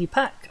unlocked a new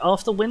pack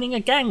after winning a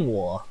gang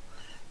war.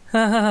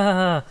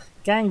 Hahaha,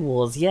 gang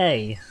wars,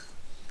 yay.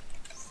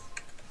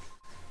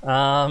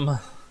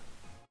 That's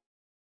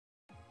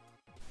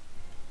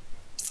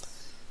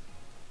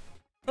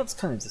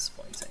kind of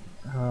disappointing.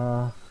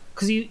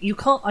 Because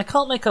I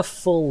can't make a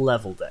full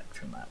level deck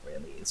from that.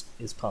 Really,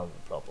 is part of the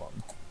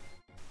problem.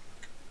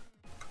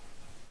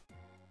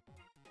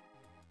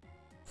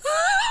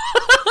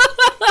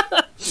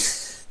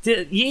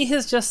 Yi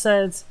has just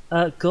said,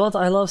 "God,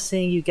 I love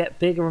seeing you get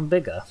bigger and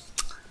bigger."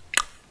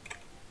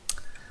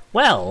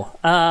 Well,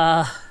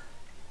 oh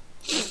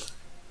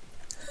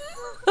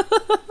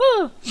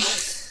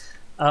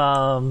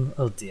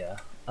dear.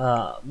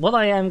 What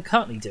I am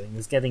currently doing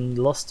is getting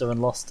loster and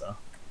loster,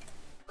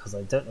 because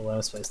I don't know where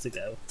I'm supposed to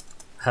go.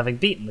 Having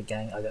beaten the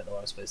gang, I don't know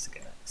where I'm supposed to go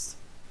next.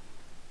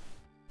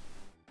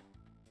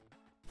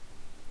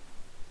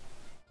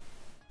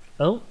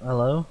 Oh,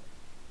 hello.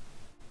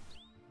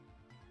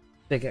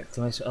 Big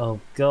exclamation. Oh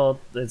god,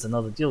 there's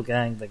another duel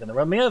gang. They're gonna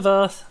run me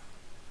over.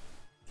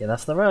 Get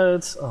off the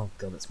road. Oh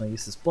god, it's my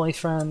useless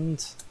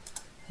boyfriend.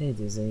 Hey,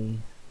 Dizzy.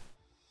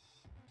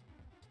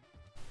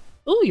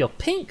 Oh, you're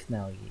pink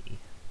now, Yi.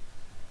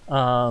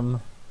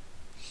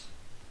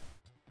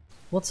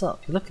 What's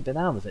up? You look a bit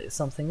out of it. Is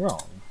something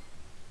wrong?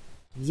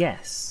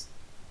 Yes.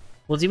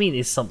 What do you mean,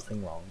 is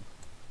something wrong?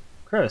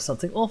 Crow,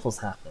 something awful's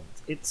happened.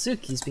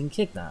 Itsuki's been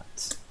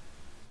kidnapped.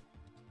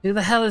 Who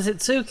the hell is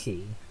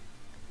Itsuki?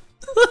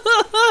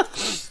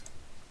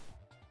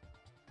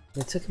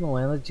 They took him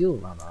away on a duel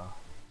runner.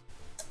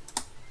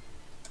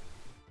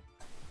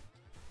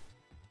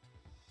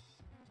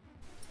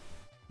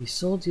 You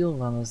saw duel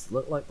runners that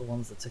look like the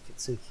ones that took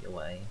Itsuki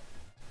away.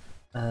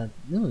 No,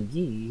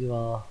 you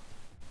are...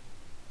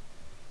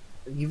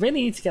 You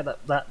really need to get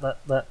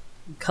that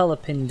colour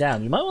pinned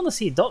down. You might want to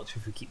see a doctor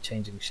if we keep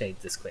changing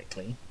shades this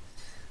quickly.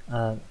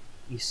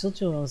 You saw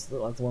duel runners that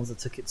look like the ones that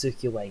took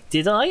Itsuki away.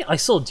 Did I? I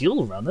saw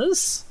duel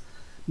runners!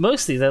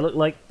 Mostly they look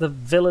like the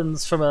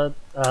villains from a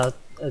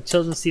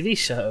children's TV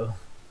show.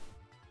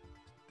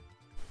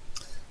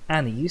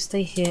 Annie, you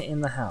stay here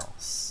in the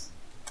house.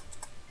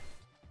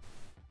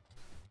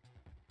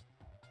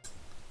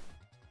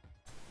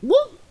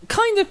 What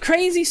kind of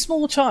crazy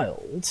small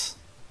child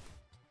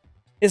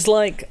is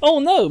like, oh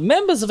no,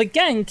 members of a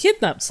gang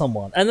kidnapped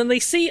someone, and then they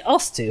see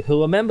us two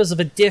who are members of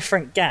a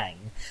different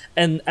gang,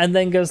 and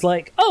then goes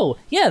like, oh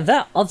yeah,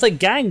 that other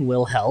gang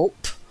will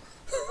help.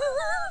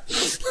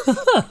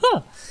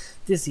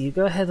 Dizzy, you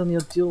go ahead on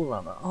your duel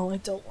runner. Oh, I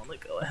don't want to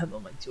go ahead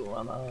on my duel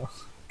runner.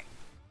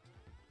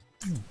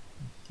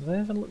 Have I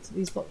ever looked at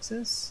these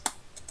boxes?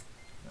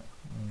 No.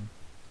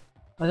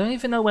 I don't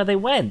even know where they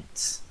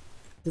went.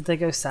 Did they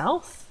go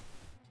south?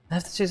 I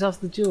have to chase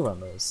after the duel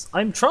runners.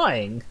 I'm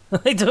trying.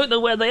 I don't know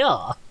where they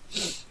are.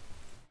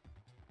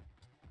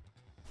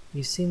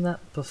 You've seen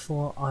that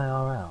before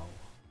IRL.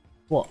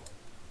 What?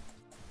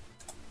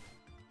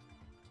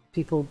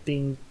 People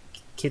being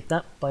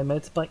kidnapped by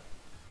motorbike?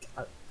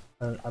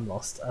 I'm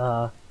lost.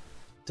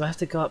 Do I have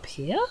to go up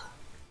here?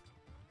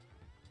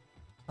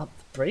 Up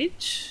the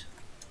bridge?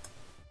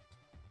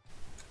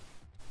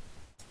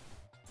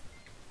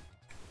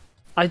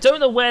 I don't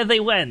know where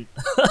they went.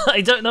 I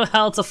don't know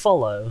how to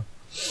follow.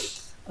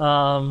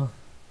 Can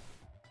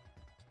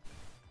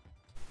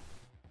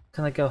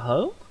I go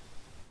home?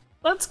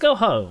 Let's go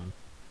home.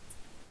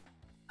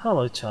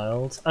 Hello,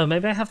 child. Oh,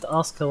 maybe I have to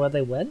ask her where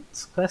they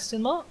went?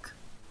 Question mark?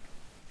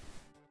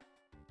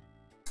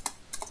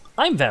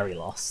 I'm very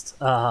lost.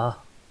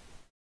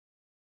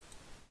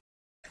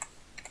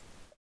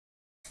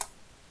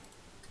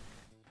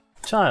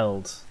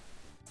 Child.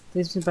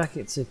 Leaves me back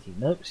at Itsuki.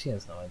 Nope, she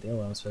has no idea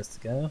where I'm supposed to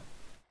go.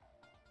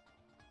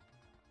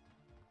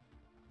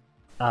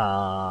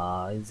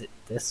 Is it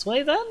this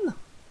way then?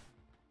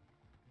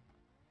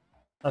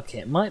 Okay,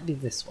 it might be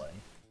this way.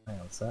 Hang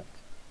on a sec.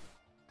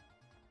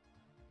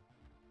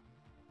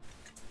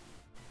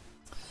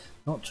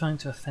 Not trying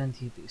to offend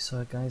you, but you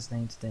saw a guy's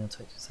name today on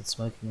Twitter that said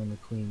smoking on the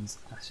Queen's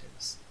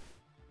ashes.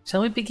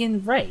 Shall we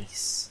begin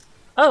race?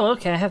 Oh,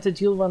 okay, I have to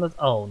duel run.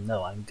 Oh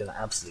no, I'm gonna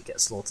absolutely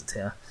get slaughtered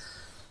here.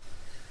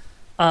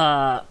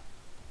 I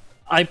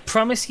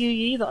promise you,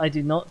 Yi, that I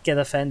do not get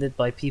offended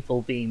by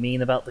people being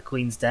mean about the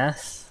Queen's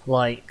death.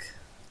 Like,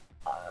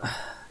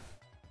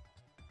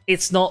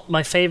 it's not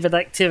my favourite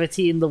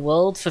activity in the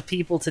world for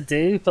people to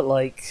do, but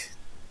like,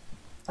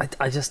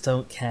 I just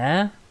don't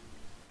care.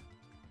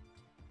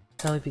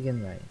 Shall we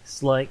begin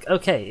race? Like,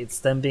 okay, it's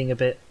them being a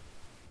bit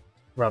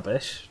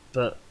rubbish,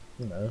 but,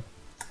 you know.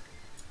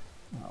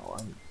 Oh,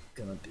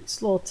 Gonna be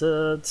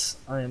slaughtered.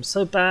 I am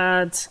so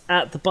bad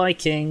at the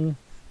biking.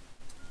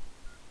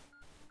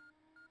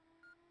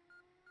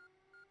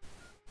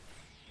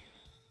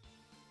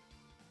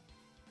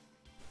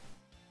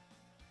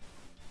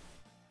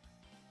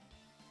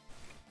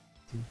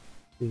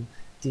 Do,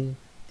 do,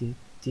 do,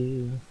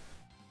 do.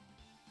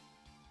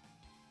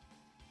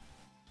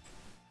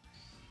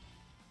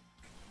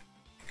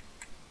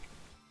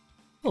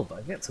 Oh, but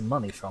I get some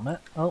money from it.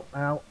 Oh,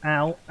 ow,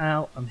 ow,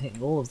 ow. I'm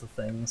hitting all of the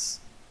things.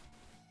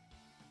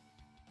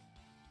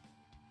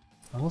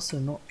 I'm also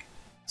not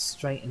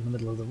straight in the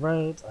middle of the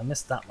road. I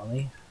missed that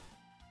money.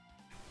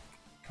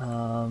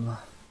 I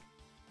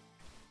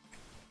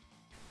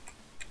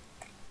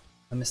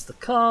missed the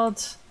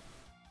card.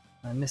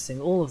 I'm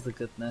missing all of the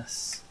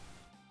goodness.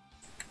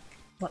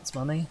 That's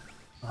money.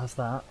 I have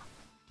that.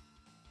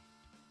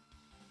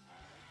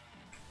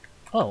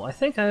 Oh, I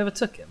think I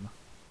overtook him.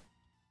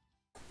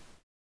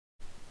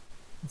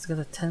 Let's get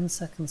a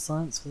 10-second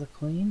silence for the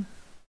Queen.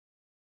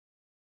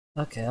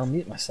 Okay, I'll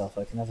mute myself.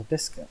 I can have a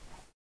biscuit.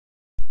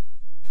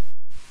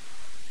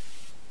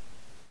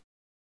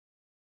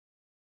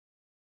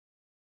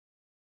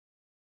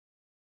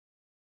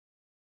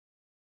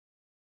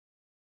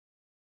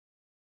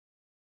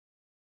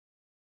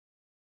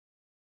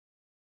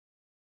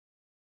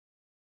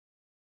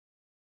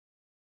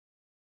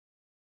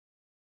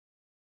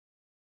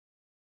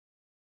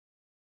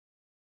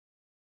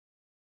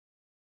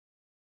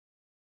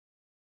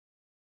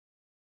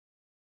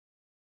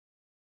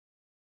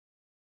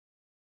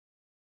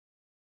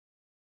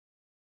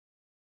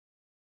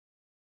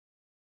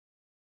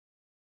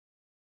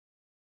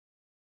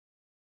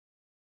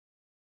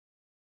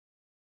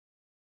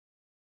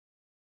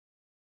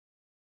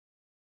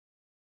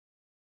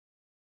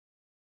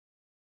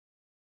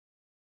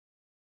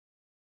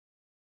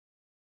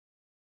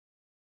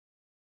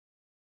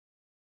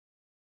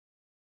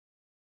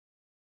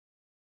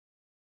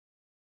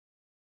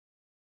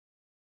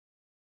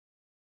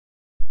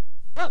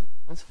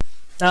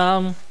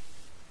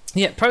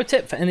 Yeah, pro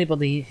tip for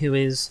anybody who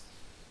is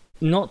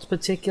not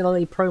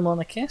particularly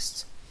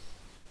pro-monarchist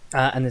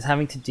and is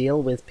having to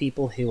deal with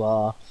people who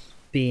are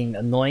being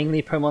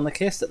annoyingly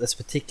pro-monarchist at this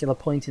particular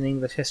point in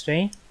English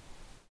history.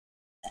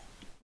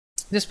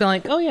 Just be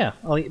like, oh yeah,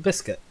 I'll eat a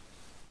biscuit.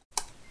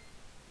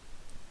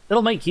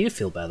 It'll make you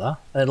feel better.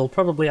 It'll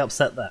probably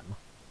upset them.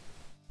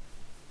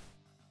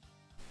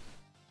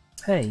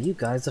 Hey, you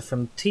guys are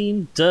from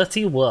Team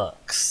Dirty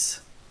Works.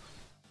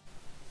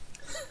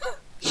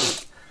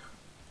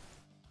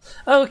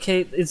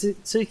 Okay, is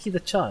it Tsuki the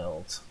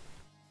Child?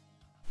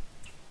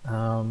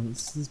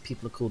 These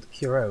people are called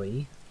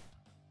Kuroi.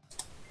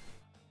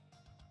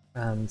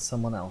 And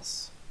someone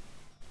else.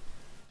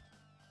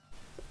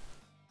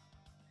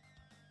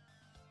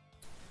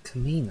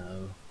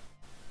 Camino.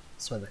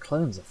 That's where the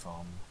clones are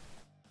from.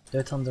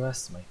 Don't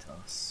underestimate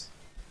us.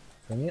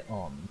 Bring it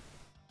on.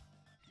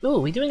 Oh, are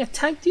we doing a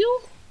tag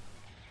deal?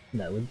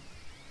 No, we're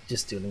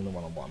just doing the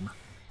one-on-one.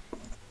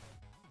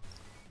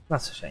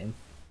 That's a shame.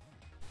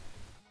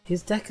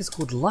 His deck is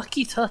called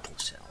Lucky Turtle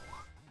Shell.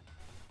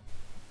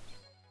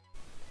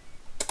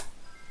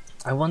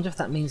 I wonder if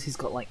that means he's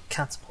got like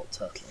Catapult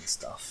Turtle and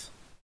stuff.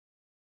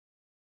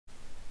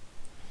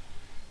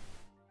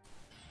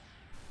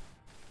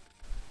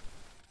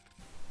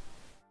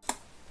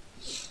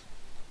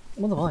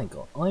 What have I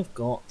got? I've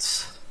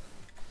got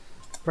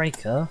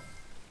Breaker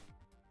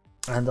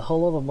and a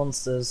whole lot of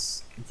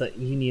monsters that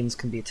unions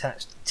can be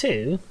attached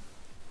to,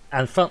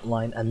 and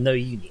Frontline and no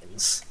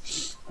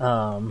unions.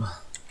 I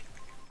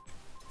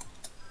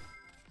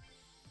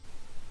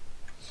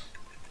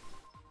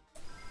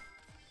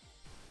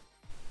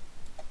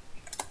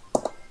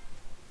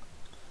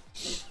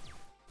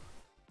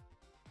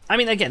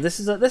mean, again, this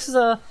is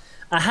a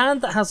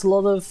hand that has a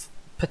lot of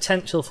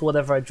potential for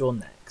whatever I draw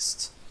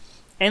next.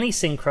 Any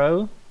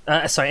synchro,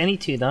 any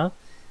tuner,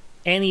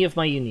 any of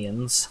my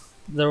unions,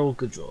 they're all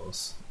good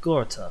draws.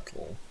 Gora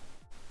Turtle.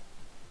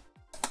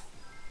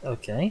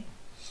 Okay.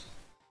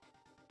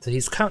 So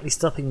he's currently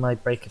stopping my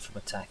Breaker from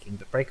attacking,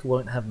 but Breaker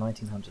won't have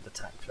 1900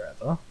 attack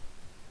forever.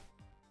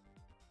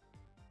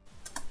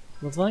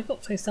 What have I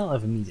got faced out?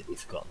 I've immediately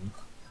forgotten.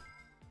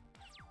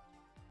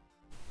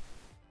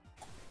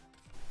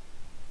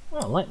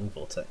 Oh, Lightning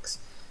Vortex.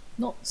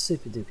 Not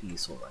super duper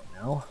useful right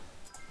now.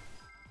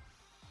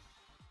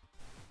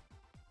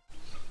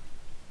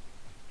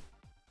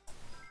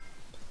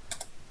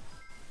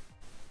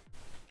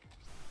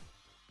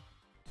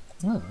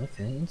 Oh,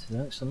 okay,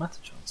 interdimensional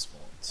matter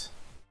transport.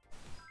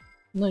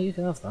 No, you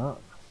can have that.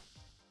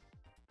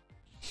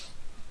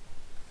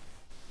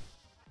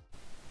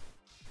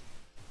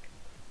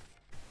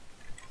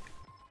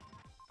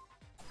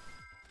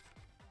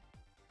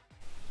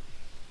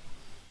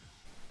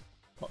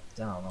 Lock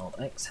down old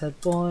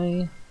X-Head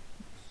boy.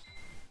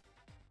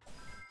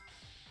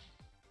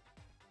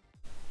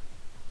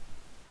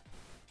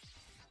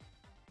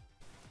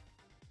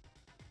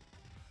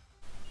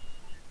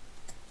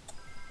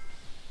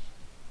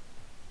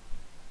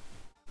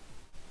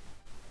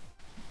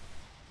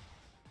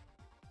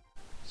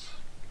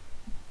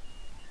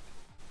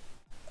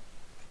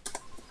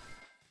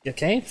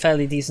 Okay,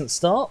 fairly decent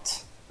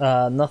start.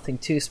 Nothing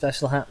too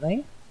special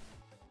happening.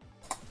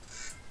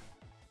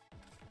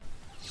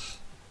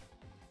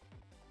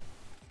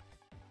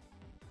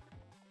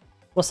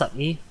 What's up,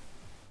 Yi?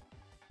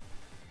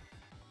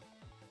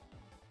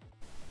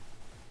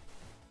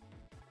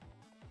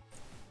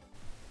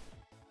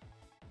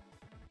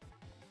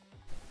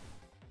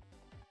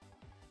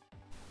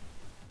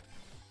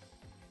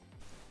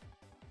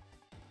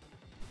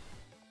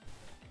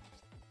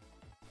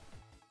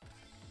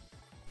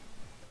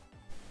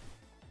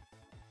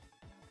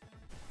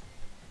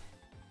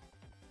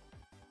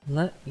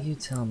 Let you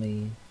tell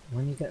me,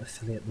 when you get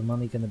affiliate, the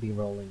money gonna be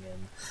rolling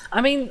in. I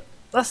mean,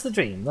 that's the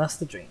dream, that's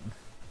the dream.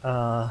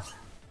 No.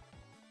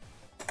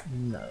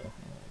 Nothing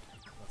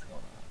on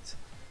that.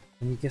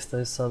 When you gift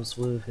those subs,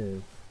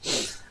 woohoo.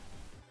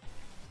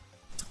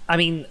 I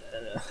mean,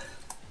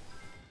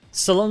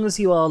 so long as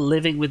you are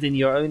living within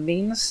your own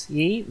means,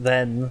 Yi,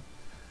 then...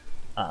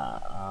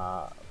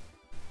 yeah.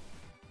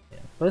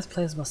 Both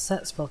players must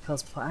set spell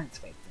cards before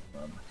activating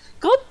them.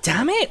 God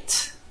damn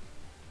it!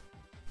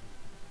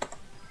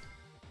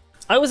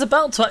 I was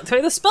about to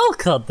activate the spell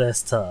card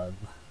this turn!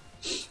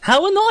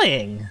 How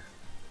annoying!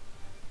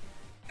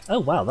 Oh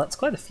wow, that's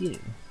quite a few.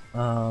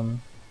 Are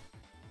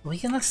we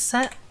gonna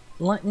set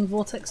Lightning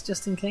Vortex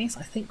just in case?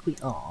 I think we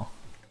are.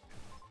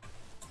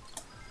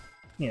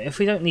 You know, if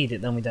we don't need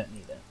it, then we don't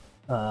need it.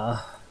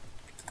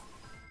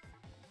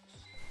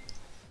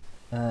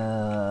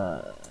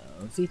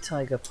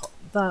 V-Tiger, pop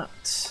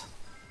that.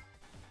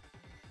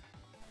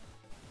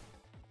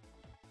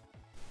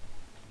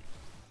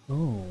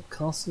 Oh,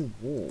 castle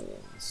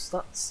walls.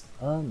 That's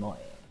annoying.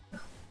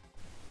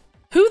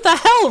 Who the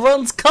hell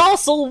runs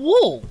castle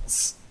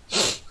walls?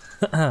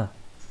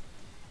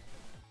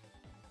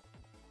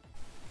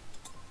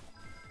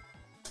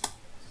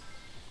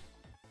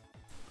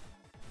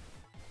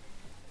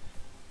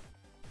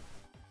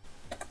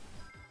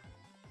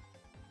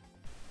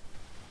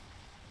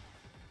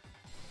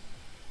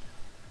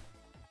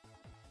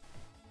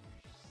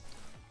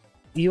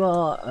 You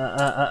are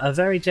a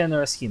very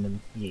generous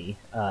human, Yi,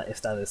 if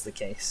that is the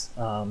case.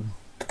 Oh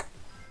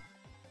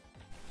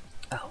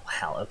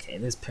hell, okay,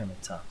 it is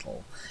Pyramid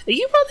Turtle. Are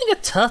you running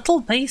a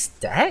turtle-based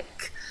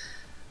deck?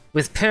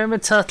 With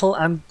Pyramid Turtle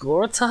and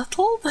Gora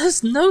Turtle?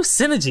 There's no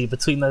synergy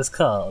between those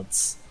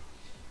cards.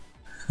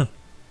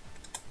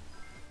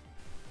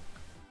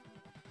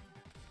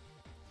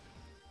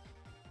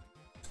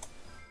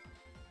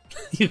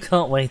 You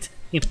can't wait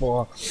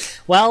anymore.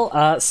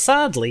 Well,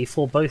 sadly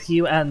for both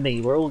you and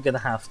me, we're all gonna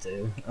have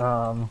to.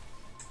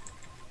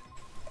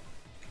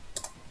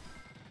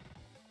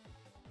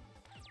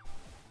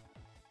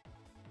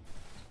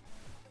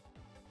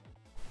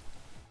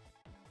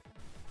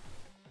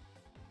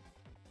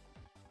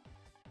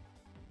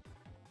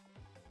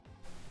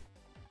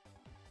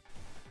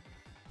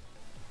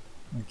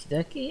 Okie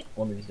dokie,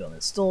 what have you got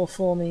in store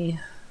for me?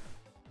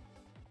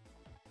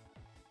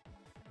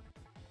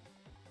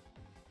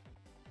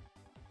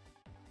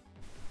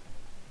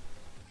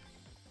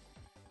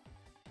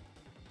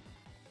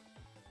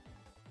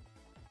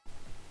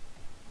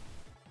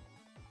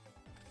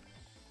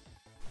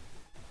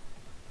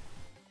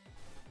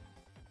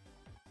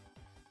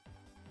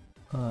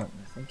 No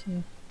thank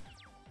you.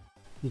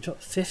 You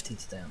dropped 50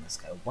 today on this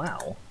guy,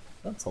 wow,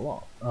 that's a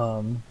lot.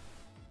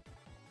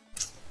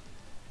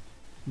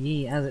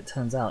 Yi, as it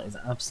turns out, is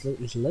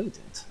absolutely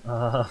loaded.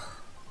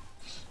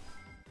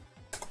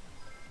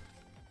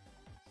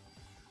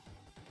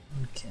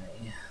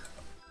 Okay.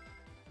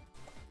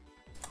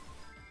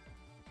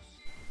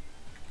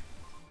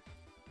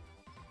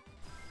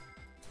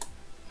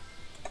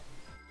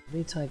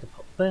 V-Tiger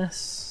pop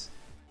this.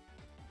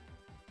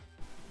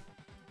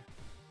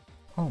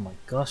 Oh my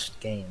gosh,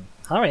 game.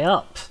 Hurry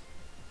up!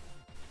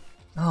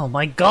 Oh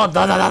my god,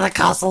 the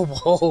castle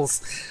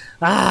walls!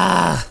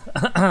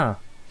 Ah!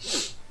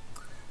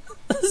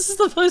 This is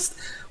the most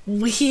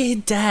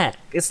weird deck.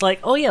 It's like,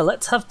 oh yeah,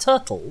 let's have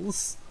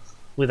turtles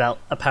without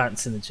apparent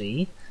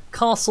synergy.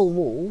 Castle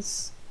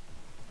walls.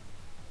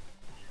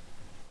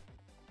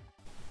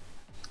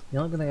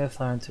 You're not gonna go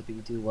far into it, but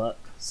you do work,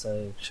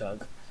 so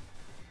chug.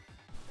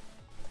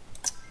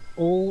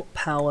 All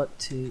power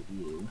to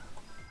you,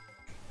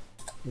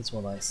 is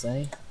what I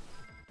say.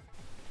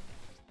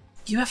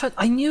 You ever?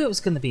 I knew it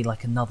was going to be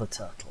like another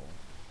turtle.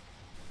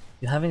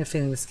 You're having a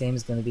feeling this game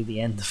is going to be the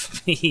end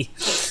of me.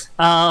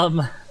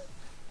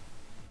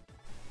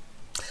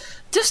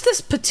 Just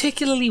this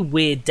particularly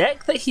weird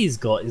deck that he's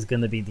got is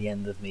going to be the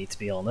end of me, to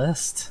be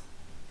honest.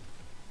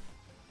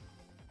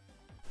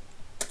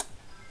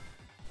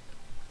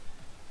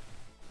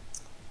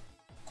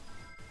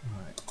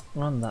 Alright,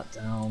 run that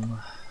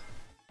down.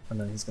 And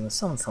then he's going to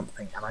summon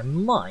something, and I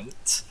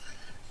might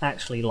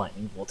actually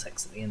Lightning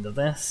Vortex at the end of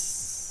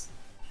this.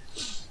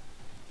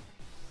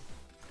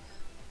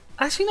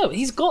 Actually no,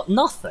 he's got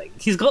nothing.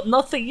 He's got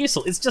nothing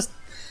useful. It's just...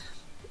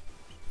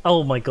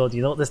 Oh my god,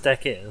 you know what this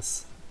deck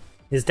is?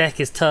 His deck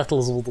is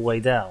turtles all the way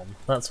down.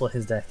 That's what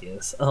his deck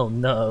is. Oh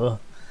no.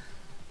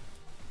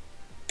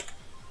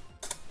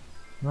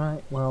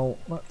 Right, well,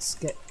 let's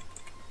get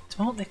Do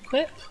I want the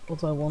equip, or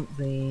do I want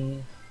the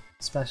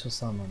special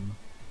summon?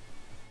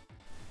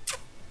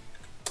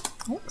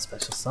 I want the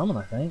special summon,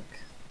 I think.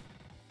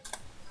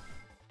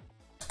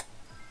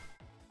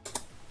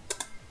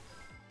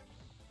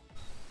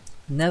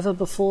 Never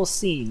before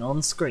seen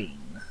on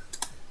screen.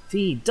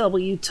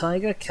 VW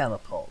Tiger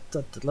Catapult.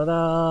 Da, da, da,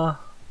 da.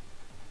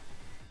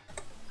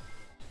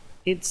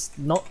 It's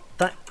not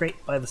that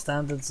great by the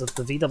standards of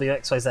the VW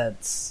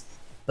XYZs,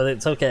 but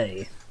it's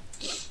okay.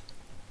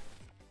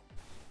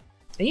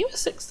 Are you a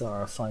 6-star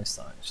or a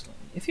 5-star actually?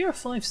 If you're a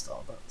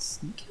 5-star,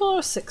 you're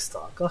a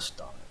 6-star, gosh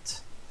darn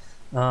it.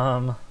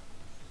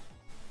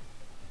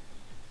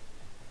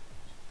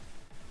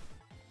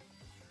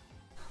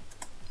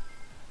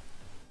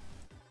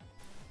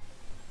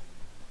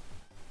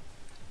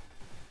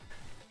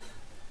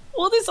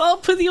 What is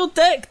up with your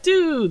deck,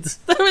 dude?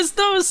 There is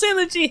no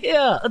synergy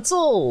here at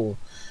all.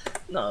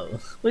 No,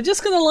 we're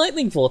just gonna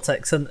lightning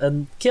vortex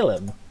and kill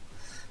him.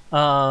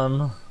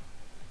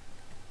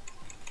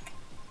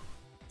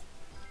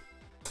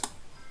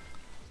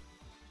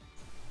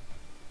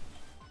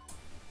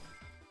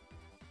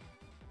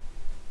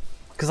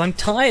 Because I'm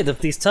tired of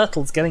these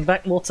turtles getting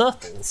back more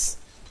turtles.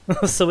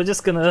 So we're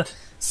just gonna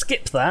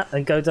skip that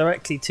and go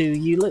directly to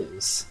you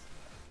lose.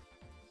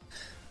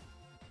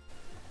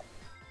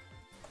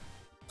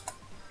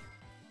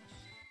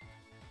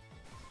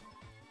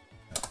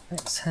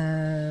 Let's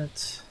head...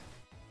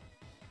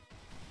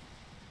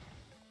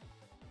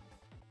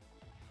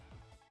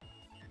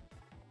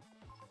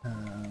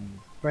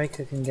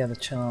 Breaker can get a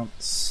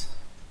chance.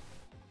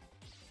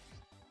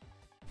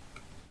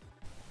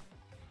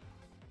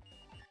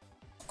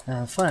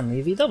 And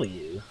finally,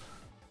 VW.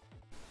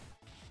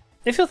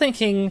 If you're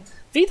thinking,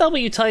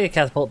 VW Tiger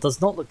Catapult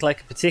does not look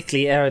like a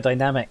particularly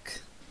aerodynamic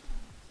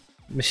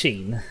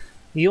machine,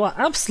 you are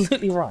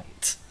absolutely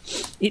right.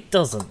 It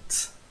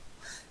doesn't.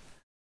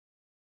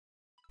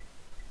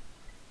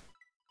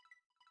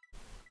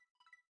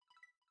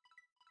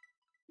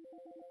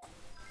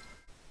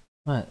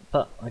 Right,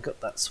 but I got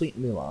that sweet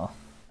moolah,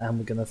 and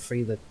we're gonna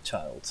free the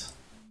child.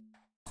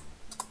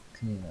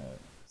 Camino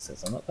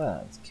says I'm not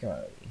bad.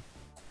 Kirari.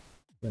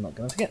 We're not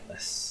gonna forget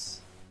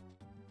this.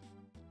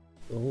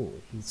 Oh,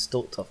 he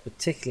stalked off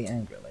particularly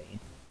angrily.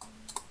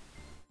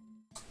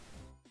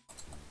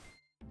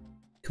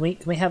 Can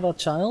we have our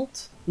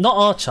child? Not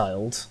our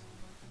child.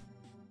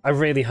 I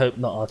really hope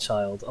not our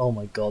child. Oh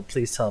my god,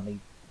 please tell me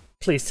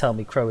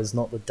Crow is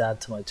not the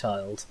dad to my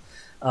child.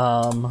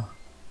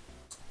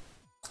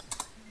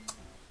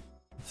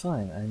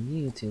 Fine, I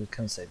knew you two would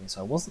come save me, so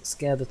I wasn't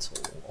scared at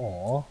all.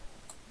 Or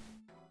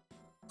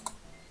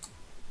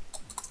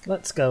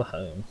let's go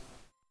home.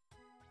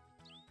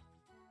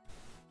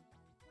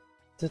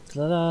 Da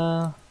 -da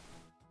 -da.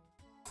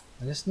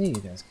 I just knew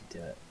you guys could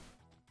do it.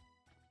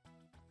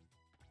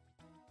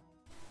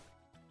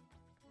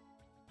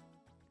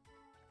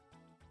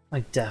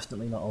 I'm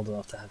definitely not old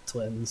enough to have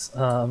twins.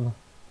 Well,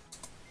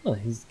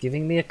 he's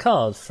giving me a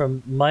card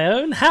from my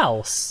own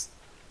house.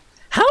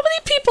 How many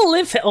people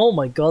live here? Oh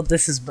my god,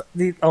 this is...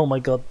 Oh my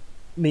god,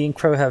 me and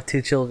Crow have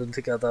 2 children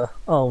together.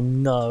 Oh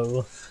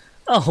no.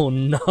 Oh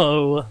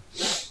no.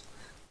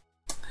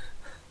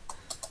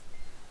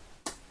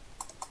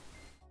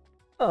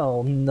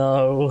 Oh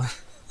no.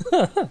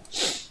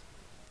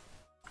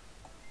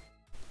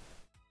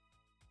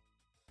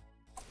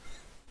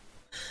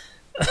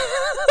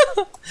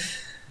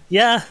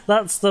 Yeah,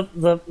 that's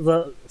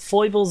the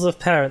foibles of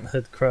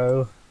parenthood,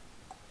 Crow.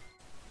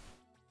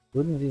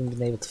 Wouldn't have even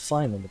been able to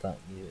find them without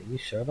you. Are you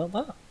sure about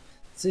that?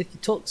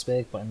 Suki talks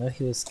big, but I know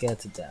he was scared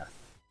to death.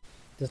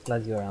 Just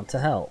glad you're around to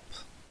help.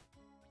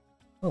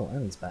 Oh,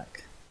 Annie's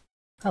back.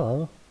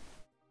 Hello.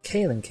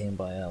 Kaelin came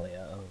by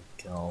earlier. Oh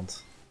god.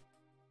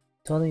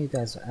 Told him you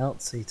guys were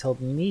out, so he told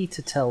me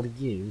to tell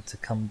you to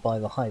come by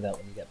the hideout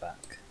when you get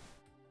back.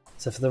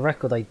 So for the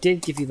record, I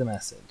did give you the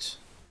message.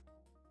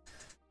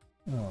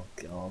 Oh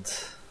god.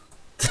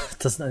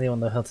 Doesn't anyone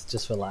know how to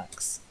just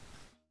relax?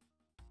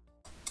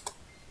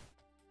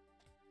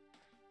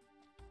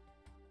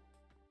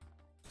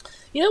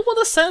 You know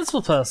what a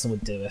sensible person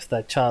would do if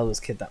their child was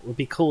kidnapped would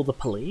be call the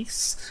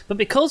police. But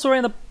because we're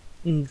in a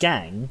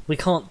gang, we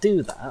can't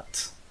do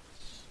that.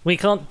 We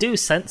can't do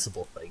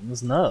sensible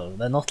things. No,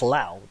 they're not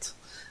allowed.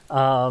 I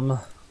can't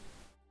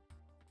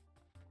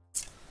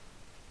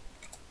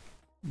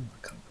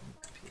go on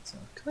the computer.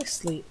 Can I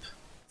sleep?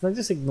 Can I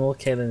just ignore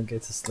Kaelin and go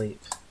to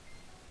sleep?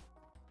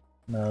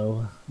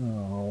 No.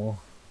 Oh.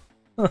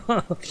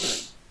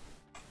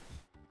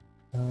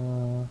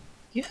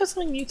 You have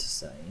something new to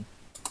say?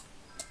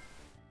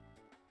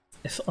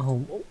 If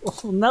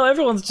now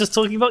everyone's just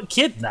talking about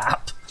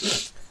kidnap.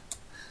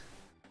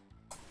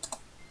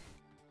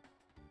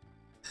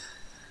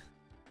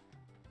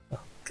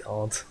 Oh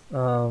god.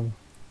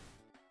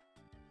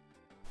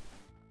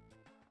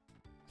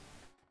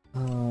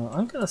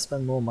 I'm gonna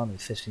spend more money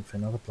fishing for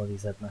another bloody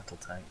Z metal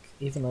tank,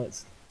 even though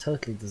it's a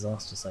totally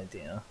disastrous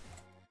idea.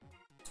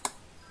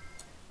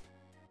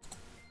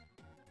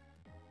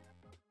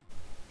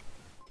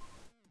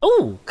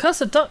 Oh,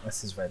 Curse of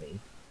Darkness is ready.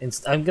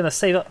 I'm gonna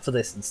save up for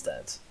this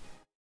instead.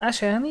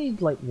 Actually, I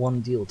need like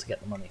one duel to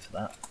get the money for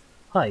that.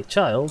 Hi,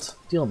 child,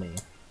 duel me.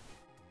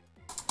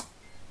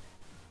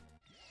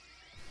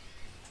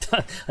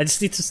 I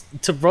just need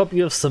to rob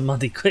you of some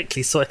money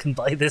quickly so I can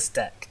buy this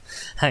deck.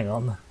 Hang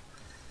on.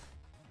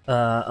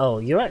 Oh,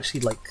 you're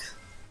actually like...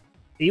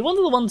 Are you one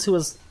of the ones who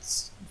was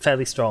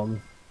fairly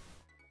strong?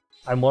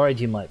 I'm worried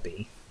you might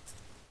be.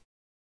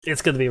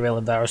 It's going to be real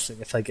embarrassing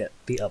if I get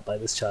beat up by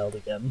this child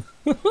again.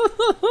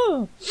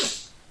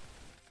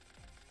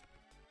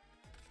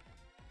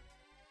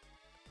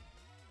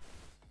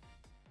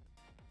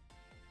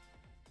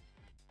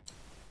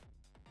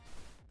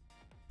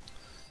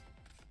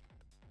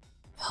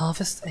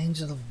 Harvest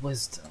Angel of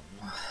Wisdom.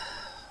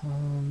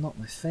 Not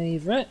my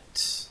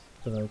favourite,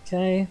 but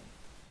okay.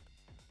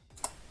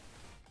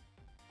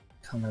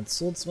 Command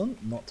Swordsman,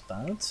 not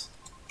bad.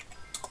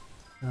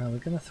 We're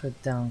going to throw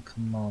down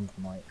Command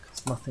Knight,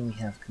 because nothing we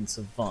have can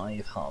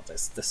survive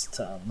Harvest this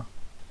turn.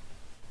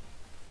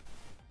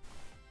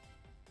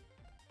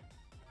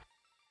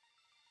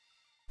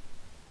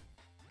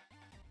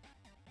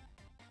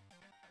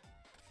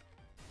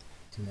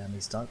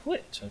 Dunamis Dark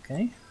Witch,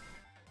 okay.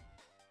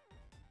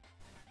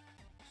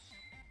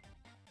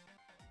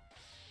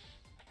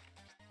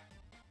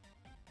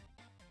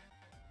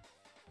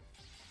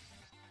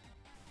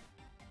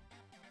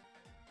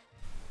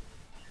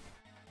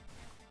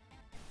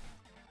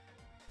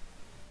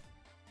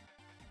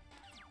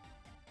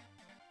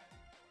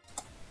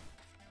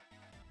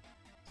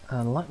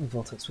 Lightning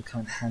Vortex would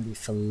come in handy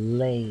for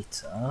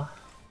later.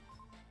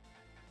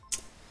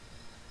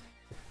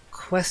 The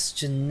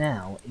question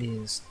now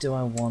is, do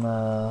I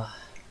wanna...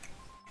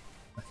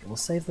 Okay, we'll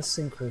save the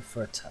Synchro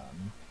for a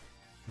turn.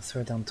 We'll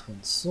throw down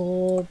Twin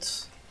Sword,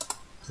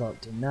 pull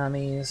out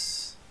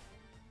Dunamis.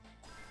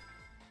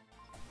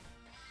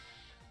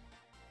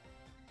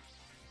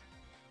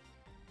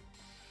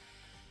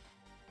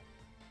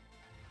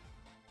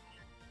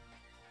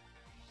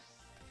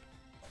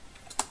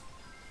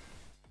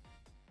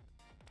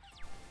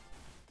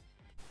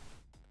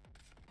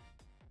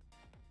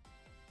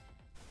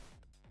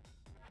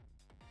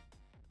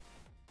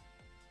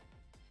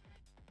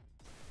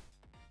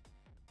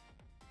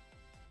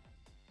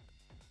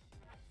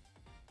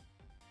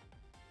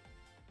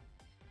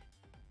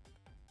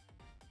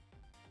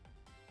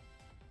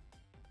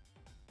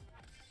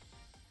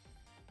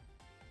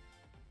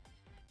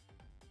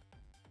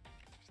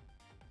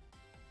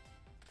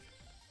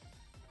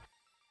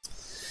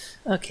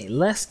 Okay,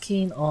 less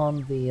keen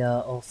on the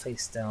all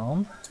face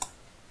down,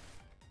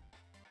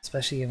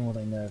 especially given what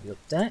I know of your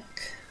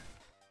deck.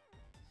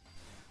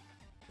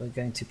 We're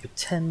going to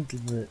pretend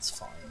that it's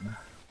fine.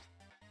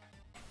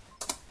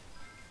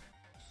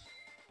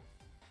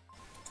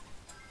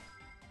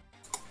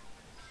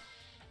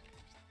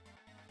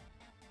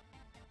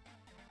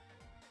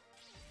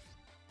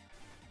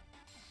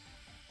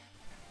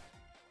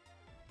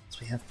 So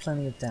we have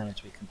plenty of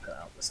damage we can put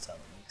out this turn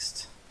at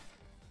least.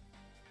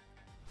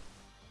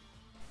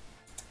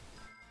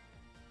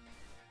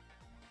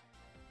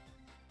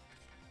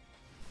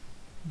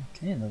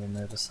 Okay, another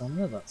Nova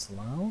Summoner, that's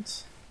allowed.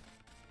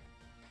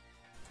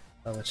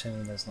 Which I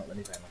mean there's not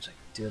really very much I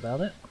can do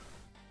about it.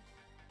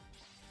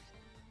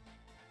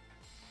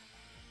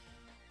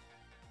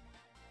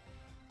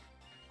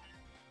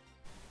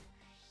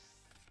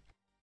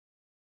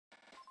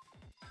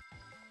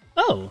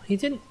 Oh, he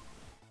didn't...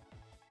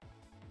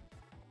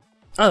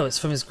 Oh, it's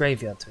from his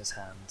graveyard to his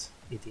hand.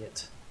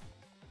 Idiot.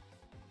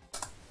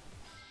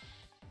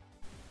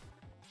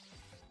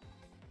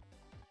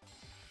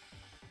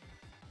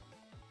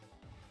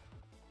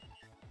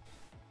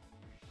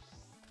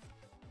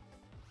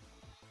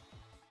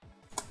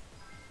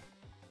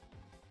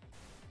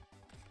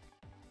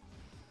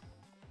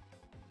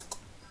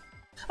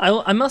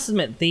 I must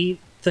admit, the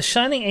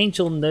Shining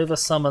Angel Nova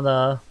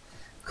Summoner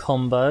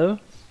combo,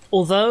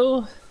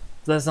 although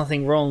there's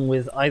nothing wrong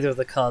with either of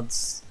the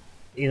cards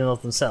in and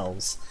of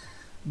themselves,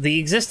 the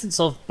existence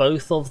of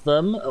both of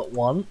them at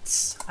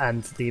once,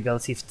 and the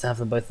ability to have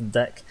them both in the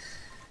deck,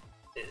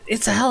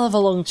 it's a hell of a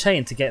long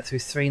chain to get through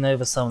 3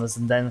 Nova Summoners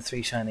and then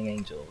 3 Shining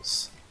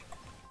Angels.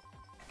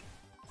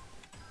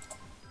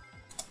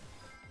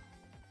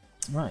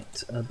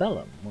 Right,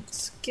 Bellum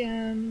once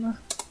again.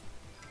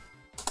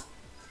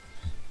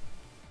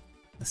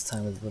 This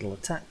time with a little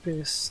attack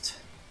boost.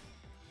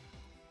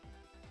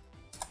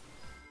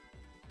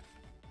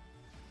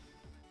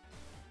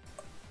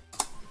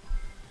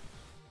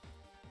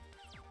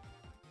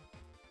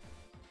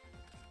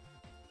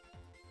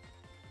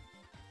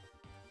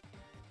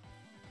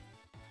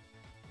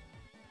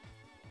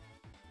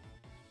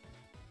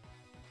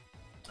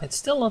 I'd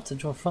still love to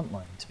draw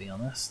Frontline, to be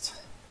honest.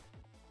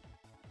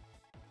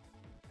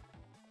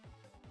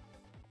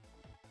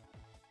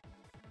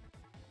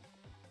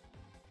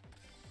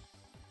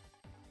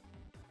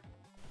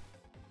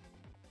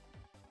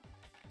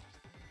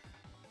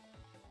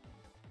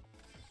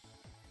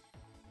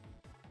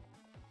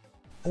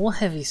 Or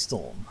Heavy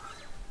Storm.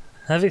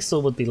 Heavy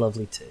Storm would be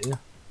lovely too.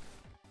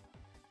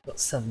 Got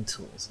 7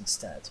 tools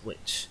instead,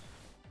 which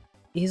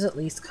is at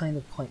least kind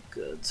of quite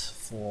good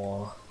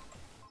for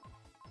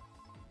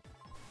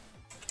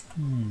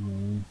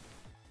I'm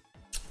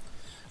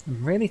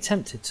really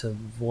tempted to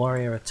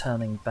warrior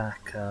returning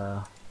back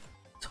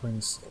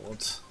twin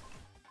sword.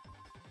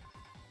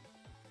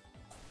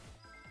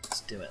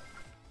 Let's do it.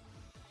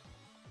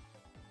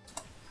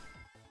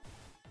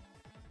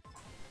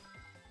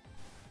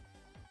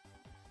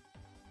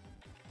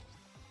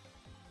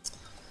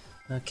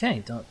 Okay,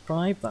 Dark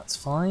Bribe, that's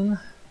fine.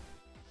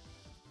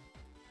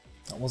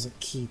 That wasn't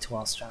key to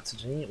our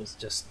strategy, it was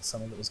just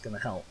something that was going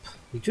to help.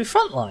 We drew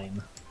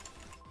Frontline!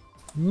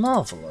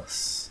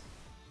 Marvellous.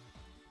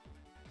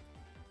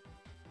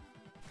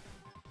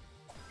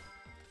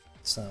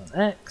 So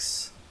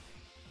X.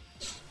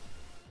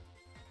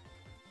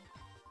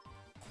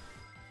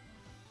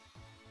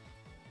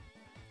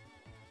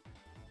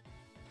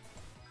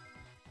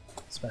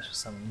 Special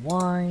summon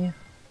Y.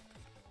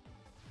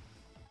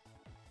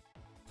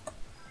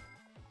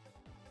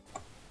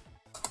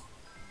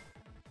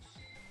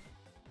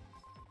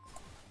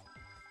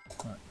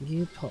 Right,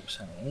 you pop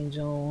Shining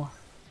Angel.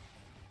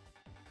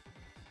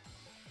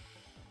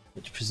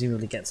 Which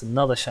presumably gets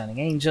another Shining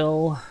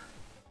Angel.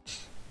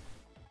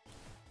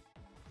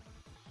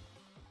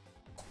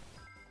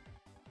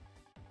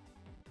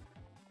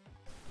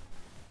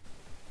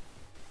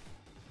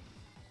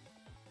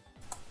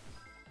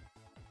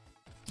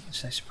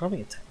 Actually, I should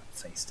probably attack that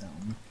face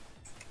down.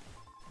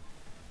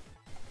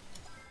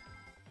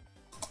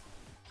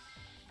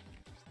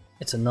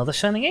 It's another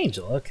Shining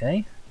Angel,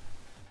 okay.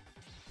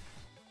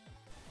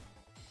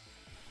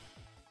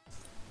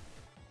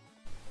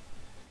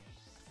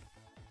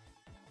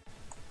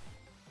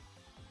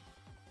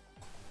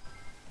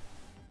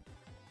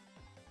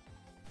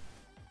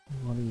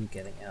 What are you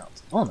getting out?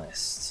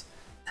 Honest.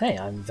 Hey,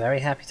 I'm very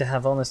happy to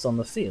have Honest on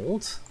the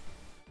field.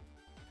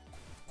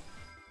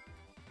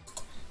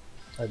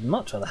 I'd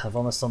much rather have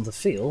Honest on the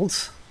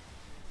field.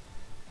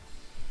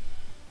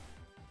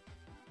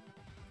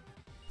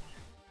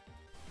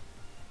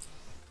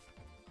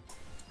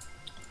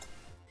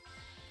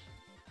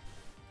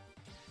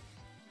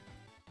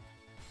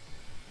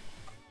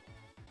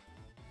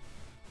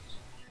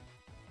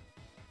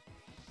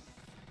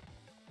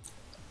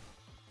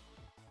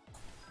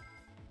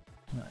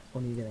 Right,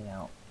 what are you getting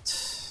out?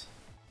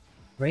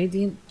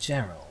 Radiant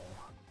Gerald.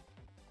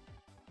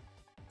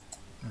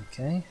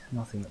 Okay,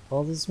 nothing that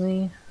bothers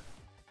me.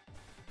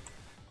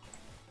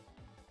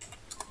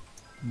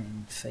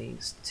 Main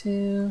phase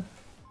 2.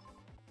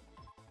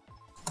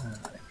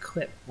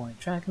 Equip White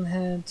Dragon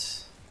Head.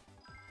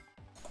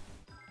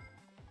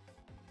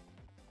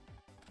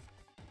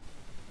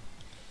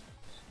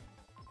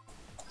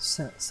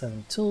 Set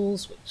 7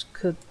 tools, which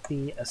could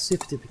be a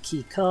super duper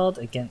key card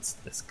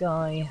against this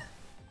guy.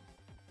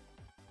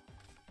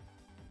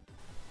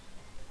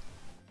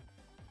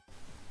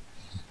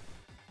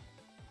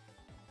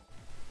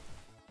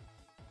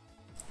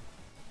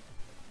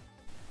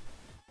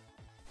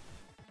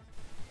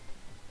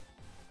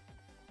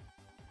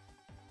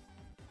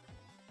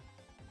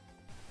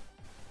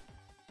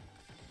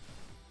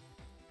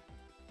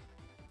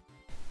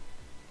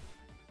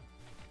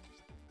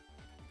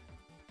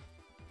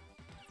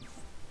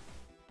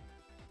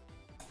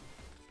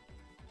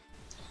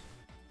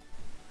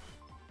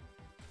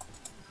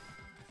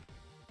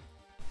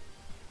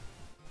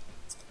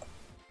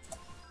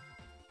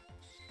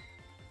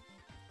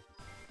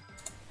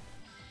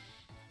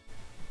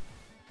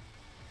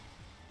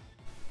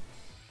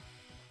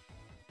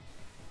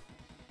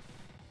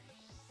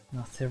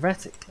 Now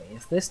theoretically,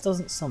 if this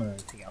doesn't summon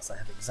anything else, I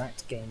have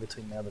exact gain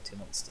between the other two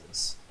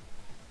monsters.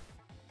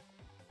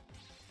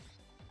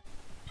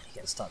 You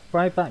get Stark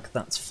Bride back,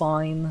 that's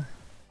fine.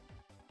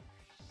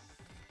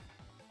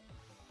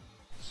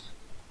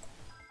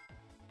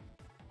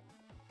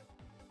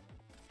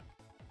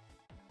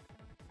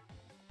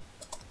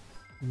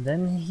 And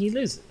then he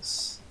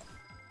loses.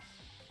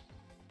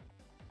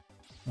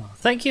 Oh,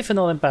 thank you for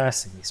not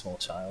embarrassing me, small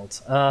child.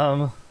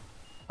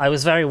 I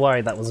was very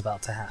worried that was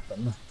about to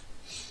happen.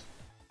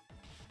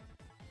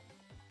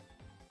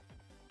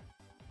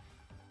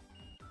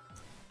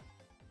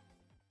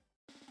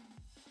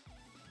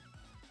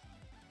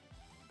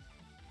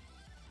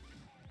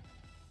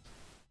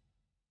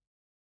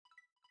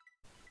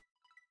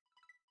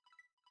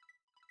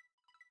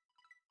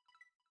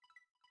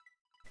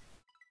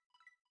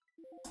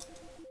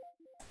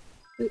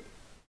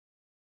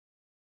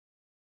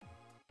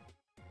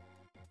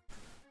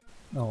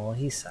 Oh,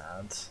 he's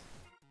sad.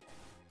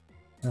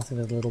 Nothing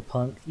with a little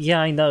punk.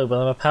 Yeah, I know, but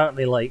I'm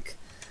apparently like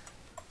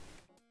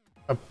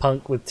a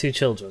punk with 2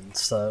 children,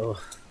 so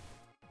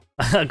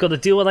I've got to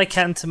do what I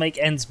can to make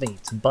ends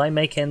meet. And by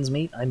make ends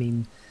meet, I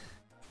mean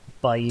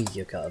buy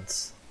Yu-Gi-Oh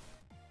cards.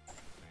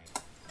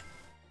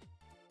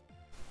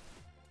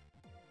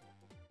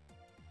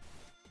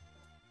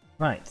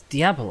 Right,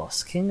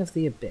 Diabolos, King of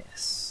the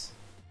Abyss.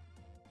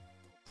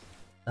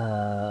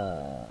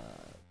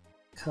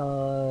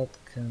 Card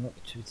cannot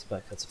be attributed by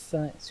card's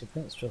effects. Your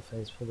opponent's draw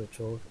phase, pull the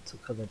draw to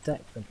cover the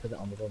deck, then put it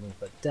on the bottom of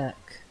the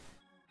deck.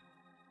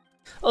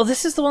 Oh,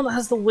 this is the one that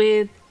has the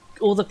weird,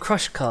 all the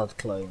Crush card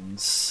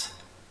clones.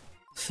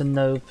 for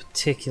no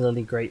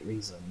particularly great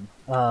reason.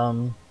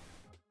 And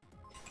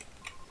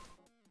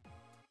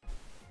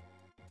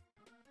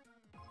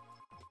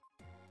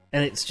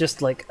it's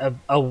just like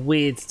a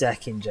weird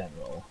deck in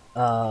general.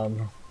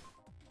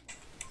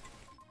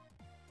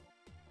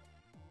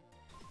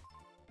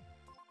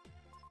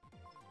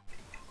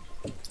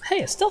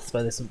 Hey, a stealth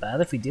mode isn't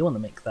bad if we do want to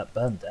make that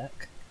burn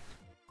deck.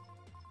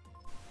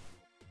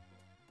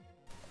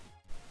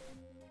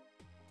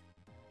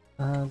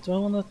 Do I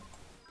want to...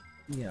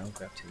 Yeah, I'll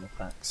grab 2 more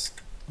packs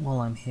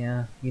while I'm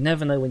here. You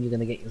never know when you're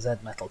going to get your Z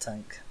metal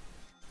tank.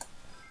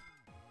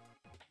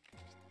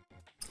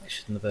 I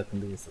shouldn't have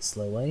opened these the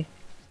slow way.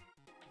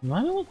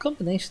 Remind me what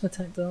combination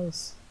attack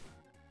does?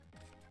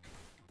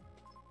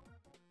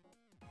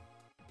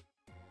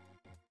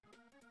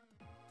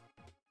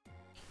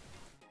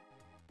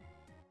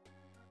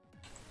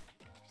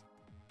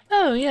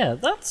 Oh yeah,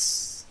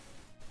 that's...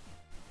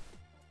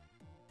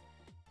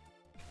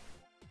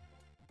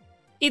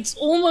 It's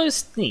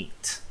almost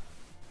neat.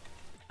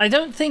 I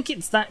don't think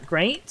it's that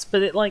great,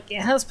 but it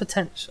has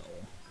potential.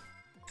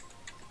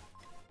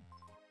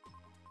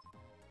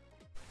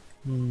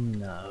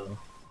 No.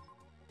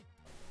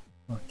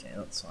 Okay,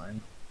 that's fine.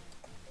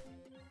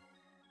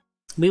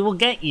 We will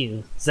get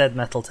you, Z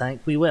Metal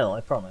Tank. We will,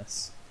 I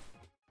promise.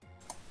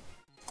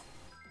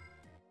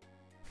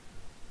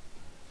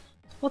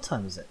 What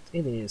time is it?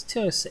 It is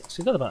 2:06.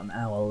 We've got about an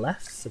hour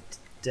left for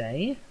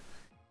today.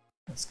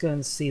 Let's go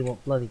and see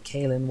what bloody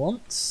Kaelin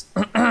wants.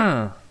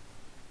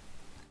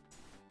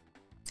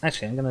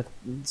 Actually, I'm going to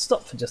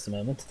stop for just a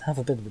moment and have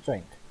a bit of a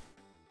drink.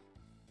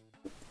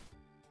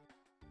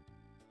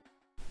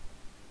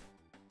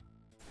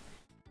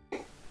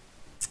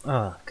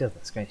 Ah, oh,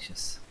 goodness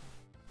gracious.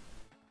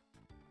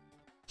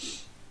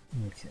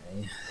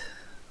 Okay.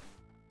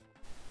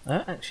 I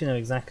don't actually know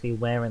exactly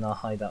where in our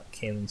hideout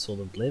Kaelin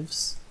sort of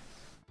lives.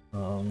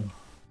 Oh,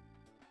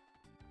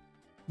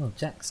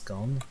 Jack's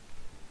gone.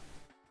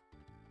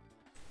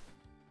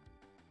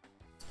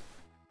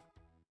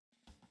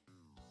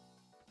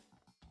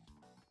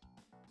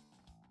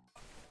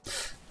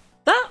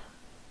 That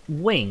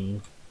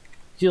wing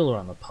duel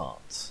runner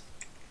part.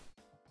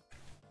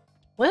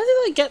 Where did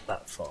I get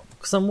that from?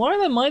 Because I'm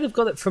worried I might have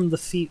got it from the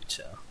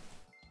future.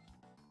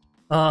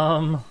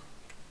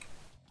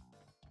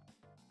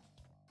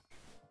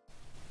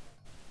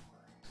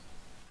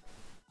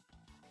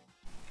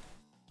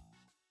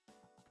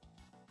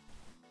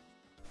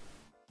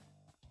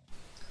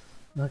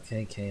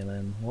 Okay,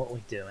 Kaelin, what are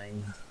we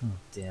doing? Oh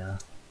dear.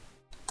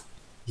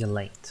 You're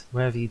late.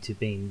 Where have you two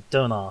been?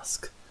 Don't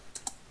ask.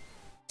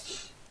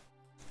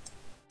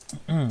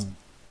 You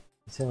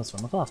tell us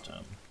from the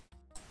bathroom.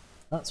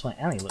 That's why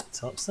Annie looked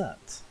so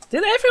upset.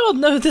 Did everyone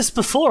know this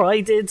before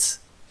I did?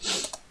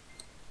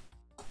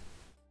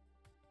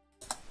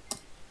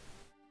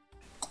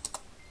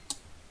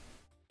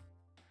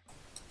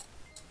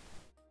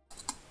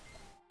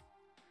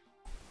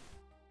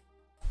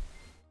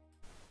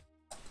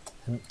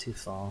 I went too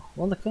far.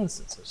 What a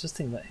coincidence. I was just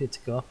thinking about who to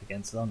go up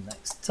against in our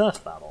next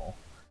turf battle.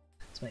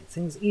 To make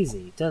things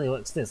easy, Dirty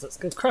Works this. Let's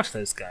go crush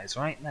those guys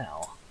right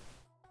now.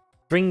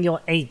 Bring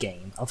your A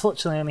game.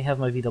 Unfortunately, I only have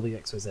my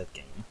VWXYZ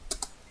game.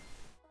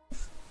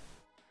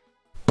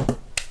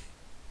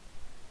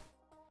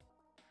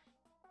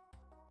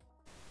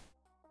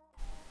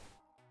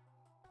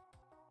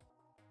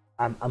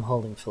 I'm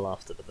holding for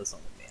laughter, but there's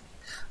not going to be any.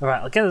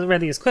 Alright, I'll get it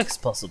ready as quick as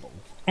possible.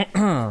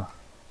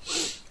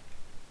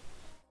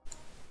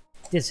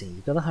 Dizzy,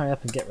 you gotta hurry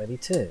up and get ready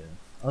too.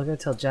 I'll go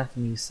tell Jack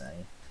and you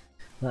say.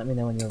 Let me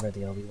know when you're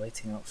ready, I'll be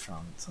waiting up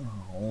front.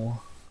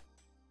 Oh.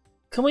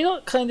 Can we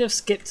not kind of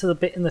skip to the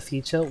bit in the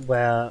future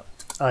where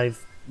I'm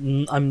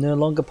no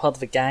longer part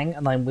of a gang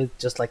and I'm with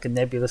just like a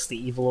nebulously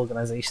evil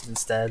organization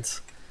instead?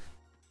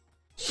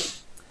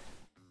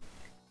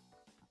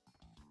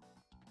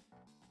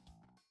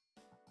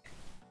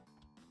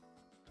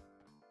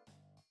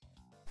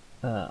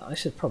 I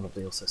should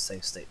probably also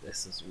save state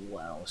this as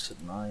well,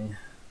 shouldn't I?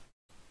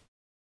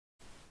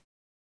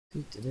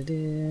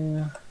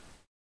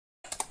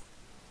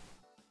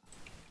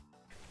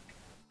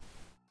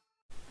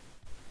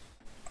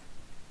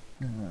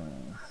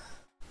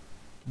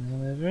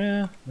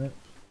 Over. Nope.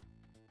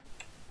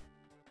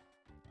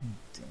 Oh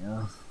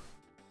dear.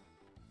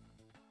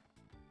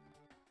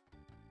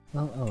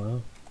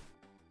 Oh.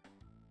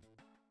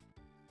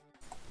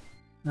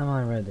 Am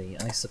I ready?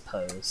 I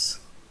suppose.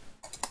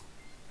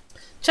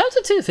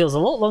 Chapter 2 feels a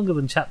lot longer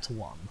than Chapter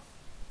 1.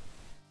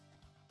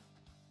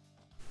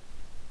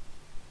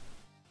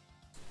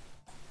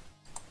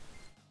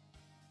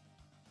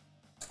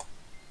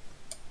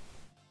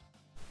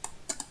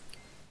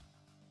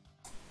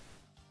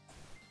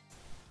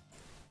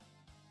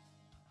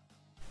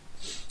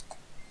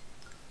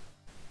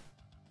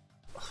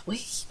 Well,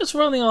 he was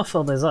running off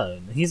on his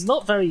own. He's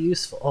not very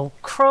useful. Oh,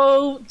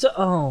 Crow!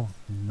 Oh,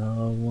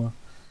 no.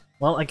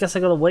 Well, I guess I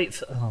gotta wait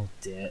for... Oh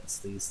dear, it's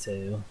these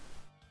two.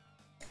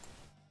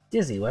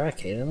 Dizzy, where are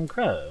Kaelin and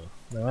Crow?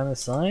 They're on the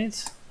side?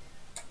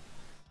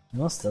 They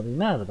must still be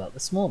mad about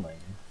this morning.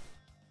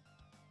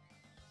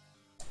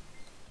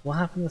 What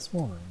happened this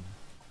morning?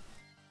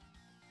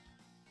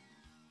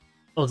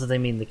 Or did they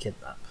mean the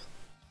kidnap?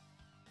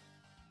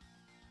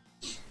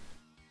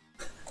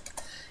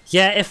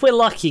 Yeah, if we're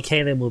lucky,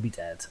 Kaylin will be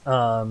dead.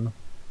 Oh,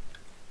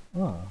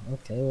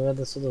 okay, we're at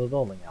the sort of a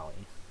bowling alley.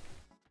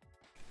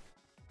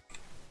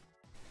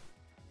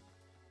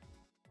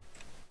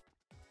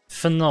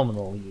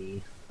 Phenomenal,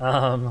 Yi.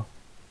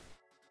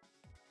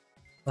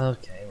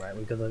 Okay, right,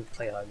 we've got to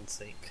play hide and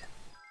seek.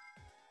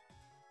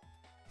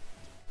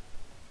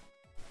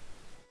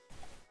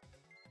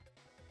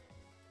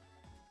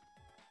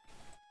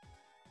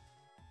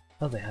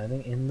 Are they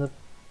hiding in the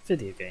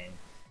video game?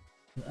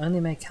 You can only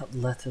make out the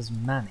letters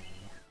Manny.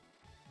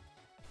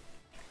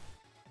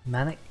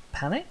 Manic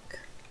Panic?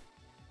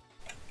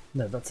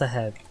 No, that's a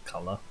hair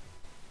colour.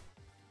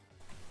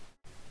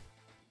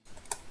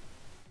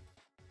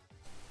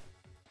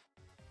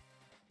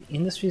 The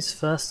industry's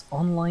first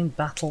online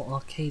battle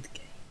arcade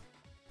game.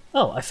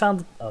 Oh, I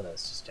found. Oh, no,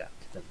 it's just Jack.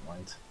 Never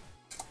mind.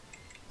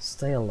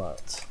 Stay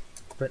alert.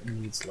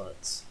 Britain needs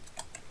alerts.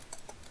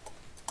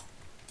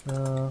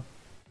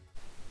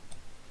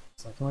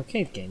 It's like an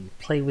arcade game. You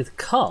play with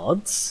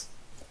cards.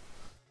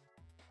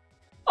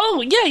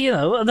 Oh yeah, you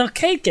know, an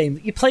arcade game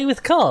that you play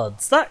with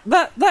cards. That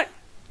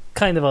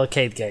kind of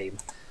arcade game.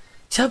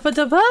 Jabba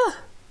dabba.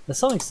 There's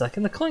something stuck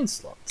in the coin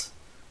slot.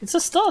 It's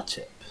a star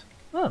chip.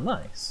 Oh,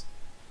 nice.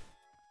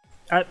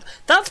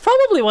 That's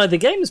probably why the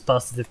game is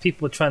busted, if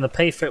people were trying to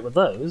pay for it with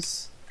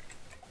those.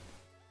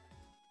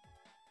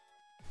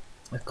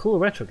 A cool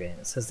retro game.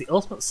 It says the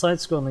ultimate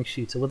side-scrolling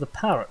shooter with a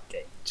power-up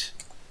gauge.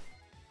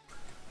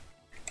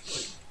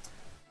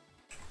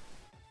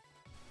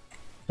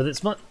 But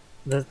it's much...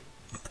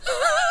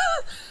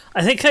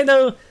 I think I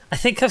know... I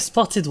think I've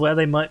spotted where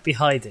they might be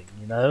hiding,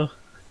 you know?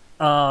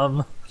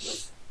 I'm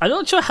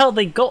not sure how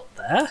they got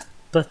there,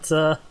 but...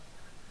 Oh,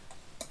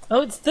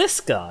 it's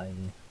this guy.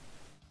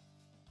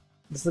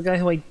 It's the guy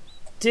who I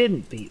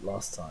didn't beat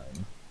last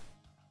time.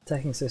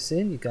 Attacking so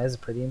soon? You guys are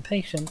pretty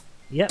impatient.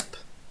 Yep.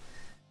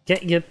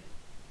 Get your...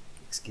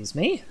 Excuse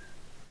me?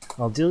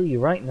 I'll duel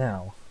you right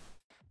now.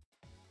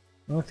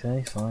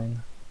 Okay,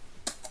 fine.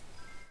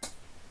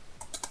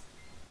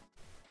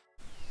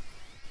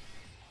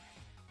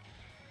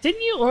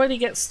 Didn't you already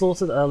get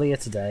slaughtered earlier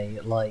today?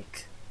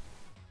 Like...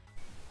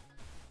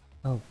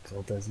 Oh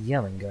god, there's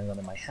yelling going on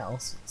in my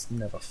house. It's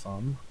never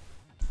fun.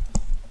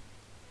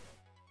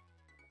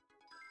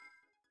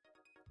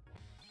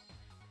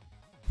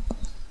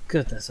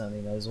 Goodness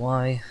only knows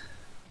why.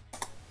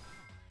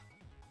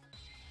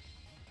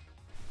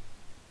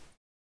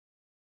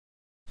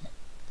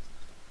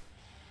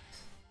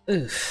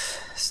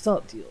 Oof.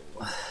 Start duel.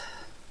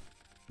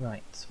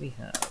 Right, we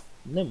have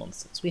no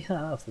monsters. We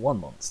have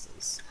one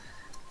monsters.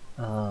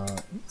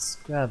 Let's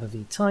grab a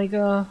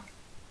V-Tiger.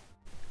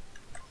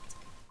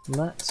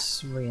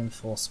 Let's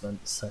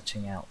reinforcement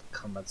searching out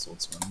Combat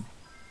Swordsman.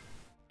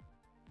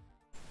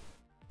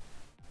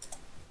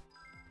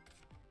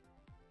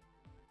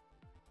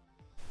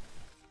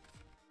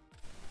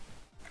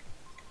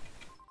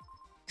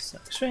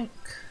 Set Shrink.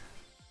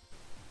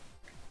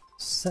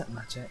 Set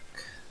Magic.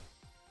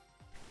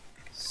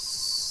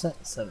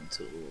 Set 7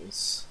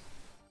 tools.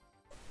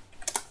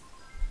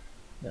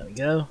 There we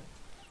go.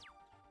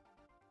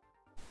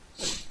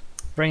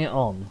 Bring it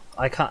on.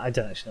 I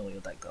don't actually know what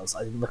your deck does.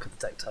 I didn't look at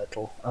the deck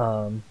title.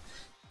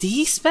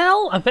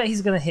 D-Spell? I bet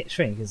he's gonna hit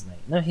Shrink, isn't he?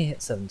 No, he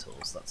hit 7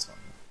 tools, that's fine.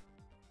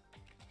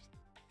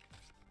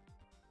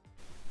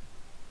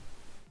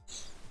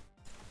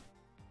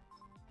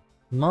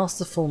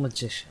 Masterful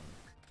Magician.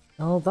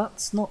 Oh,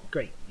 that's not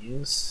great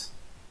news,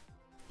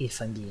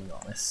 if I'm being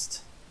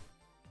honest.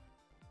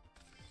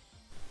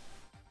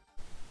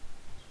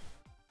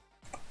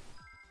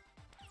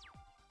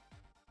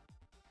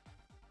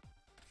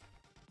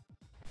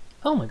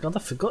 Oh my god, I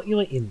forgot you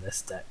were in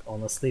this deck,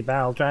 honestly,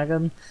 Battle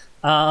Dragon.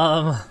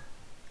 Right,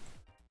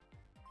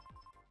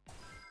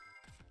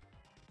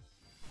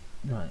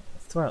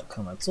 throw out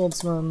Combat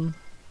Swordsman.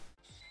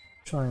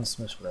 Try and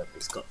smash whatever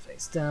he's got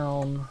face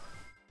down.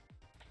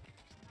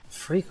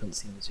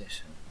 Frequency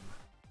Magician.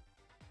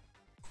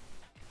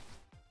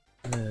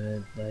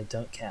 I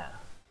don't care.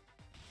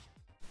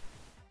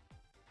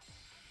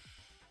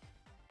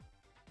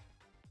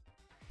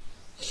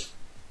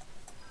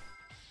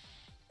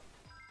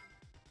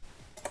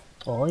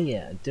 Oh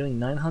yeah, doing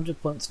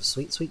 900 points of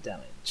sweet, sweet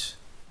damage.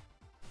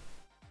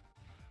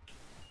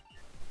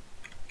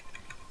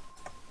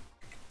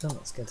 Then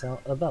let's get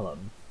out a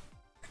Bellum.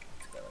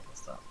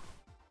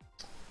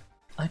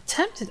 I'm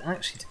tempted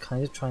actually to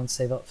kind of try and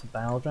save up for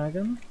Battle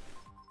Dragon.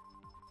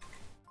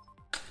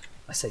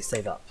 I say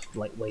save up,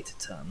 like wait a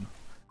turn.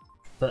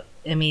 But,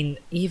 I mean,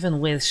 even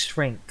with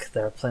Shrink,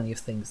 there are plenty of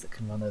things that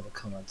can run over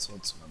Combat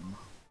Swordsman.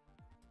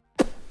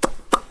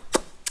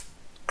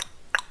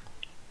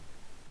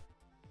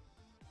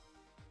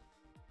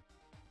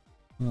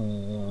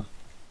 Because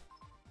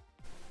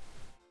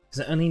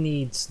it only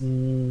needs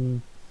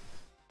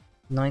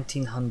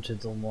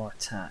 1900 or more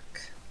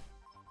attack.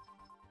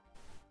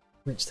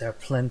 Which there are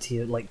plenty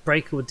of, like,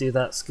 Breaker would do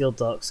that, Skilled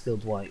Dark,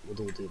 Skilled White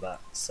would all do that,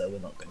 so we're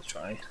not going to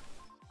try.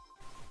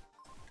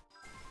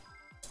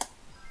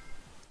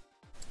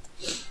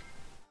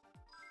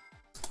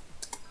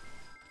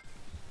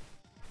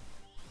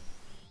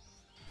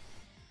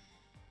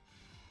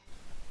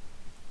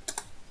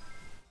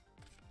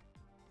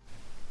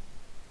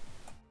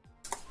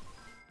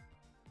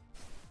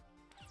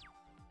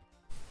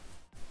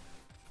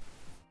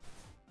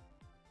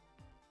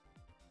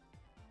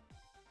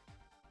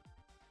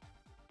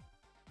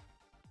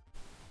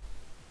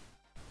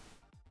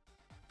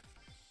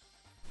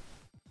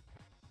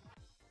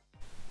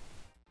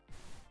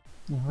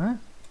 Uh-huh.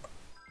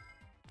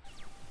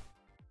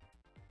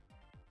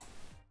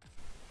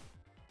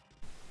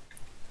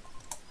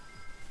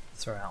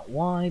 Throw out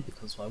Y,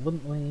 because why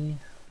wouldn't we?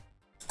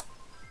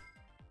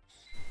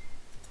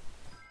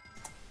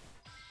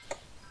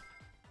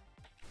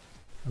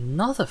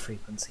 Another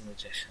frequency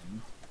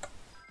magician.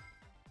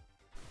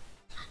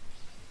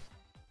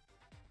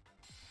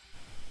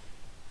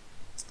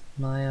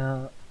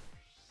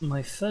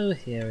 My foe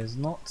here is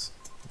not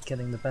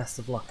getting the best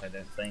of luck, I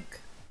don't think.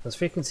 Because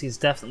frequency is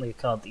definitely a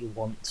card that you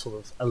want sort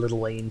of a little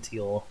way into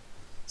your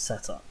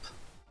setup.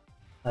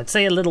 I'd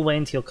say a little way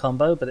into your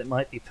combo, but it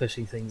might be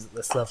pushing things at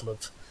this level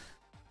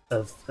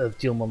of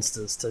dual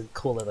monsters to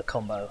call it a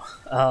combo.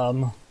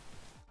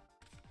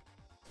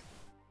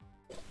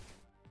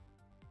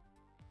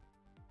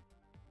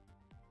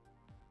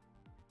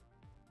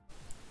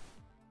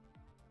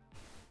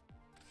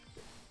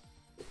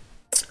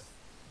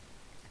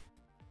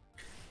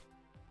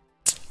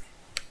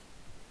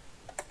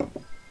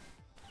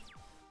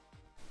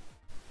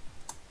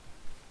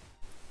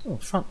 Oh,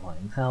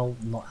 frontline, how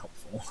not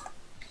helpful.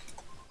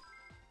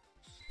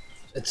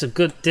 It's a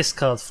good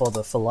discard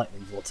fodder for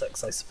Lightning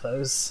Vortex, I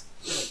suppose.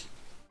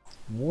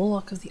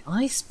 Warlock of the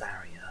Ice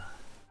Barrier.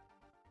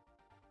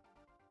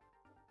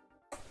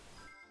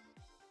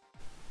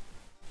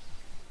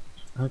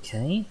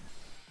 Okay.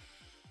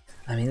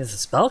 I mean, it's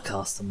a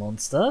spellcaster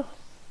monster.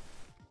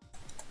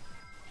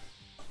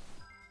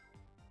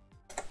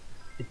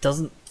 It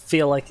doesn't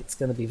feel like it's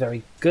going to be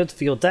very good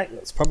for your deck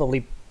that's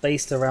probably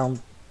based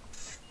around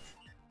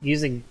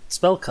using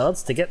spell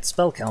cards to get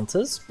spell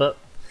counters, but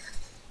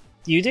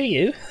you do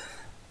you.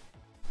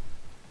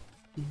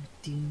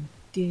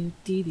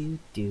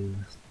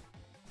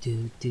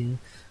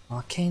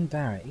 Arcane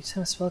Barrier. Each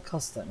time a spell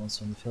caster that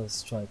monster on the field is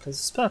destroyed, place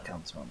a spell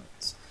counter on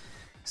it.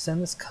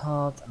 Send this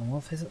card and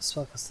one face up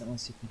spell caster that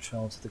monster you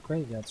control to the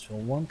graveyard to draw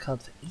one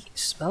card for each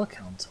spell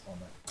counter on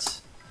it.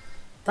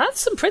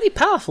 That's some pretty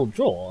powerful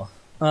draw.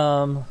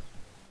 Do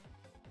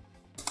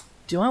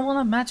I want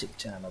a magic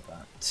jam of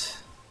that?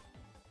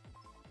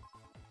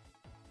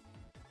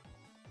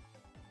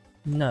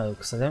 No,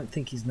 because I don't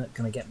think he's not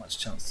going to get much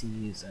chance to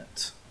use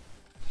it.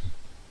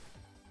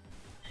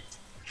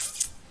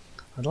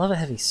 I'd love a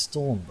heavy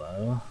storm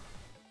though.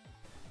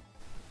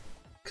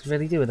 Could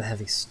really do with a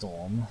heavy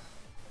storm.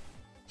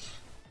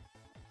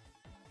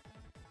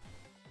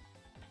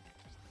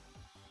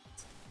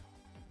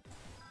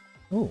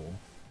 Oh,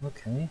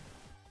 okay.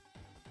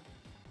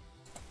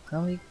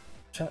 How many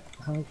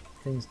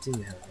things do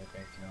you have in your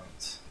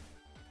graveyard?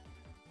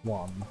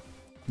 One.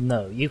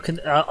 No, you can.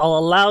 I'll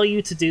allow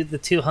you to do the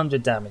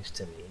 200 damage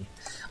to me.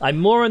 I'm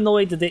more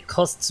annoyed that it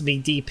costs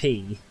me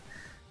DP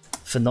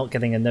for not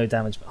getting a no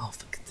damage. But oh,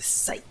 for goodness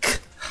sake!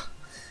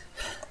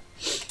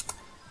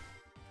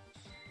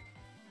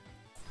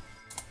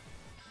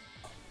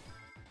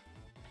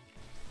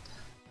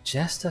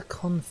 Jester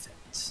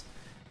Confit.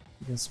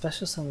 You can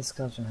special summon this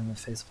card from hand in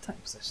face of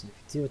attack position.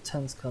 If you do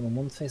return this card on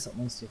one face-up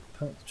monster your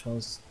opponent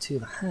controls to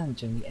the hand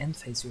during the end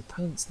phase of your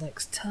opponent's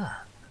next turn.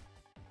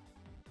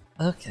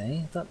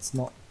 Okay, that's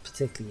not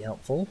particularly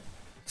helpful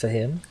for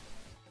him,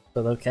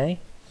 but okay.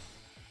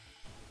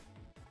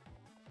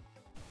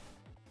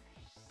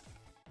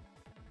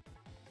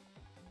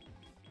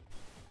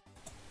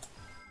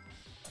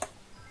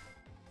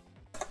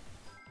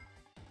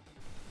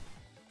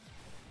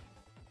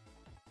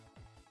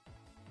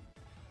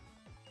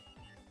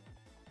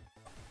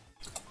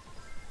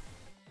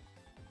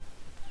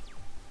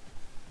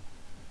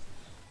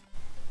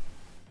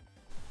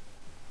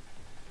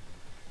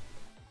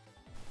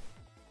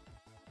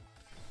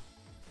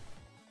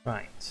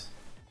 Right.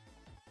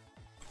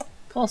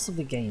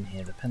 Possibly gain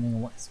here, depending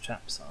on what his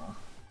traps are.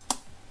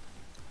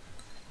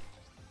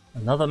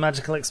 Another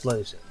magical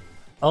explosion.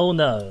 Oh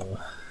no.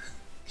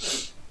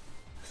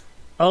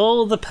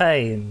 Oh, the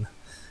pain.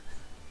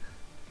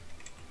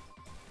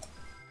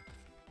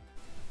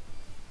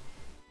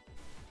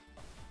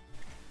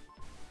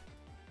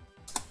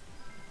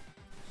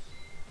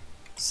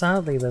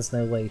 Sadly, there's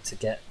no way to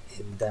get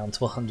him down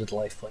to 100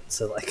 life points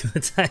so that I can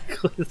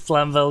attack with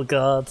Flamvel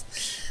Guard.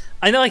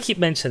 I know I keep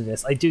mentioning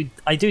this. I do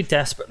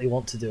desperately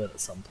want to do it at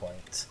some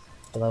point,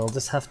 but I will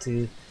just have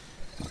to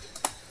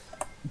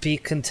be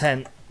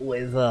content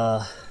with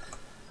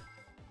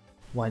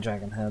White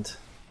Dragon Head.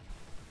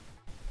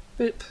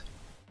 Boop.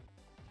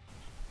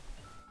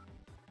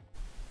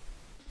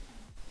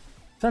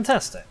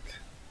 Fantastic.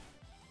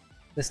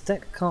 This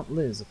deck can't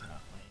lose,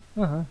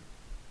 apparently.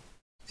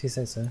 If you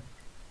say so.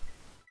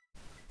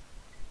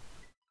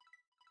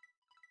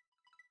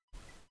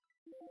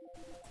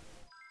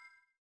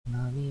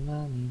 Money,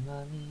 money,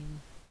 money.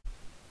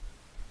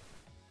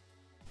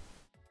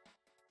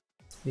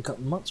 We've got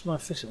much more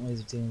efficient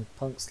ways of dealing with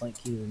punks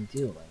like you than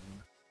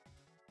dueling.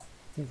 I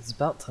think it's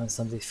about time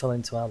somebody fell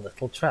into our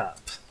little trap.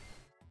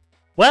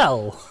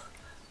 Well,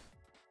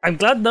 I'm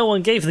glad no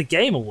one gave the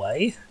game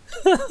away.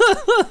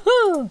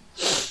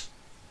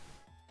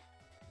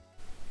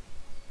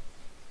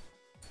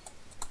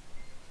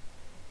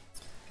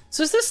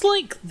 So is this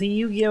like the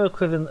Yu-Gi-Oh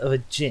equivalent of a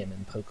gym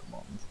in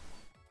Pokemon?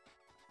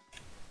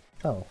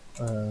 Oh,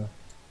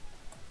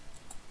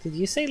 did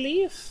you say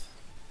leave?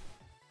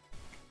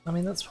 I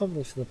mean, that's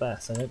probably for the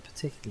best. I don't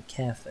particularly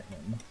care for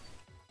him.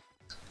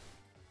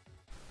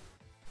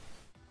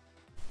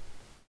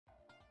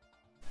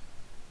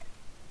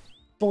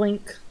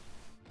 Boink.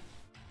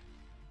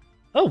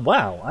 Oh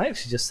wow, I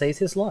actually just saved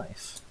his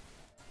life.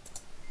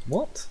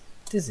 What?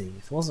 Dizzy,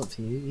 if it wasn't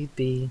for you, you'd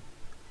be...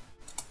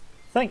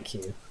 Thank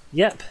you.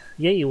 Yep,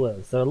 yeah you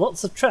would. There are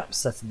lots of traps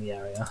set in the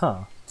area,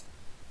 huh?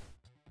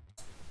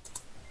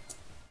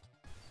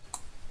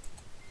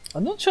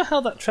 I'm not sure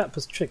how that trap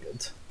was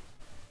triggered.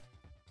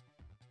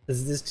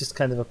 Is this just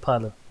kind of a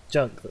pile of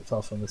junk that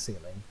fell from the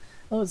ceiling?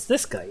 Oh, it's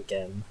this guy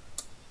again.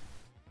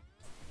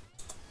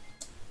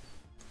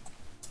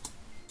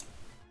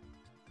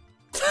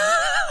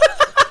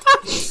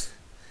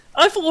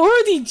 I've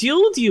already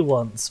dueled you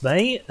once,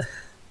 mate!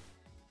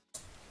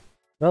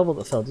 Robot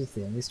that fell due to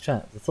the enemy's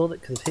trap. The thought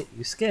it could have hit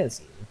you scares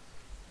you.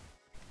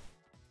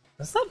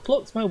 Has that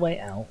blocked my way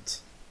out?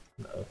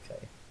 No,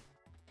 okay.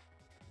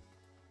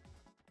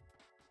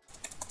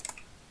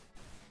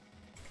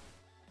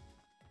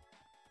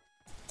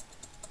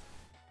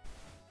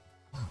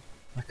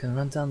 I can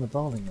run down the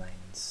bowling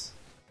lanes.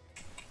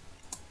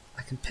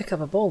 I can pick up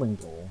a bowling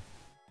ball.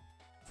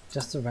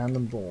 Just a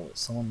random ball that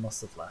someone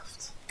must have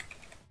left.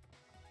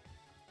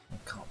 I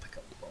can't pick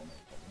up the bowling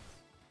ball.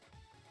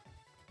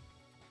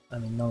 I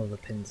mean, none of the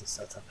pins are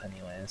set up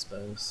anyway, I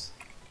suppose.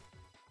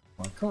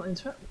 Well, I can't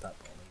interact with that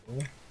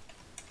bowling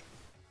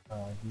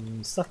ball.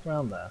 Stuck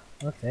around there.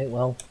 Okay,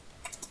 well,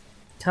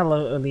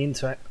 hello,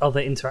 the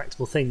other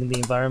interactable thing in the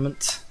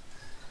environment.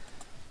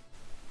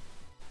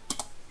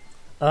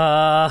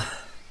 Are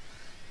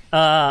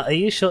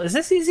you sure?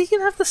 Is he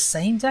gonna have the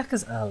same deck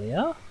as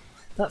earlier?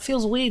 That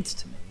feels weird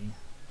to me.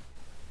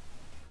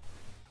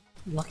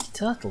 Lucky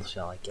Turtle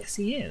Shell, I guess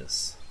he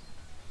is.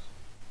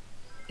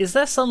 Is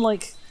there some,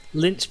 like,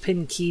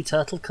 linchpin key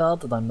turtle card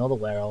that I'm not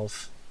aware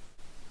of?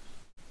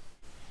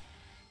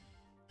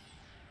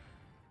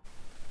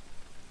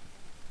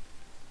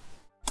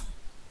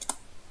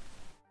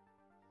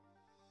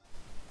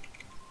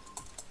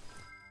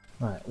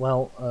 Right,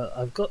 well,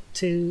 I've got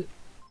 2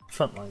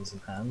 front lines in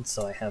hand,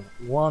 so I have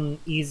 1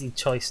 easy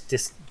choice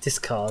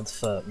discard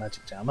for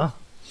Magic Jammer.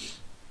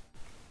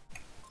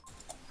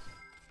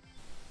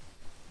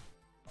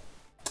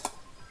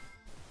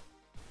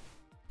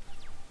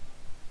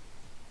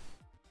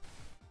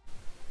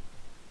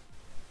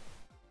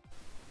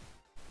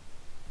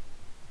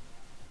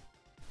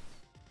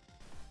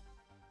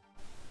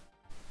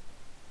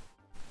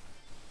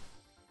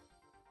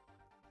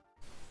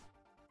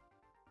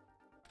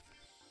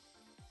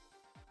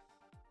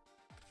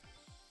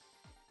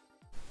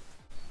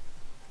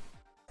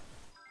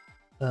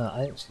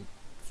 I actually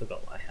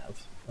forgot what I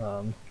have.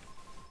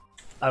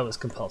 I was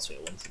compulsory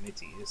at wanting me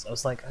to use. I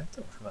was like, I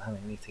don't remember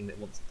having anything that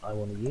I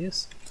want to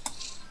use.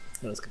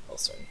 It was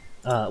compulsory.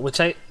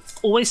 Which I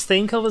always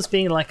think of as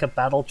being like a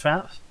battle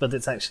trap, but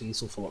it's actually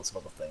useful for lots of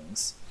other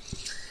things.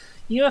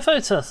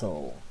 UFO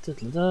Turtle!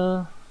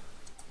 Da-da-da.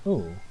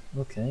 Oh,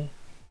 okay.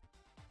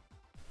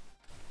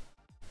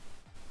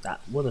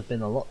 That would have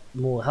been a lot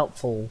more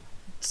helpful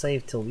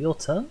save till your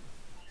turn,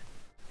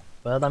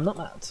 but I'm not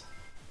mad.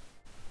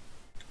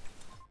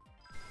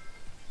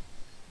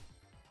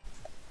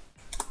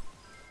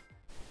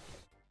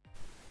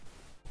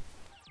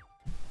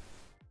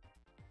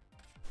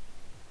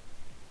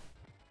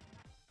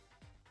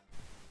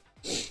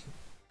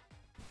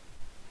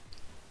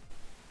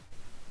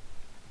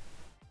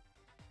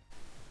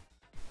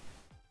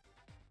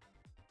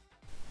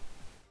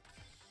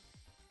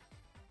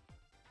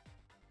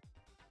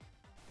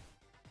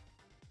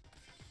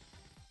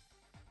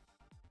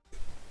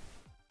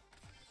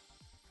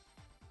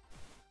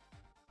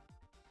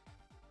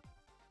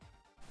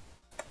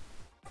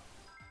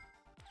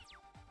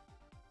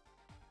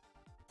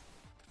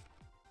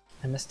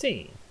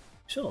 MST.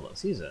 Sure,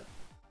 let's use it.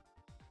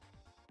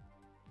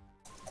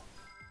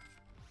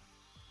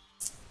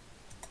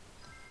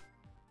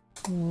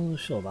 Oh,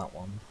 sure, that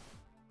one.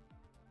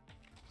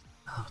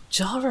 Oh,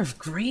 Jar of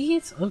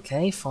Greed?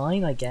 Okay,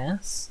 fine, I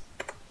guess.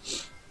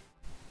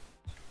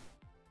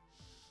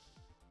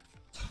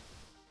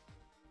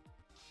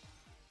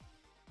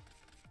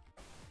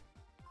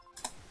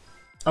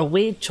 A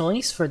weird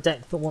choice for a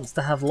deck that wants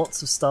to have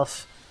lots of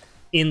stuff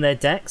in their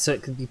deck so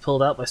it can be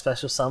pulled out by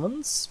special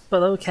summons,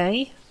 but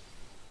okay.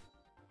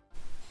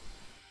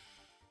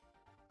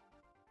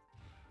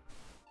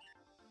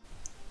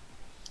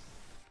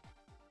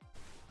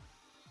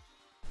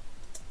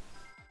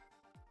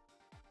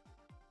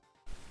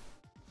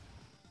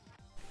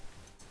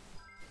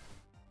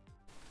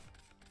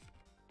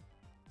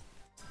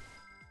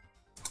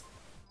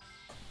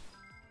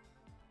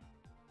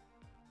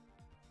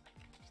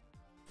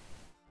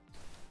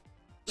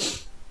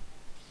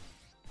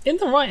 In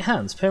the right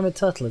hands, Pyramid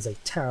Turtle is a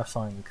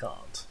terrifying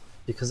card,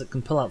 because it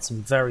can pull out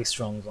some very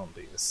strong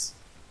zombies.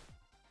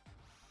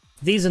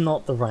 These are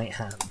not the right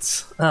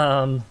hands.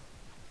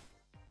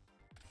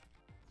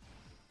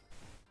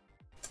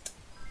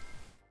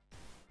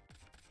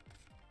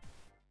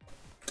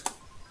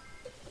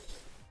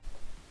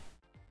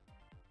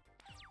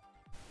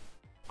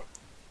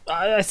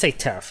 I say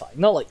terrifying,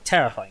 not like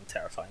terrifying,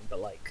 but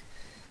like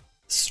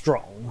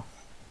strong.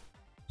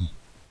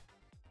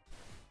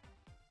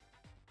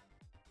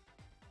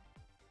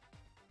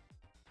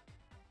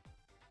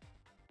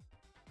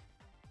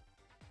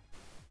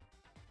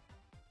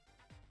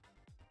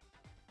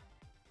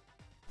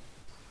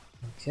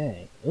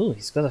 Okay. Ooh,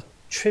 he's got a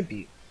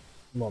tribute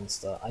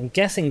monster. I'm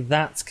guessing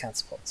that's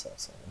Catapult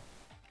Turtle.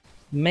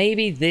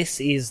 Maybe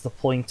this is the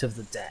point of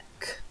the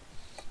deck.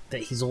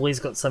 That he's always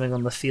got something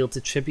on the field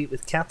to tribute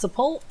with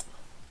Catapult?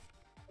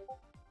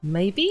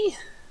 Maybe?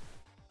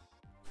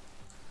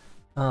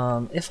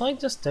 If I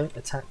just don't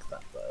attack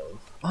that though...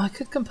 Oh, I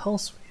could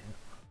Compulsory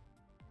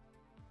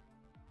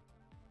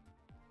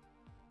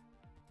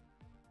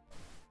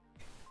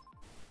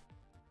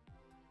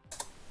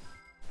it.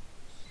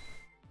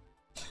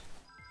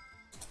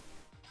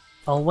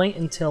 I'll wait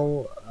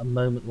until a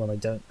moment when I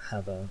don't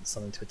have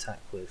something to attack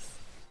with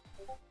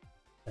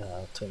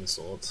Twin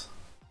Sword.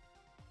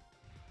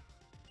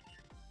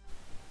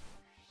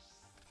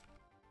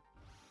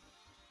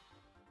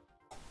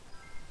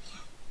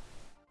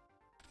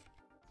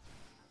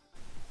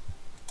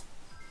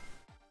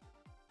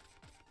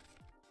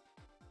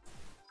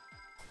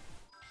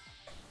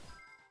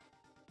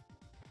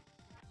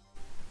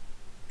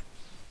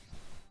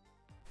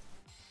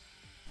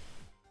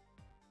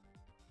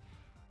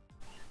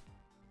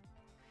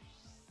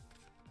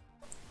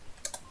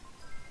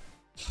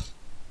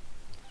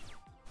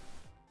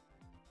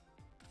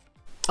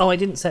 Oh, I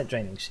didn't set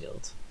Draining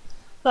Shield.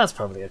 That's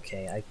probably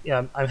okay.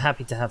 I'm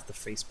happy to have the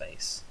free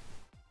space.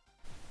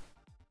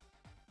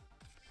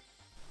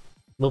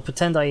 We'll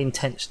pretend I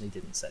intentionally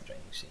didn't set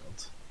Draining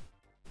Shield.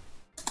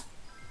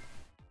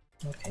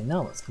 Okay,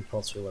 now let's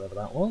compulsory whatever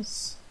that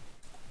was.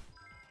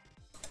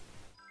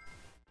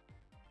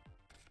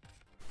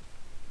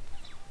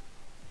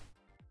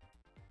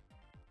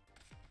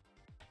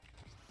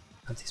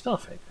 Anti-spell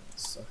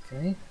fragrance,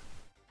 okay.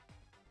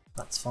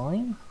 That's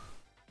fine.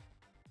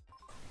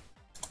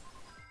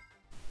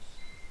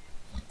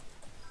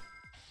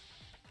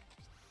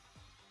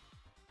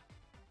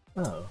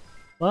 Oh,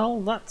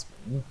 well, that's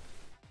mean.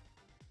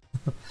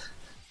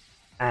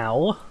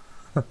 Ow.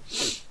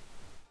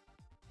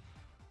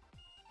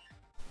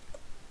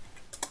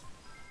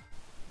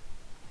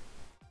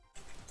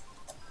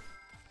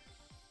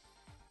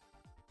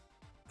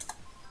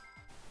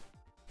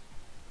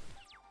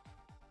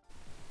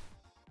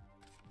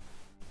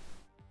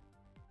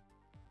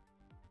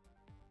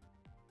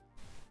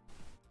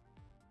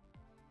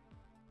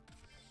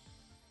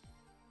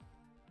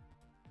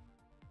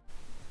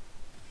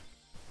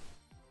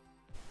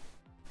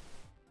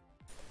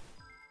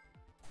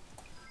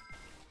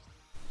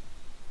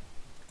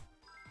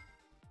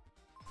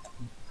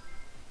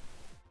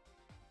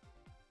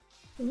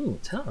 Ooh,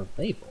 Tower of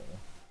Babel.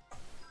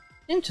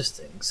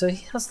 Interesting. So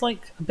he has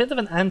like a bit of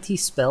an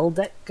anti-spell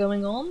deck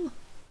going on?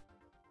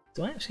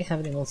 Do I actually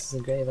have any monsters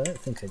in grave? I don't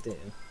think I do.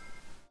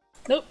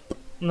 Nope.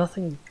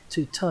 Nothing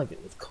to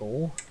target with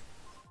Call.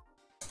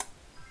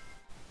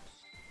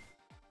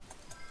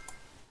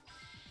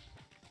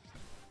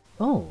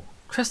 Oh,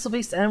 Crystal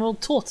Beast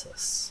Emerald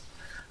Tortoise.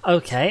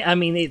 Okay, I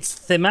mean it's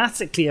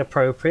thematically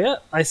appropriate,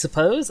 I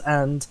suppose,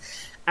 and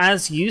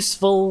as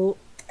useful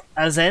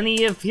as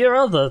any of your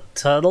other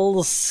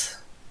turtles.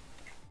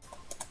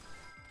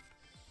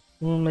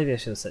 Well, maybe I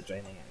should have set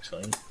Draining,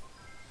 actually.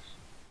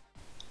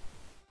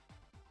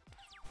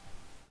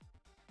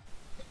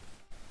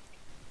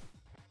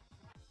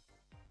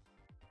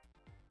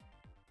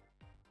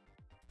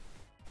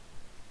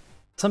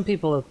 Some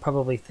people are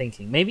probably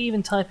thinking, maybe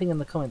even typing in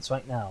the comments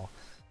right now,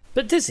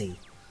 but Dizzy,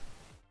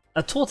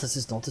 a tortoise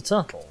is not a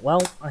turtle.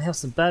 Well, I have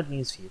some bad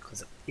news for you,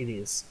 because it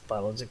is,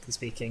 biologically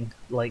speaking.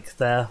 Like,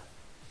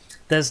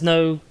 there's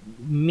no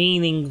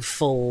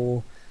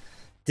meaningful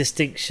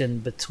distinction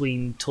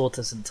between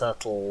tortoise and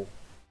turtle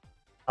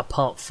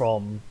apart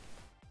from,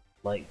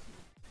 like,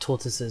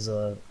 tortoises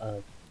are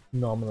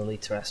nominally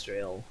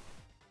terrestrial.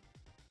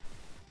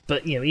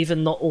 But, you know,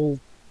 even not all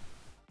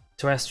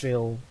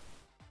terrestrial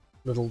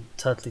little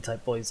turtley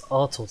type boys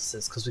are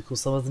tortoises because we call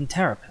some of them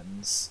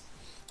terrapins.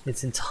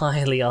 It's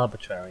entirely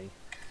arbitrary.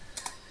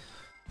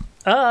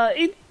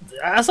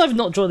 As I've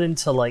not drawn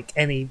into like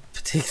any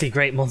particularly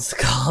great monster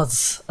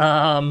cards,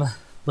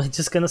 we're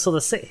just gonna sort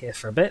of sit here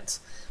for a bit,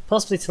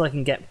 possibly till I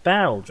can get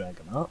Barrel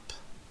Dragon up,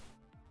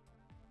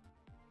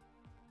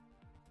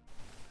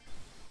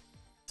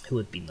 who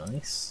would be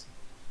nice.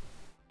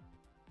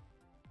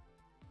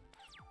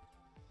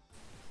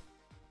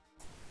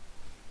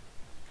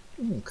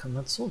 Ooh,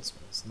 Comrade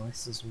Swordsman is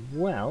nice as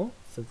well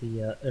for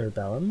the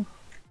Urbellum.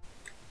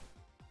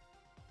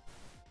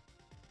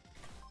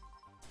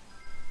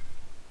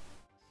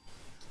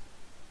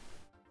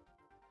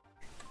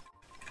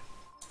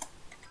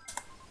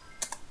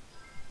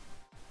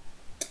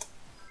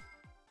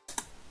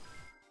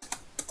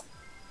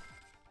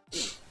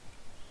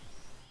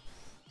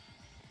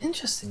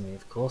 Interestingly,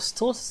 of course,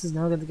 Tortoise is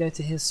now going to go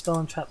to his Spell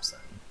and Trap Zone.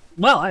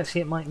 Well,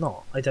 actually it might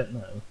not, I don't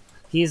know.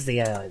 He is the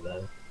AI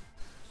though.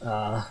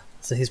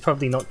 So he's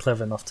probably not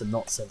clever enough to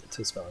not send it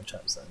to a Spell and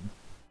Trap Zone.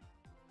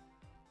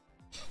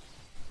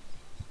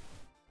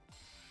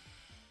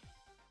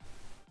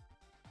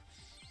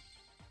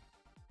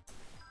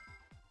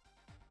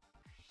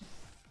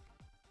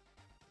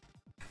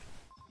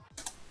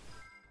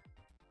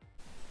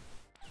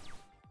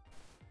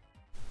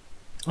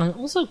 I'm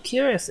also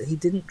curious that he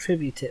didn't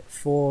tribute it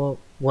for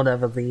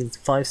whatever the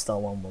 5-star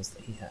one was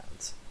that he had.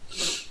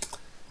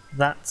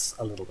 That's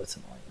a little bit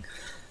annoying.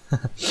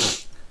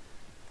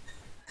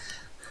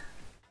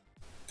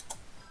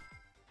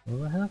 What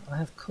do I have? I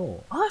have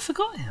coal. Oh, I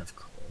forgot I have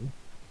coal.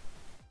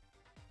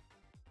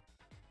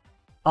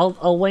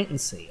 I'll wait and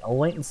see. I'll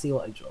wait and see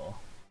what I draw.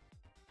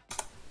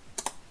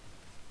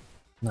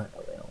 No, I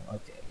will.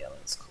 Okay, yeah,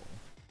 that's cool.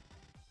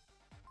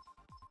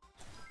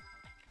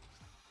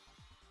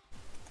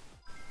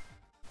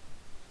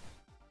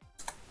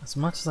 As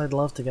much as I'd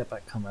love to get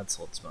back Comrade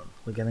Swordsman,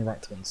 we're getting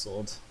back Twin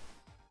Sword.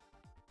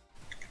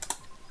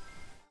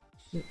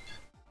 Yep.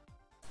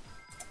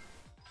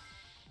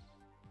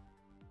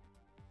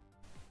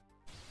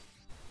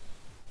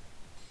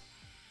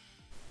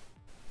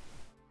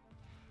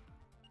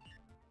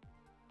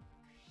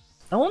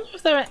 I wonder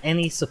if there are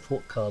any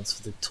support cards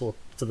for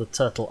the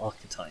turtle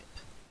archetype.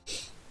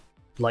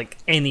 Like,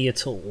 any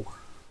at all.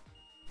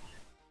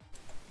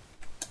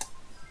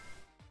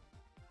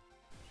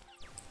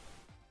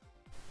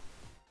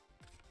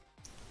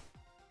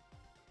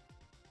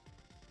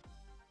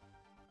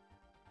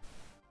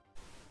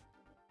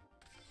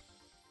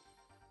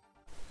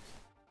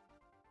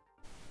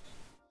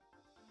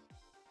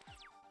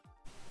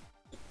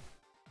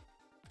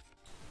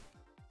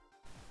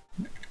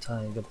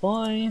 Tiger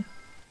boy.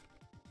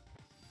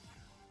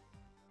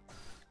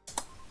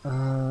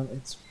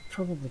 It's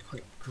probably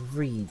quite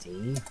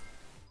greedy.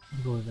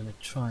 We're gonna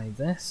try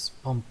this.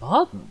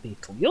 Bombardment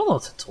beetle, you're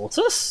not a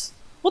tortoise!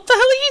 What the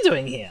hell are you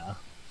doing here?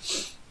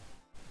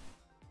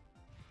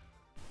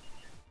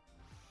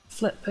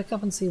 Flip, pick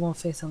up and see one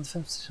face down the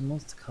defense position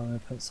monster card on the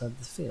opponent's side of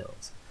the field.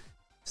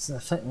 If it's an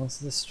effect, wants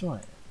to destroy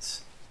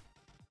it.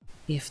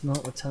 If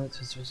not, return it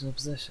to its original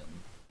position.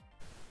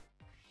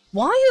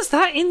 Why is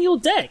that in your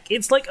deck?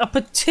 It's like a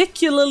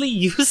particularly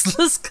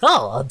useless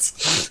card.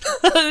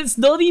 It's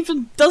not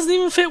even, doesn't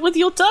even fit with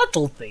your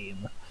turtle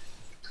theme.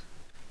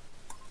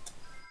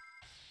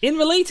 In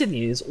related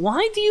news,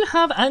 why do you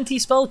have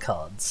anti-spell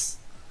cards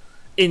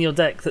in your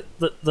deck that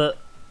oh,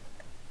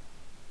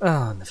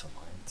 never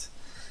mind.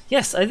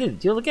 Yes, I did.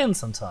 Duel again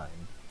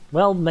sometime.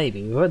 Well,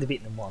 maybe. We've already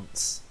beaten him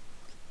once.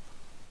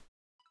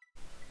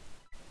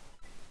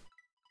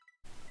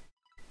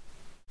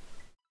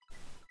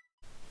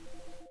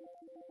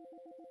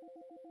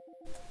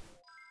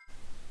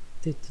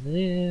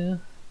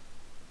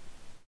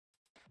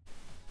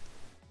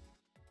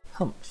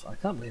 Humph, I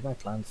can't believe my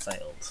plan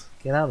failed.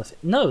 Get out of it.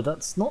 No,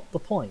 that's not the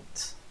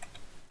point.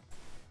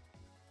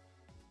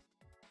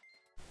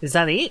 Is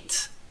that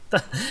it?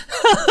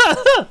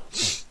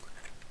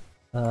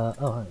 Oh,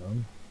 hang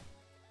on.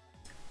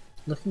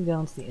 Looking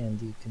down to the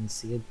end, you can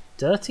see a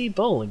dirty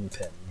bowling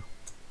pin.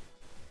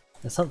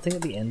 There's something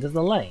at the end of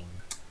the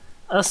lane.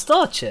 A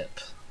star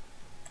chip.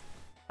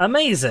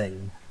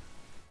 Amazing.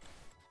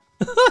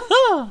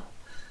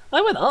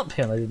 I went up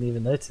here and I didn't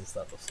even notice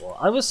that before.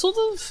 I was sort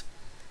of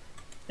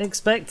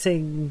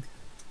expecting,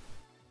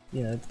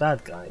 you know,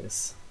 bad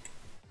guys.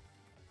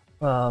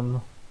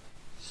 Where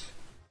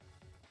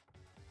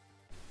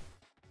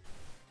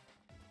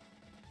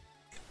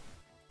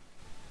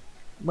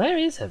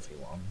is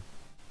everyone?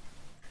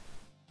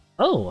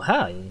 Oh,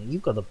 hi,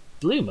 you've got a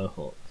blue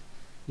mohawk.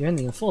 You're in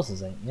the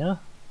Enforcers, ain't ya?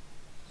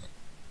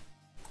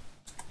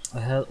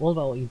 I heard all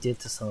about what you did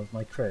to some of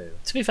my crew.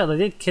 To be fair, they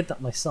did kidnap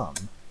my son.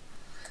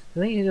 I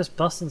think you can just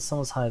bust into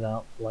someone's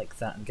hideout like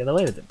that and get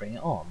away with it, bring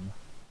it on.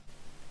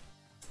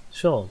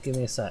 Sure, give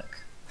me a sec.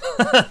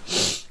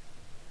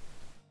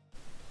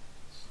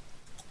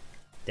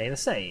 Data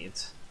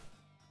saved.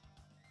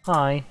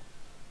 Hi.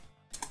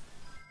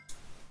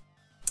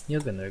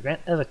 You're gonna regret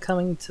ever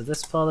coming to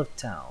this part of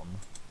town.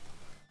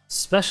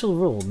 Special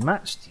rule,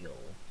 match duel.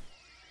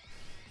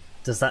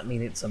 Does that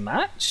mean it's a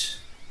match?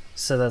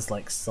 So there's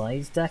like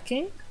side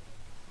decking?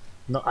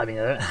 No, I mean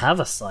I don't have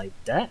a side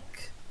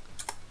deck.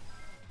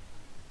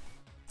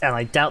 And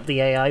I doubt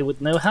the AI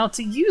would know how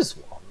to use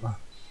one.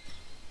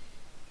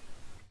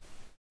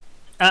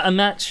 A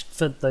match,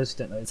 for those who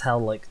don't know, is how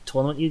like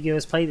tournament Yu-Gi-Oh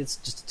is played. It's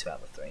just a 2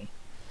 out of 3.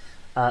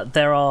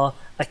 There are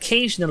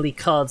occasionally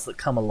cards that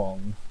come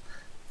along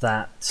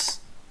that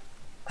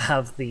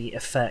have the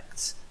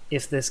effect,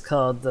 if this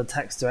card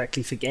attacks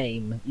directly for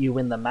game, you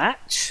win the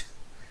match.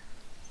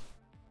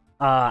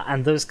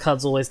 And those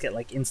cards always get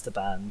like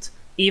insta-banned,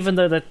 even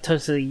though they're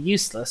totally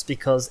useless,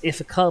 because if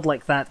a card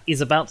like that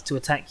is about to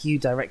attack you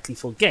directly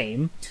for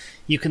game,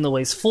 you can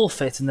always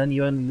forfeit and then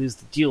you only lose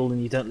the duel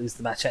and you don't lose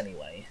the match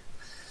anyway.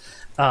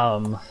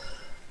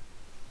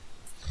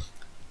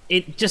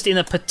 It just in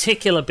a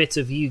particular bit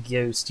of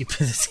Yu-Gi-Oh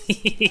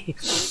stupidity.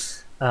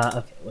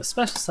 Okay, we're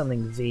special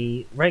summoning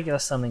V, regular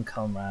summoning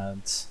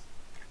Comrades,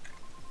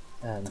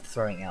 and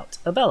throwing out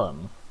a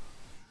Bellum,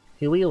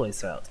 who we always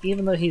throw out,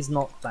 even though he's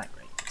not that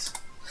great.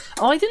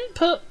 Oh, I didn't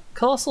put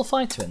Colossal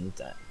Fighter in the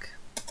deck.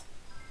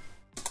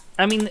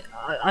 I mean,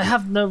 I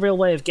have no real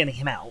way of getting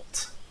him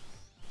out.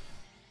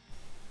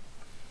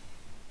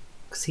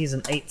 Because he's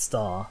an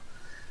 8-star,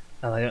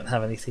 and I don't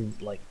have anything,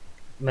 like,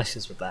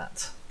 meshes with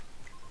that.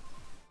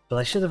 But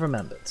I should have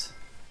remembered.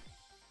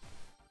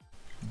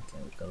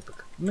 got a Book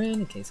of the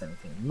Moon in case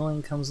anything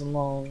annoying comes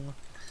along.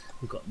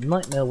 We've got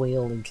Nightmare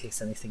Wheel in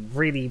case anything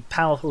really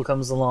powerful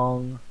comes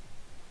along.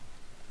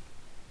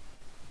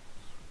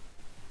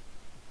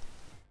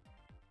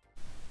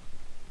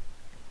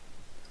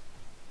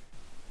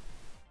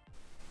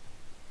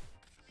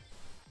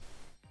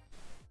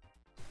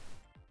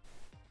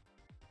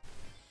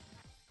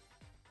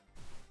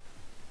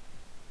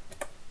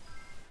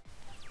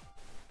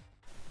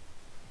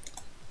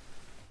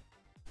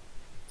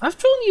 I've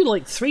drawn you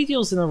like 3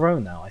 deals in a row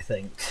now, I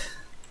think.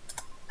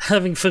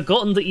 Having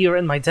forgotten that you were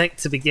in my deck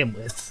to begin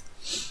with.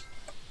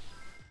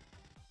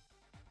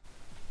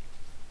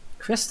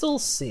 Crystal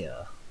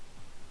Seer.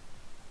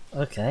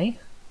 Okay,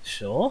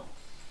 sure.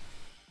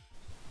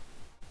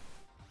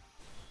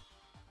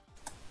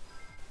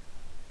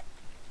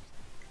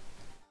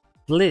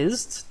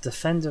 Blizzed,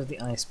 Defender of the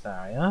Ice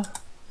Barrier.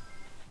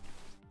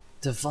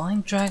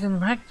 Divine Dragon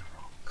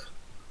Ragnarok.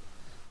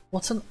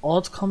 What an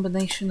odd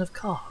combination of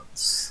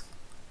cards.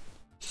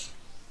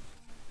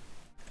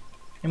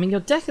 I mean,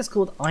 your deck is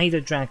called Ida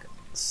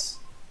Dragons.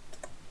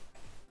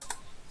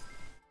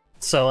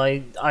 So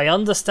I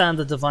understand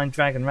the Divine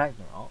Dragon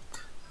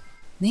Ragnarok.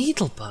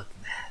 Needlebug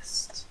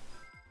Nest.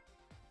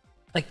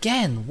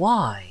 Again,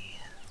 why?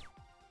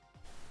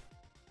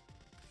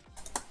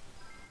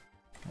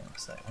 Hang on a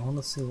sec, I want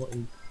to see what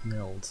he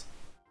milled.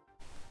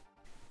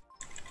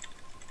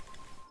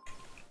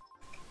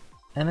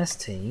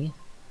 MST,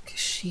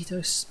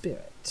 Kishido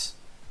Spirit,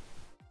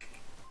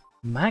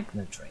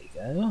 Magna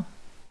Drago,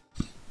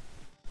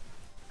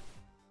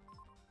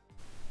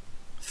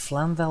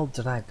 Flamvel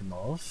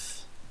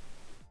Dragnov,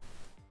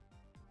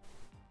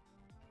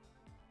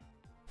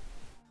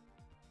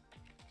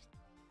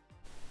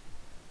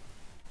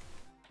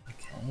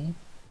 okay,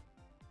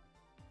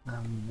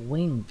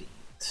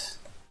 Wingbeat.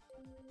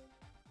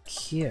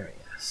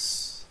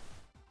 Curious.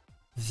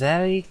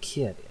 Very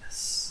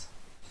curious.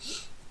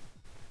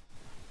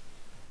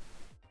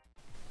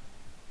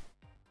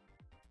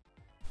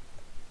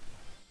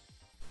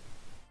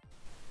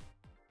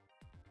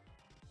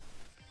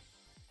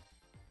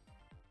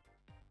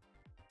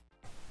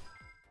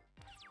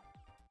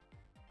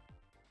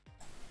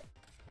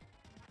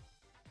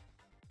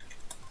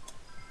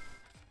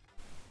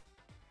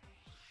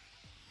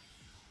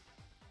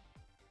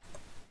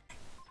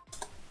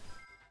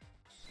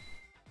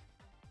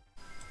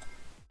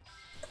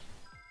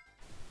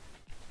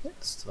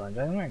 It's Divine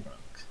Dragon Ragnarok.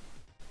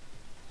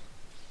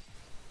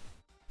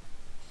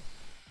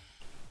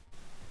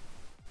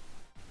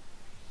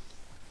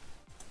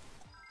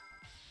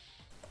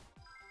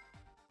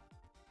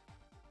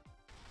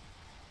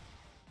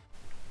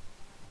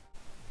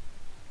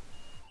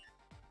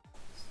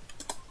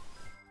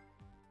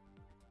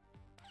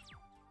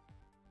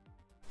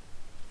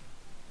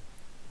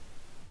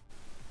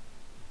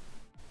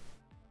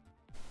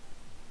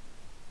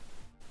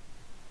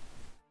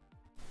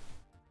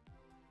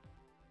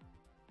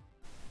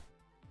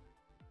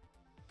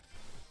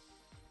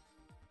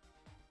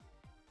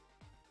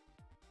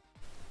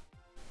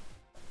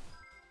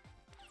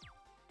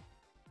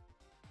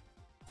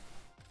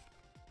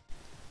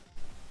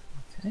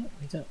 Okay,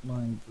 we don't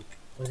mind,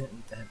 we don't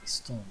need the heavy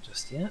storm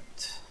just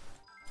yet.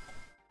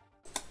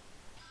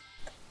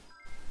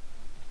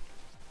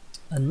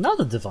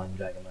 Another Divine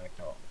Dragon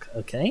Ragnarok,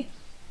 okay.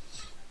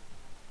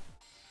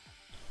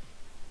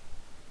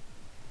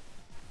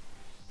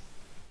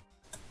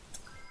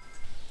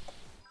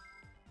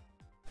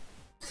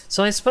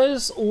 So I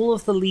suppose all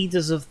of the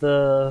leaders of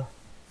the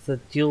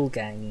duel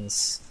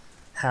gangs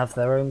have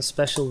their own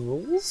special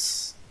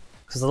rules?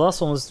 Because the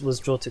last one was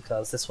draw 2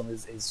 cards, this one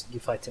is you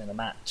fight in a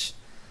match.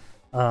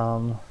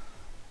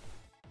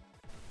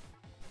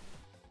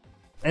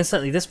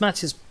 Incidentally, this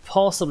match is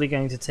possibly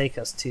going to take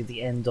us to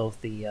the end of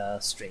the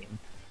stream,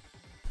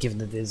 given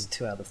that it is a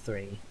 2 out of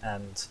 3,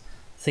 and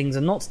things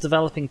are not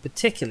developing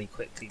particularly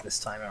quickly this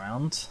time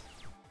around.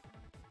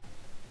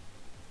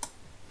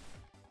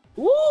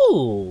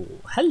 Ooh,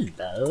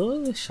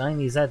 hello,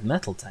 shiny Z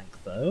metal tank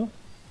though.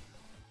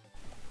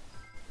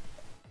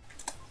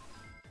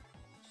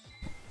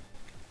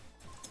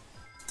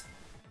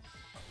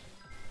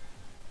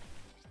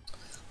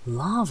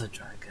 Lava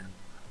Dragon.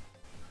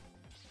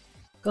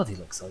 God, he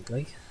looks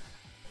ugly.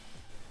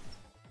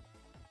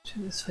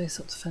 Check this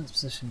face-up defense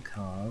position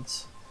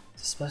cards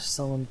to special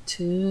summon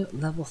 2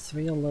 level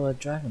 3 or lower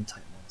dragon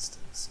type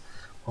monsters.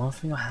 1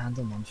 from your hand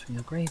and 1 from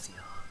your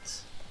graveyard.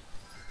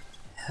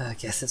 I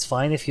guess it's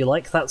fine if you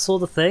like that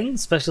sort of thing.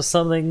 Special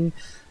summoning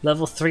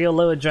level 3 or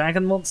lower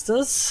dragon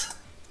monsters.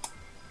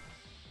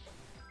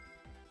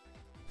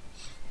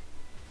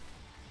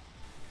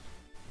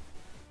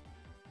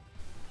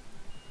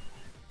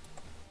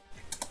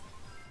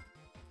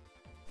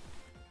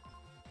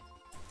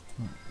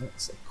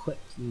 Let's equip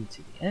you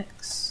to the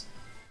X.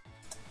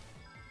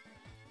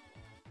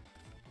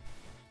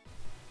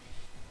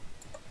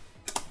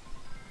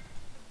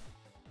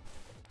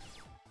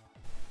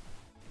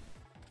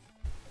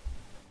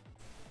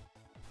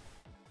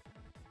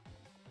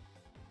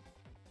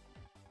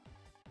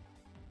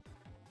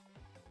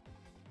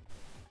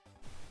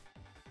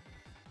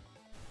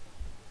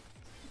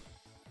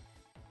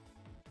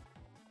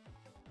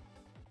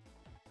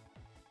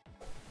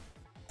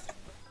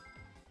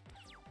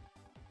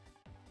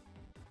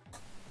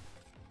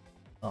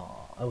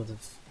 I would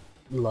have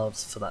loved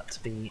for that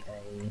to be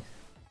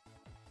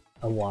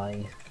a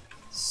Y.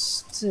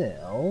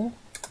 Still,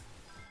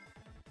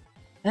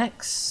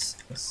 X,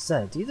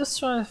 Z. Do you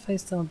destroy a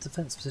face down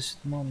defense position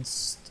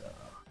monster?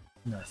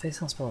 No, face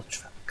down spell or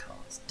trap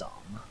cards.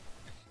 Dumb.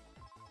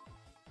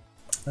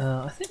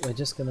 I think we're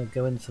just gonna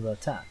go in for the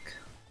attack.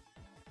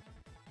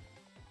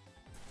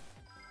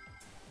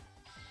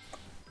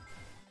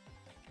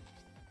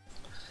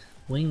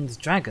 Winged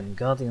Dragon,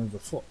 Guardian of the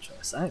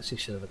Fortress. I actually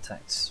should have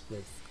attacked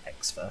with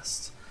X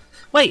first.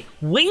 Wait,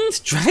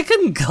 Winged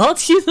Dragon,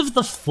 Guardian of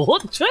the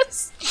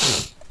Fortress?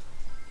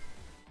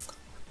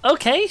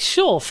 Okay,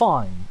 sure,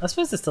 fine. I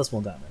suppose this does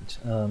more damage.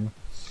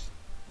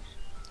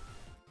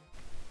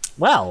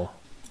 Well,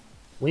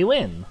 we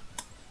win.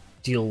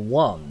 Duel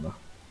 1.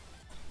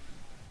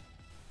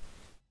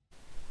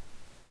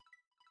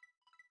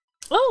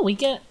 Oh, we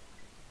get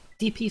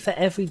DP for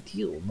every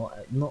duel,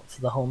 not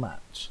for the whole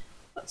match.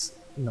 That's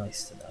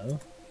nice to know.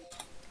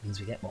 Means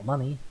we get more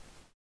money.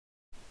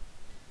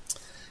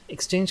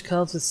 Exchange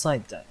cards with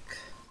side deck.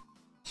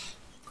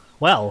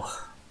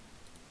 Well.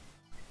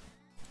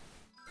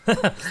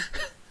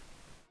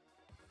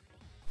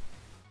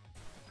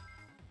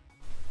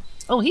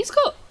 Oh, he's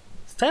got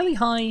fairly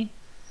high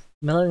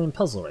Millennium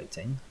Puzzle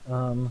rating.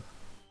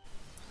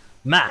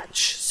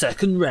 Match,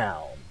 second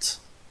round.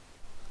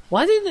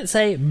 Why didn't it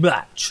say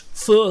match,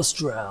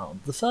 first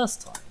round, the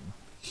first time?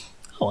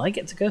 Oh, I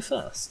get to go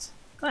first.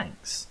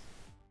 Thanks.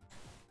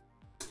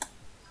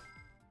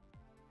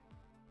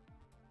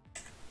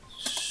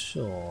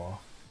 Sure.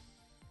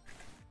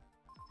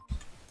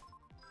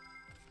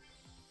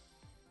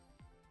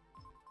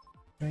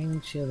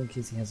 Range shield in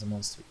case he has a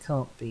monster we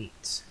can't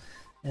beat.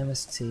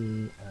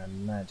 MST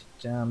and Magic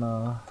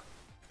Jammer.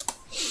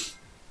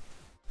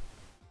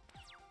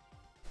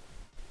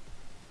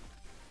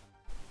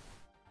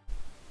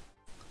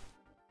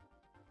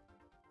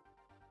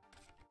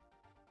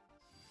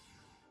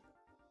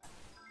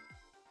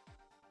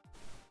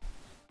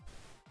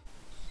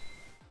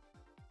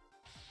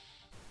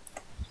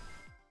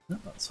 No,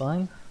 that's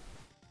fine.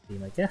 Be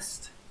my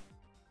guest.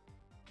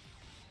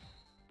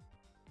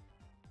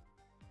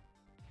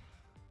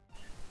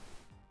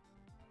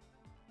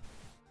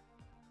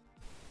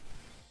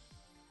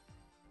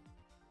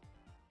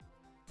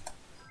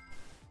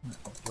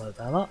 I'll blow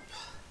that up.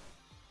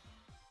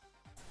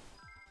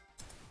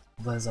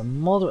 There's a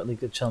moderately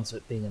good chance of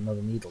it being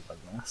another needlebug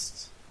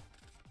nest.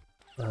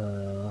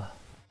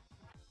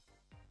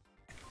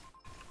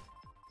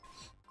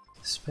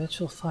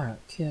 Spiritual fire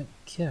at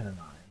Kiranai.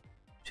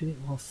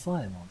 Shooting more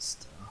fire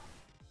monster.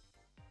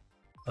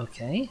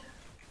 Okay.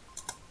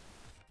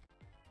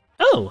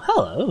 Oh,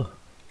 hello!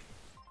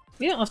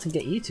 We don't often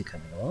get you two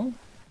coming along.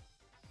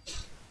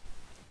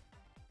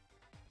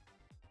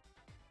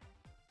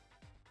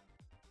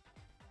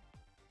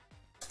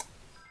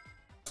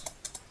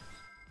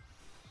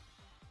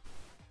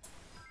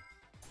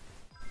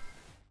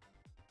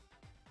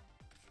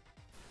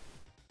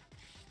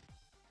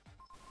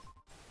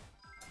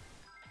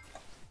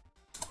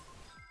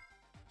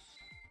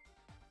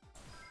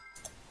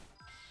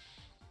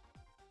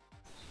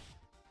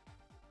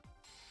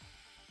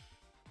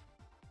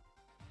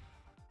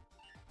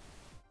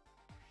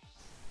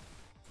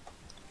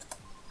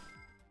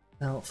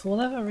 Now, for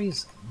whatever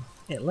reason,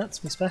 it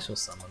lets me special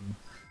summon,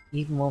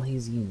 even while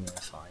he's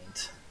unified.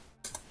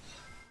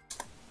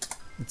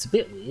 It's a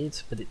bit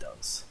weird, but it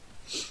does.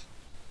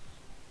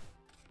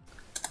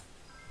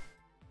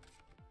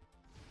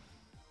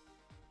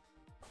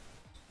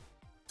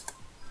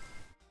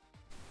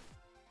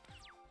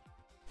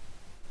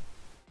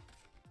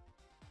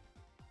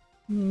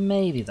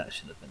 Maybe that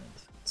should have been in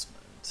defense mode.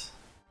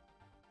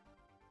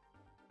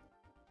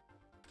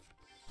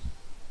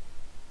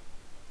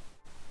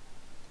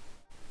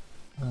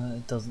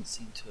 It doesn't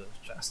seem to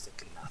have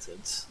drastically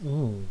mattered.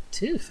 Ooh,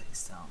 2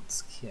 face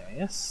downs.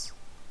 Curious.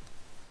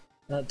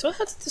 Do I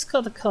have to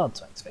discard a card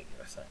to activate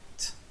your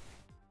effect?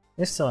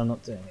 If so, I'm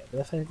not doing it, but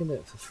if I can do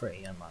it for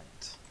free, I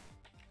might.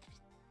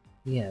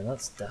 Yeah,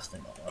 that's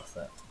definitely not worth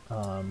it.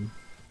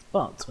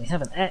 But we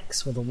have an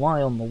X with a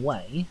Y on the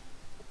way,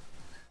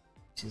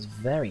 which is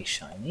very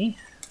shiny.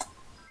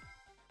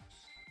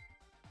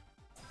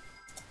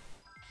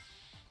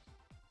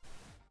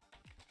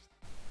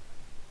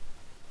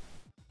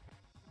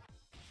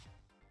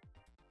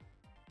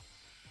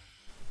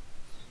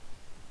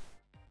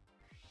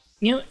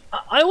 You know,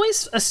 I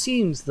always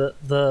assumed that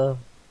the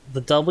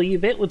W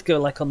bit would go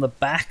like on the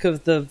back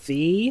of the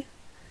V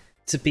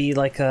to be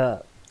like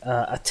a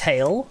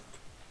tail,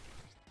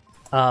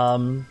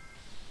 and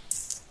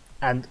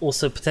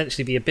also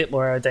potentially be a bit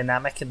more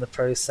aerodynamic in the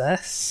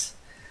process.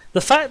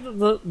 The fact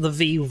that the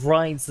V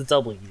rides the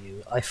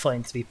W, I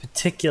find to be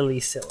particularly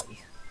silly.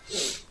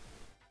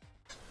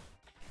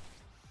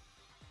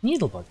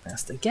 Needlebug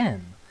Nest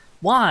again.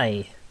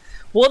 Why?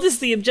 What is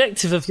the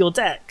objective of your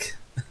deck?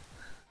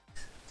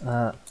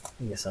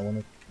 Yes, I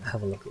want to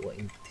have a look at what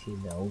he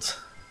milled.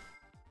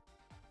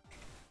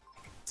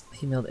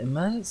 He milled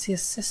Emergency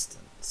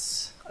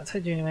Assistance. I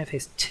told you in my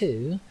face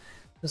 2.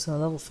 Just a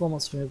level 4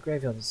 monster from your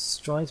graveyard was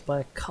destroyed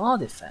by a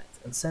card effect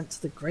and sent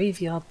to the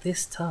graveyard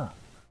this turn.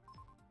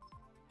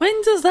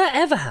 When does that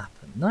ever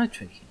happen?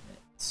 Nitro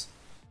units.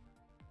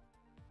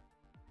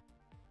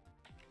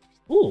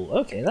 Ooh,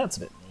 okay, that's a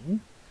bit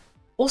mean.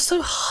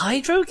 Also,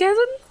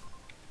 Hydrogeddon?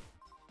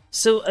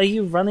 So, are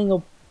you running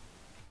a...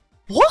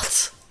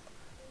 What?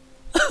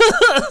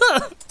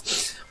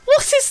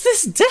 What is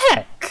this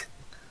deck?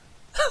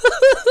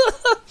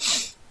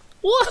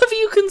 What have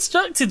you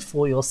constructed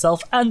for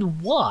yourself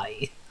and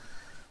why?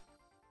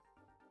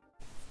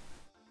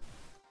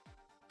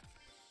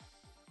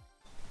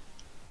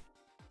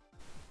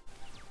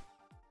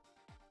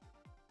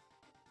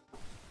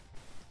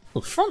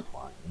 Oh,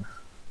 frontline.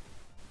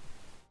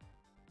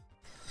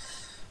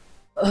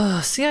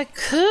 See, I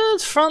could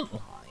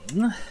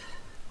frontline,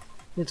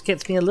 which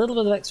gets me a little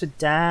bit of extra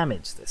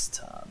damage this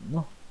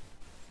turn.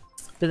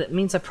 But it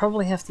means I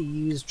probably have to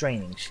use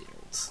Draining Shield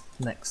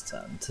next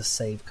turn to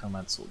save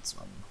Comrade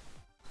Swordsman.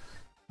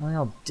 Well,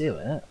 I'll do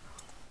it.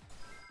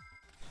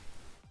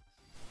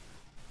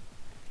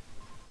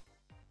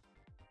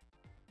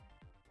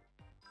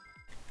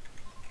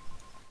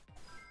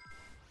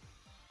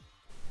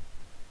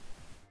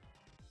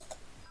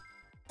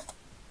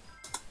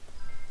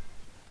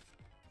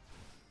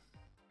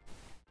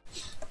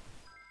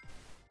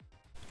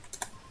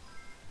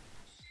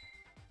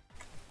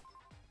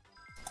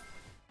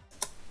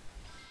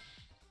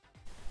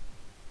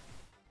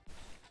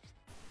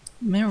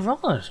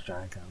 Mirage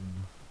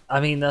Dragon. I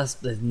mean,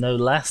 that's no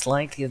less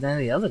likely than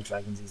any other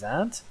dragons he's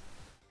had.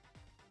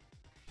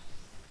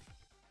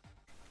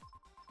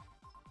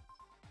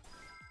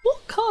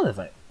 What card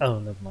effect? Oh,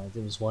 never mind.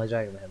 It was Y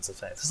Dragon Head's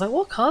effect. It's like,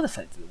 what card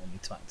effect did it want me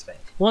to activate?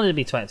 It wanted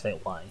me to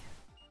activate Y.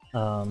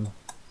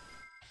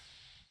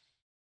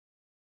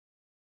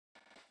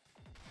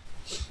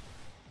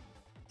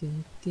 Do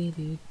do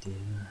do do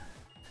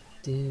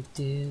do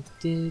do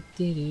do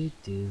do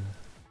do.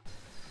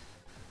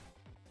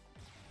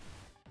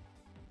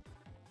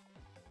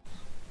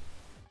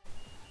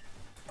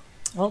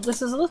 Well,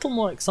 this is a little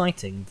more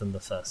exciting than the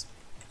first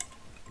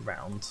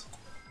round.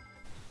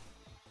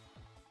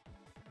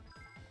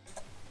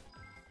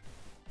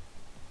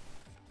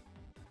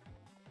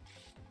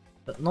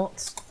 But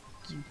not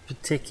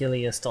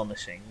particularly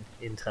astonishing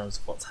in terms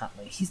of what's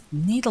happening. He's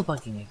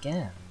needlebugging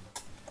again.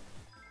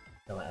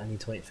 Oh, wait, I need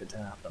to wait for it to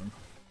happen.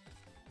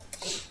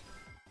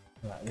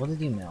 Right, what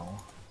did you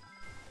mill?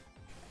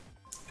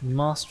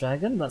 Masked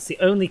Dragon? That's the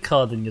only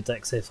card in your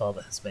deck so far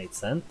that has made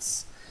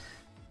sense.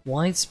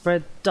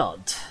 Widespread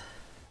Dud.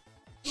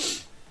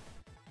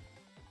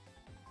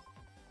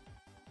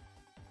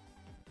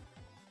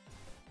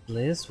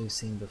 Blizz we've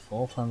seen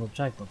before, Flammable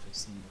Dragon we've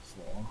seen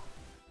before.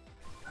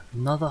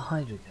 Another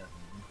Hydrogen.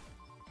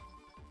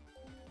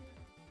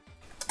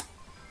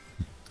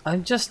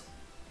 I'm just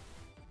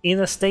in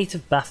a state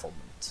of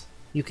bafflement.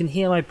 You can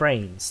hear my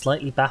brain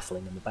slightly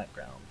baffling in the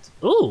background.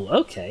 Ooh,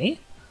 okay.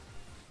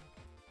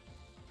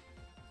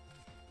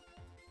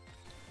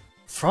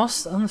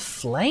 Frost and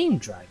Flame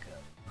Dragon.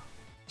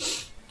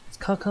 This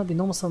card can't be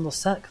normal summoned or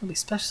set, can't be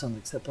special summoned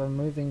except by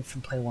removing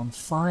from play 1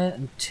 fire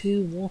and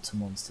 2 water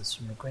monsters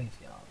from your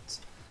graveyard.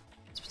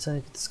 It's pretend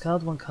you can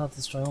discard 1 card to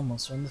destroy all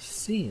monsters on the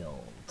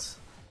field.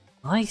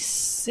 I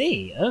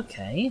see,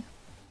 okay.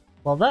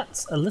 Well,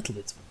 that's a little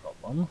bit of a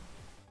problem.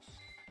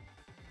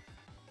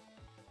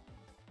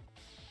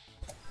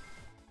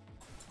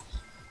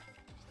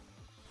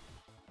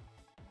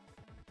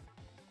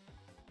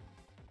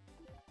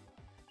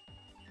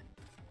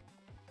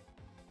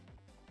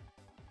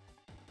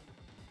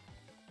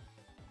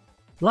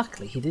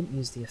 Luckily, he didn't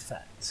use the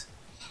effect.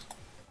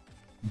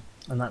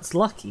 And that's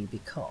lucky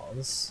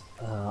because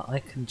I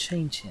can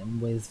change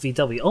him with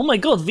VW. Oh my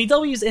god,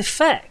 VW's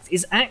effect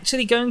is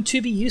actually going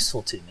to be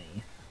useful to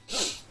me.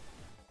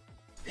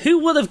 Who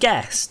would have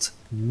guessed?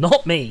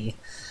 Not me.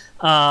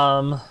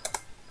 And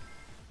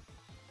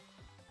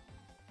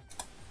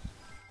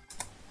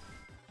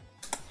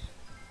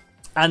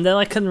then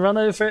I can run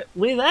over it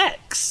with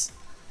X.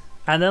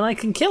 And then I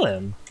can kill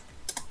him.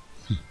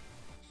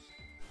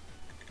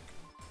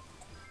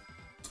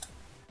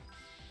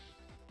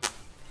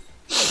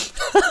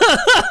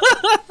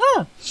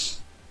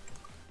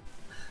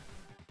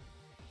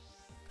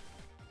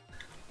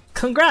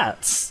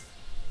 Congrats!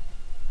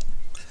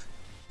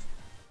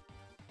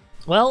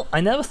 Well, I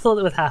never thought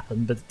it would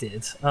happen, but it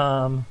did.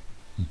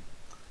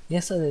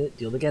 Yes, I did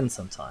duel again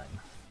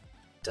sometime.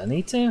 Do I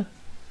need to?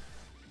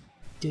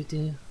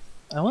 Do.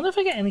 I wonder if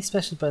I get any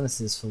special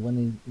bonuses for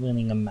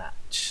winning a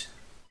match.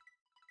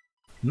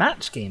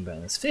 Match game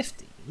bonus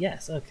 50.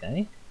 Yes,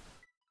 okay.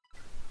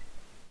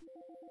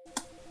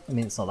 I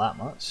mean, it's not that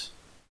much,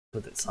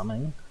 but it's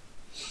something.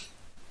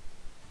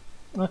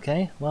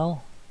 Okay,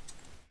 well,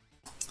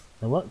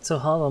 I worked so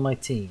hard on my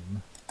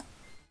team.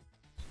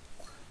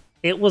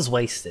 It was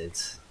wasted.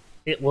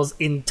 It was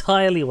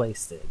entirely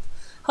wasted.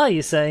 Hi,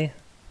 you say.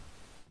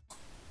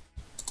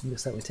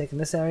 Looks like we're taking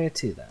this area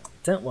too then.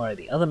 Don't worry,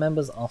 the other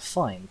members are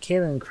fine.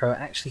 Kaelin and Crow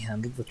actually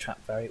handled the trap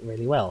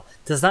really well.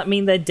 Does that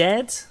mean they're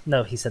dead?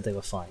 No, he said they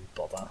were fine.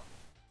 Bother.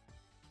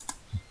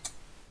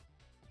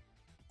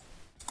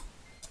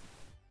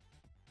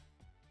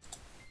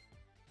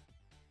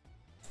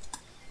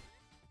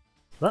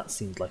 That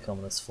seemed like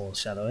ominous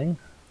foreshadowing.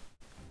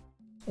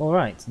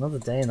 Alright, another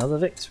day, another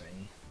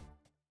victory.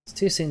 It's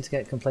too soon to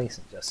get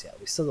complacent just yet.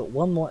 We've still got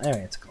one more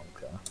area to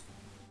conquer.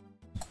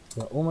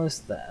 We're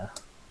almost there.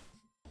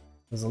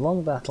 There's a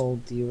long battle.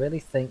 Do you really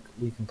think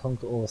we can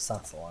conquer all the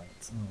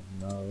satellites?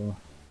 Oh no.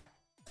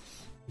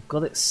 We've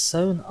got it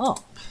sewn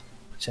up,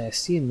 which I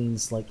assume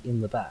means like in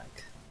the bag.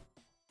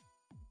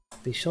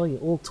 Be sure you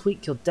all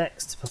tweak your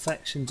decks to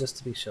perfection just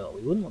to be sure.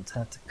 We wouldn't want to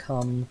have to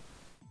come...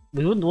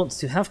 We wouldn't want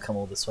to have come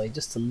all this way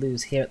just to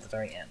lose here at the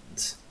very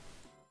end.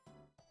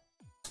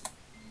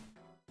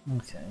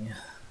 Okay.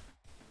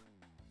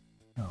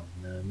 Oh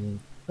no,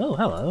 oh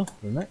hello,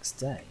 the next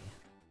day.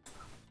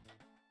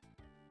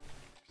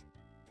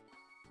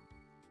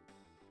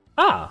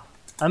 Ah!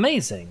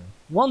 Amazing!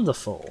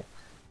 Wonderful!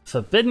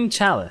 Forbidden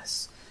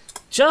Chalice!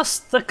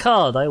 Just the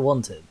card I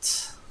wanted!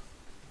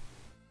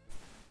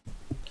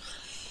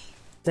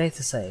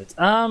 Data saved.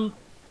 How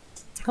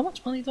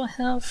much money do I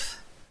have?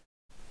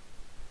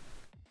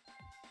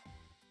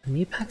 A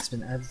new pack has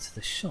been added to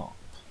the shop.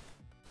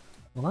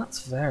 Well,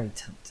 that's very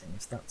tempting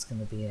if that's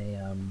going to be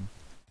a,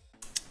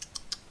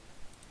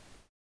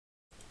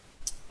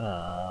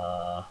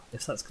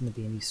 if that's going to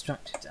be a new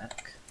structure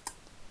deck.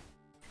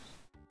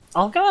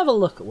 I'll go have a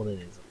look at what it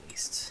is at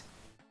least.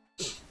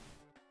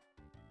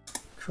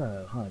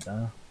 Crow, hi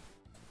there.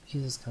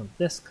 Users card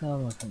this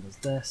card, my card does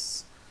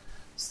this.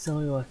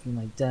 Still reworking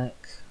my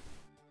deck.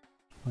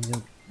 When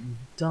you're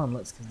done,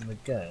 let's give them a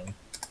go.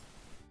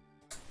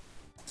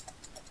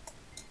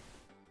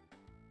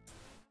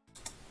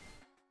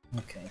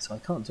 Okay, so I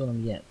can't duel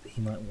him yet, but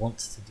he might want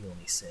to duel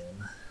me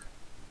soon.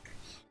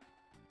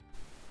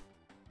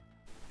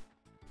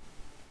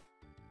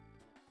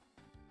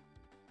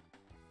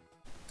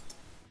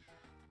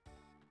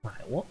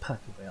 Right, what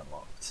pack have we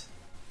unlocked?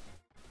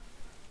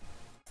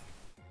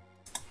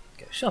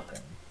 Go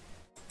shopping.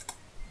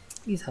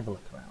 Please have a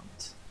look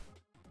around.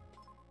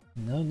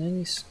 No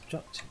new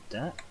structured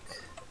deck.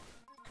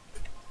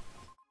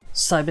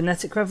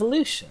 Cybernetic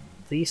Revolution,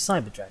 the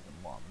Cyber Dragon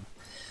one.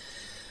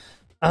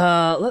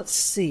 Let's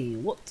see,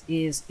 what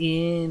is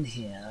in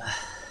here?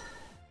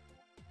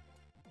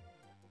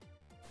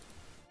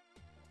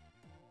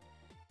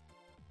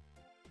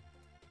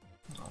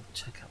 I'll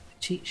check out my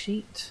cheat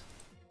sheet.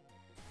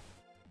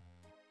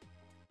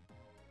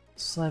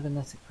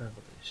 Cybernetic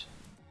Revolution.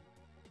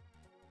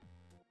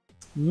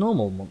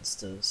 Normal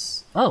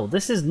monsters. Oh,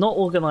 this is not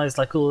organised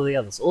like all of the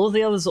others. All of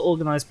the others are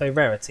organised by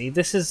rarity.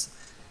 This is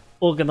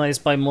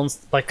organised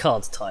by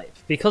card type.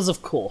 Because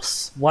of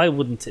course, why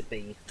wouldn't it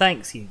be?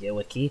 Thanks, Yu-Gi-Oh!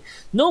 Wiki.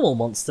 Normal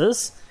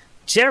monsters,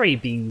 Jerry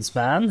Beans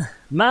Man,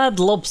 Mad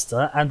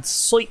Lobster, and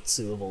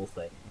Soitsu of all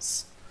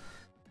things.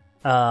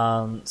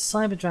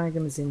 Cyber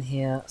Dragon is in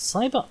here.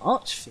 Cyber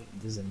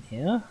Archfiend is in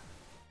here.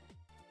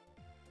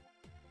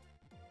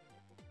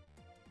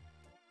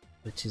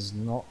 Which is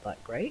not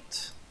that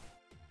great.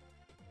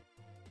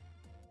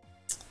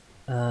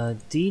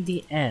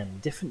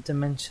 DDN, Different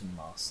Dimension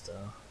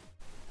Master.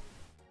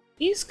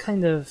 He's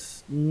kind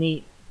of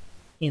neat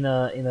in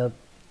a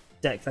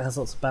deck that has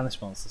lots of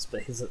banished monsters,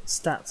 but his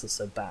stats are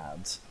so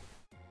bad.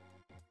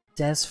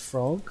 Des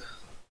Frog.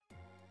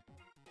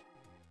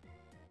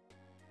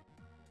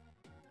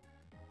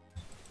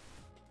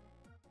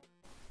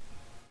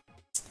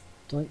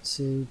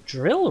 Doitsu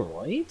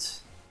Drillroid.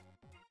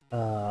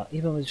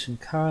 Evil Magician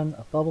Current,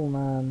 a Bubble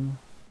Man.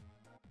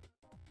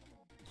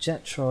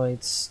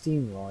 Jetroid,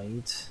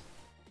 Steamroid,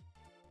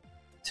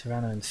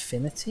 Tyranno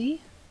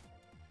Infinity.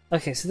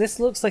 Okay, so this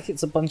looks like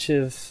it's a bunch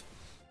of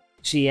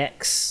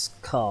GX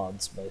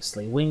cards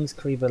mostly. Wings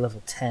Karibo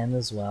level 10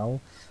 as well.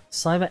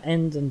 Cyber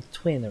End and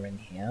Twin are in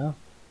here.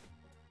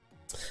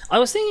 I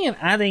was thinking of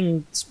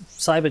adding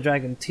Cyber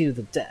Dragon to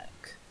the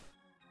deck.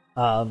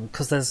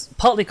 Because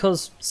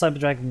Cyber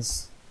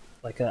Dragon's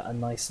like a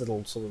nice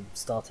little sort of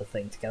starter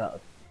thing to get out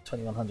of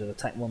 2100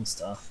 attack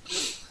monster.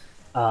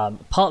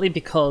 Partly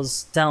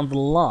because down the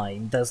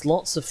line there's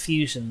lots of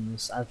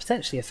fusions and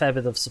potentially a fair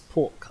bit of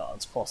support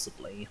cards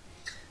possibly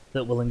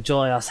that will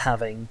enjoy us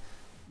having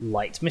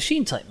light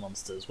machine type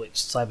monsters, which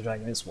Cyber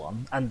Dragon is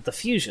one, and the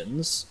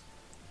fusions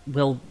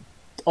will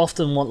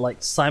often want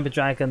like Cyber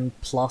Dragon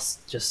plus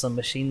just some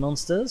machine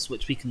monsters,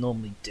 which we can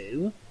normally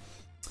do.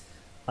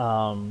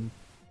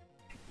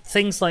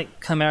 Things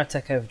like Chimera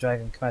Tech Over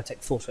Dragon, Chimera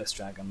Tech Fortress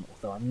Dragon,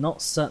 although I'm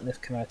not certain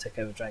if Chimera Tech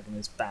Over Dragon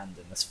is banned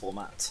in this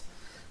format.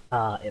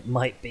 It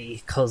might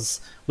be,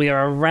 because we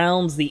are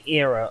around the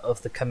era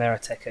of the Chimera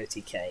Tech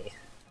OTK,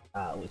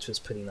 which was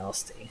pretty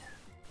nasty.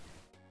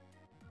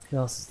 Who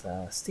else is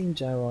there? Steam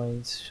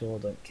Gyroids, sure,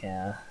 don't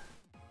care.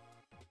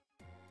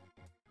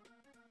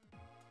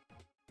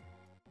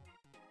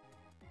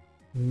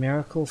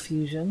 Miracle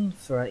Fusion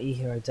for our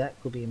E-Hero deck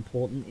will be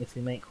important if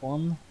we make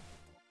one.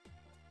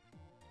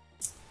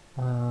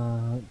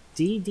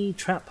 DD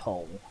Trap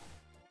Hole.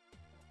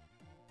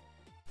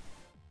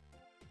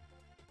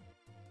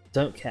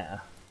 Don't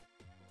care.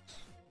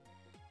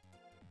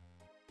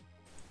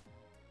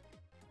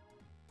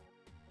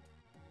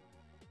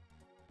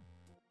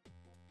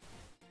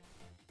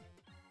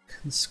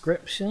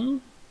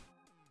 Conscription?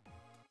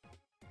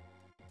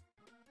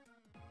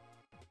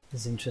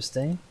 is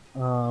interesting.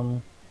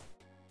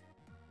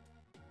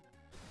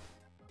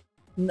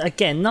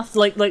 Again,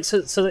 nothing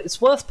so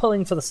it's worth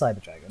pulling for the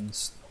Cyber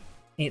Dragons.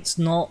 It's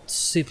not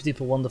super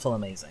duper wonderful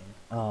amazing.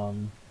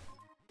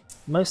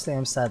 Mostly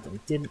I'm sad that we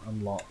didn't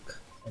unlock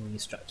a new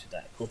structure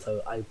deck,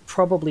 although I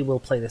probably will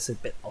play this a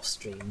bit off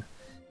stream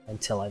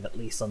until I've at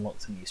least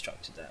unlocked a new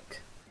structure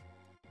deck.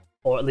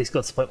 Or at least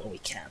got to the point where we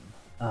can.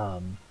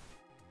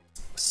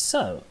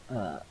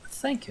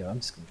 Thank you. I'm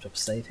just going to drop a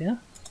save here.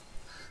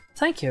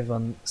 Thank you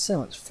everyone so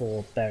much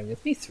for bearing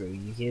with me through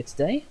Yu-Gi-Oh!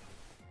 Today.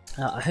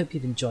 I hope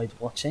you've enjoyed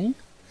watching.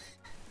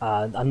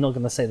 I'm not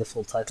going to say the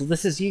full title.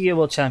 This is Yu-Gi-Oh!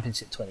 World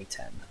Championship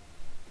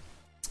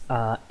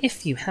 2010.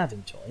 If you have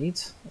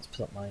enjoyed, let's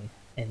put up my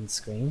end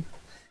screen.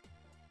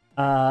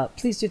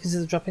 Please do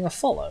consider dropping a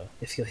follow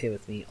if you're here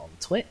with me on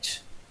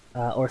Twitch.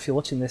 Or if you're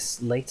watching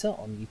this later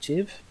on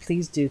YouTube,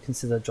 please do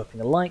consider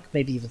dropping a like,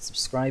 maybe even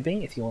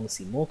subscribing if you want to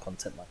see more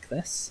content like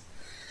this.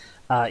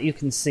 You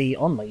can see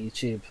on my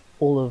YouTube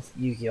all of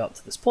Yu-Gi-Oh! Up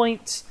to this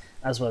point,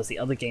 as well as the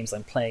other games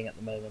I'm playing at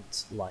the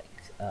moment, like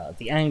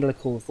the Angler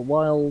Call of the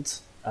Wild,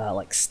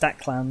 like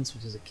Stacklands,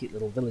 which is a cute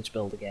little village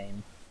builder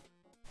game.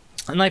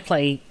 And I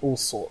play all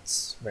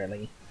sorts,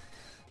 really.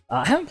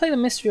 I haven't played a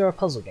mystery or a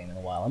puzzle game in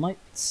a while. I might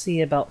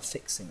see about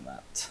fixing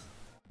that.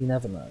 You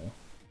never know.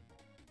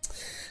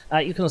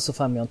 You can also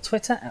find me on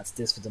Twitter at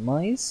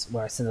 @DizForDemise,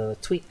 where I send out a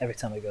tweet every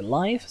time I go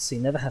live, so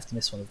you never have to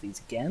miss one of these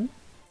again.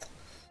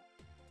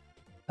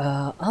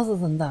 Other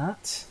than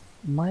that,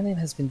 my name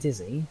has been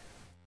Dizzy.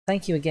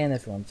 Thank you again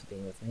everyone for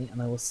being with me,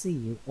 and I will see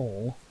you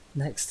all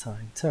next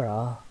time.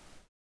 Ta-ra!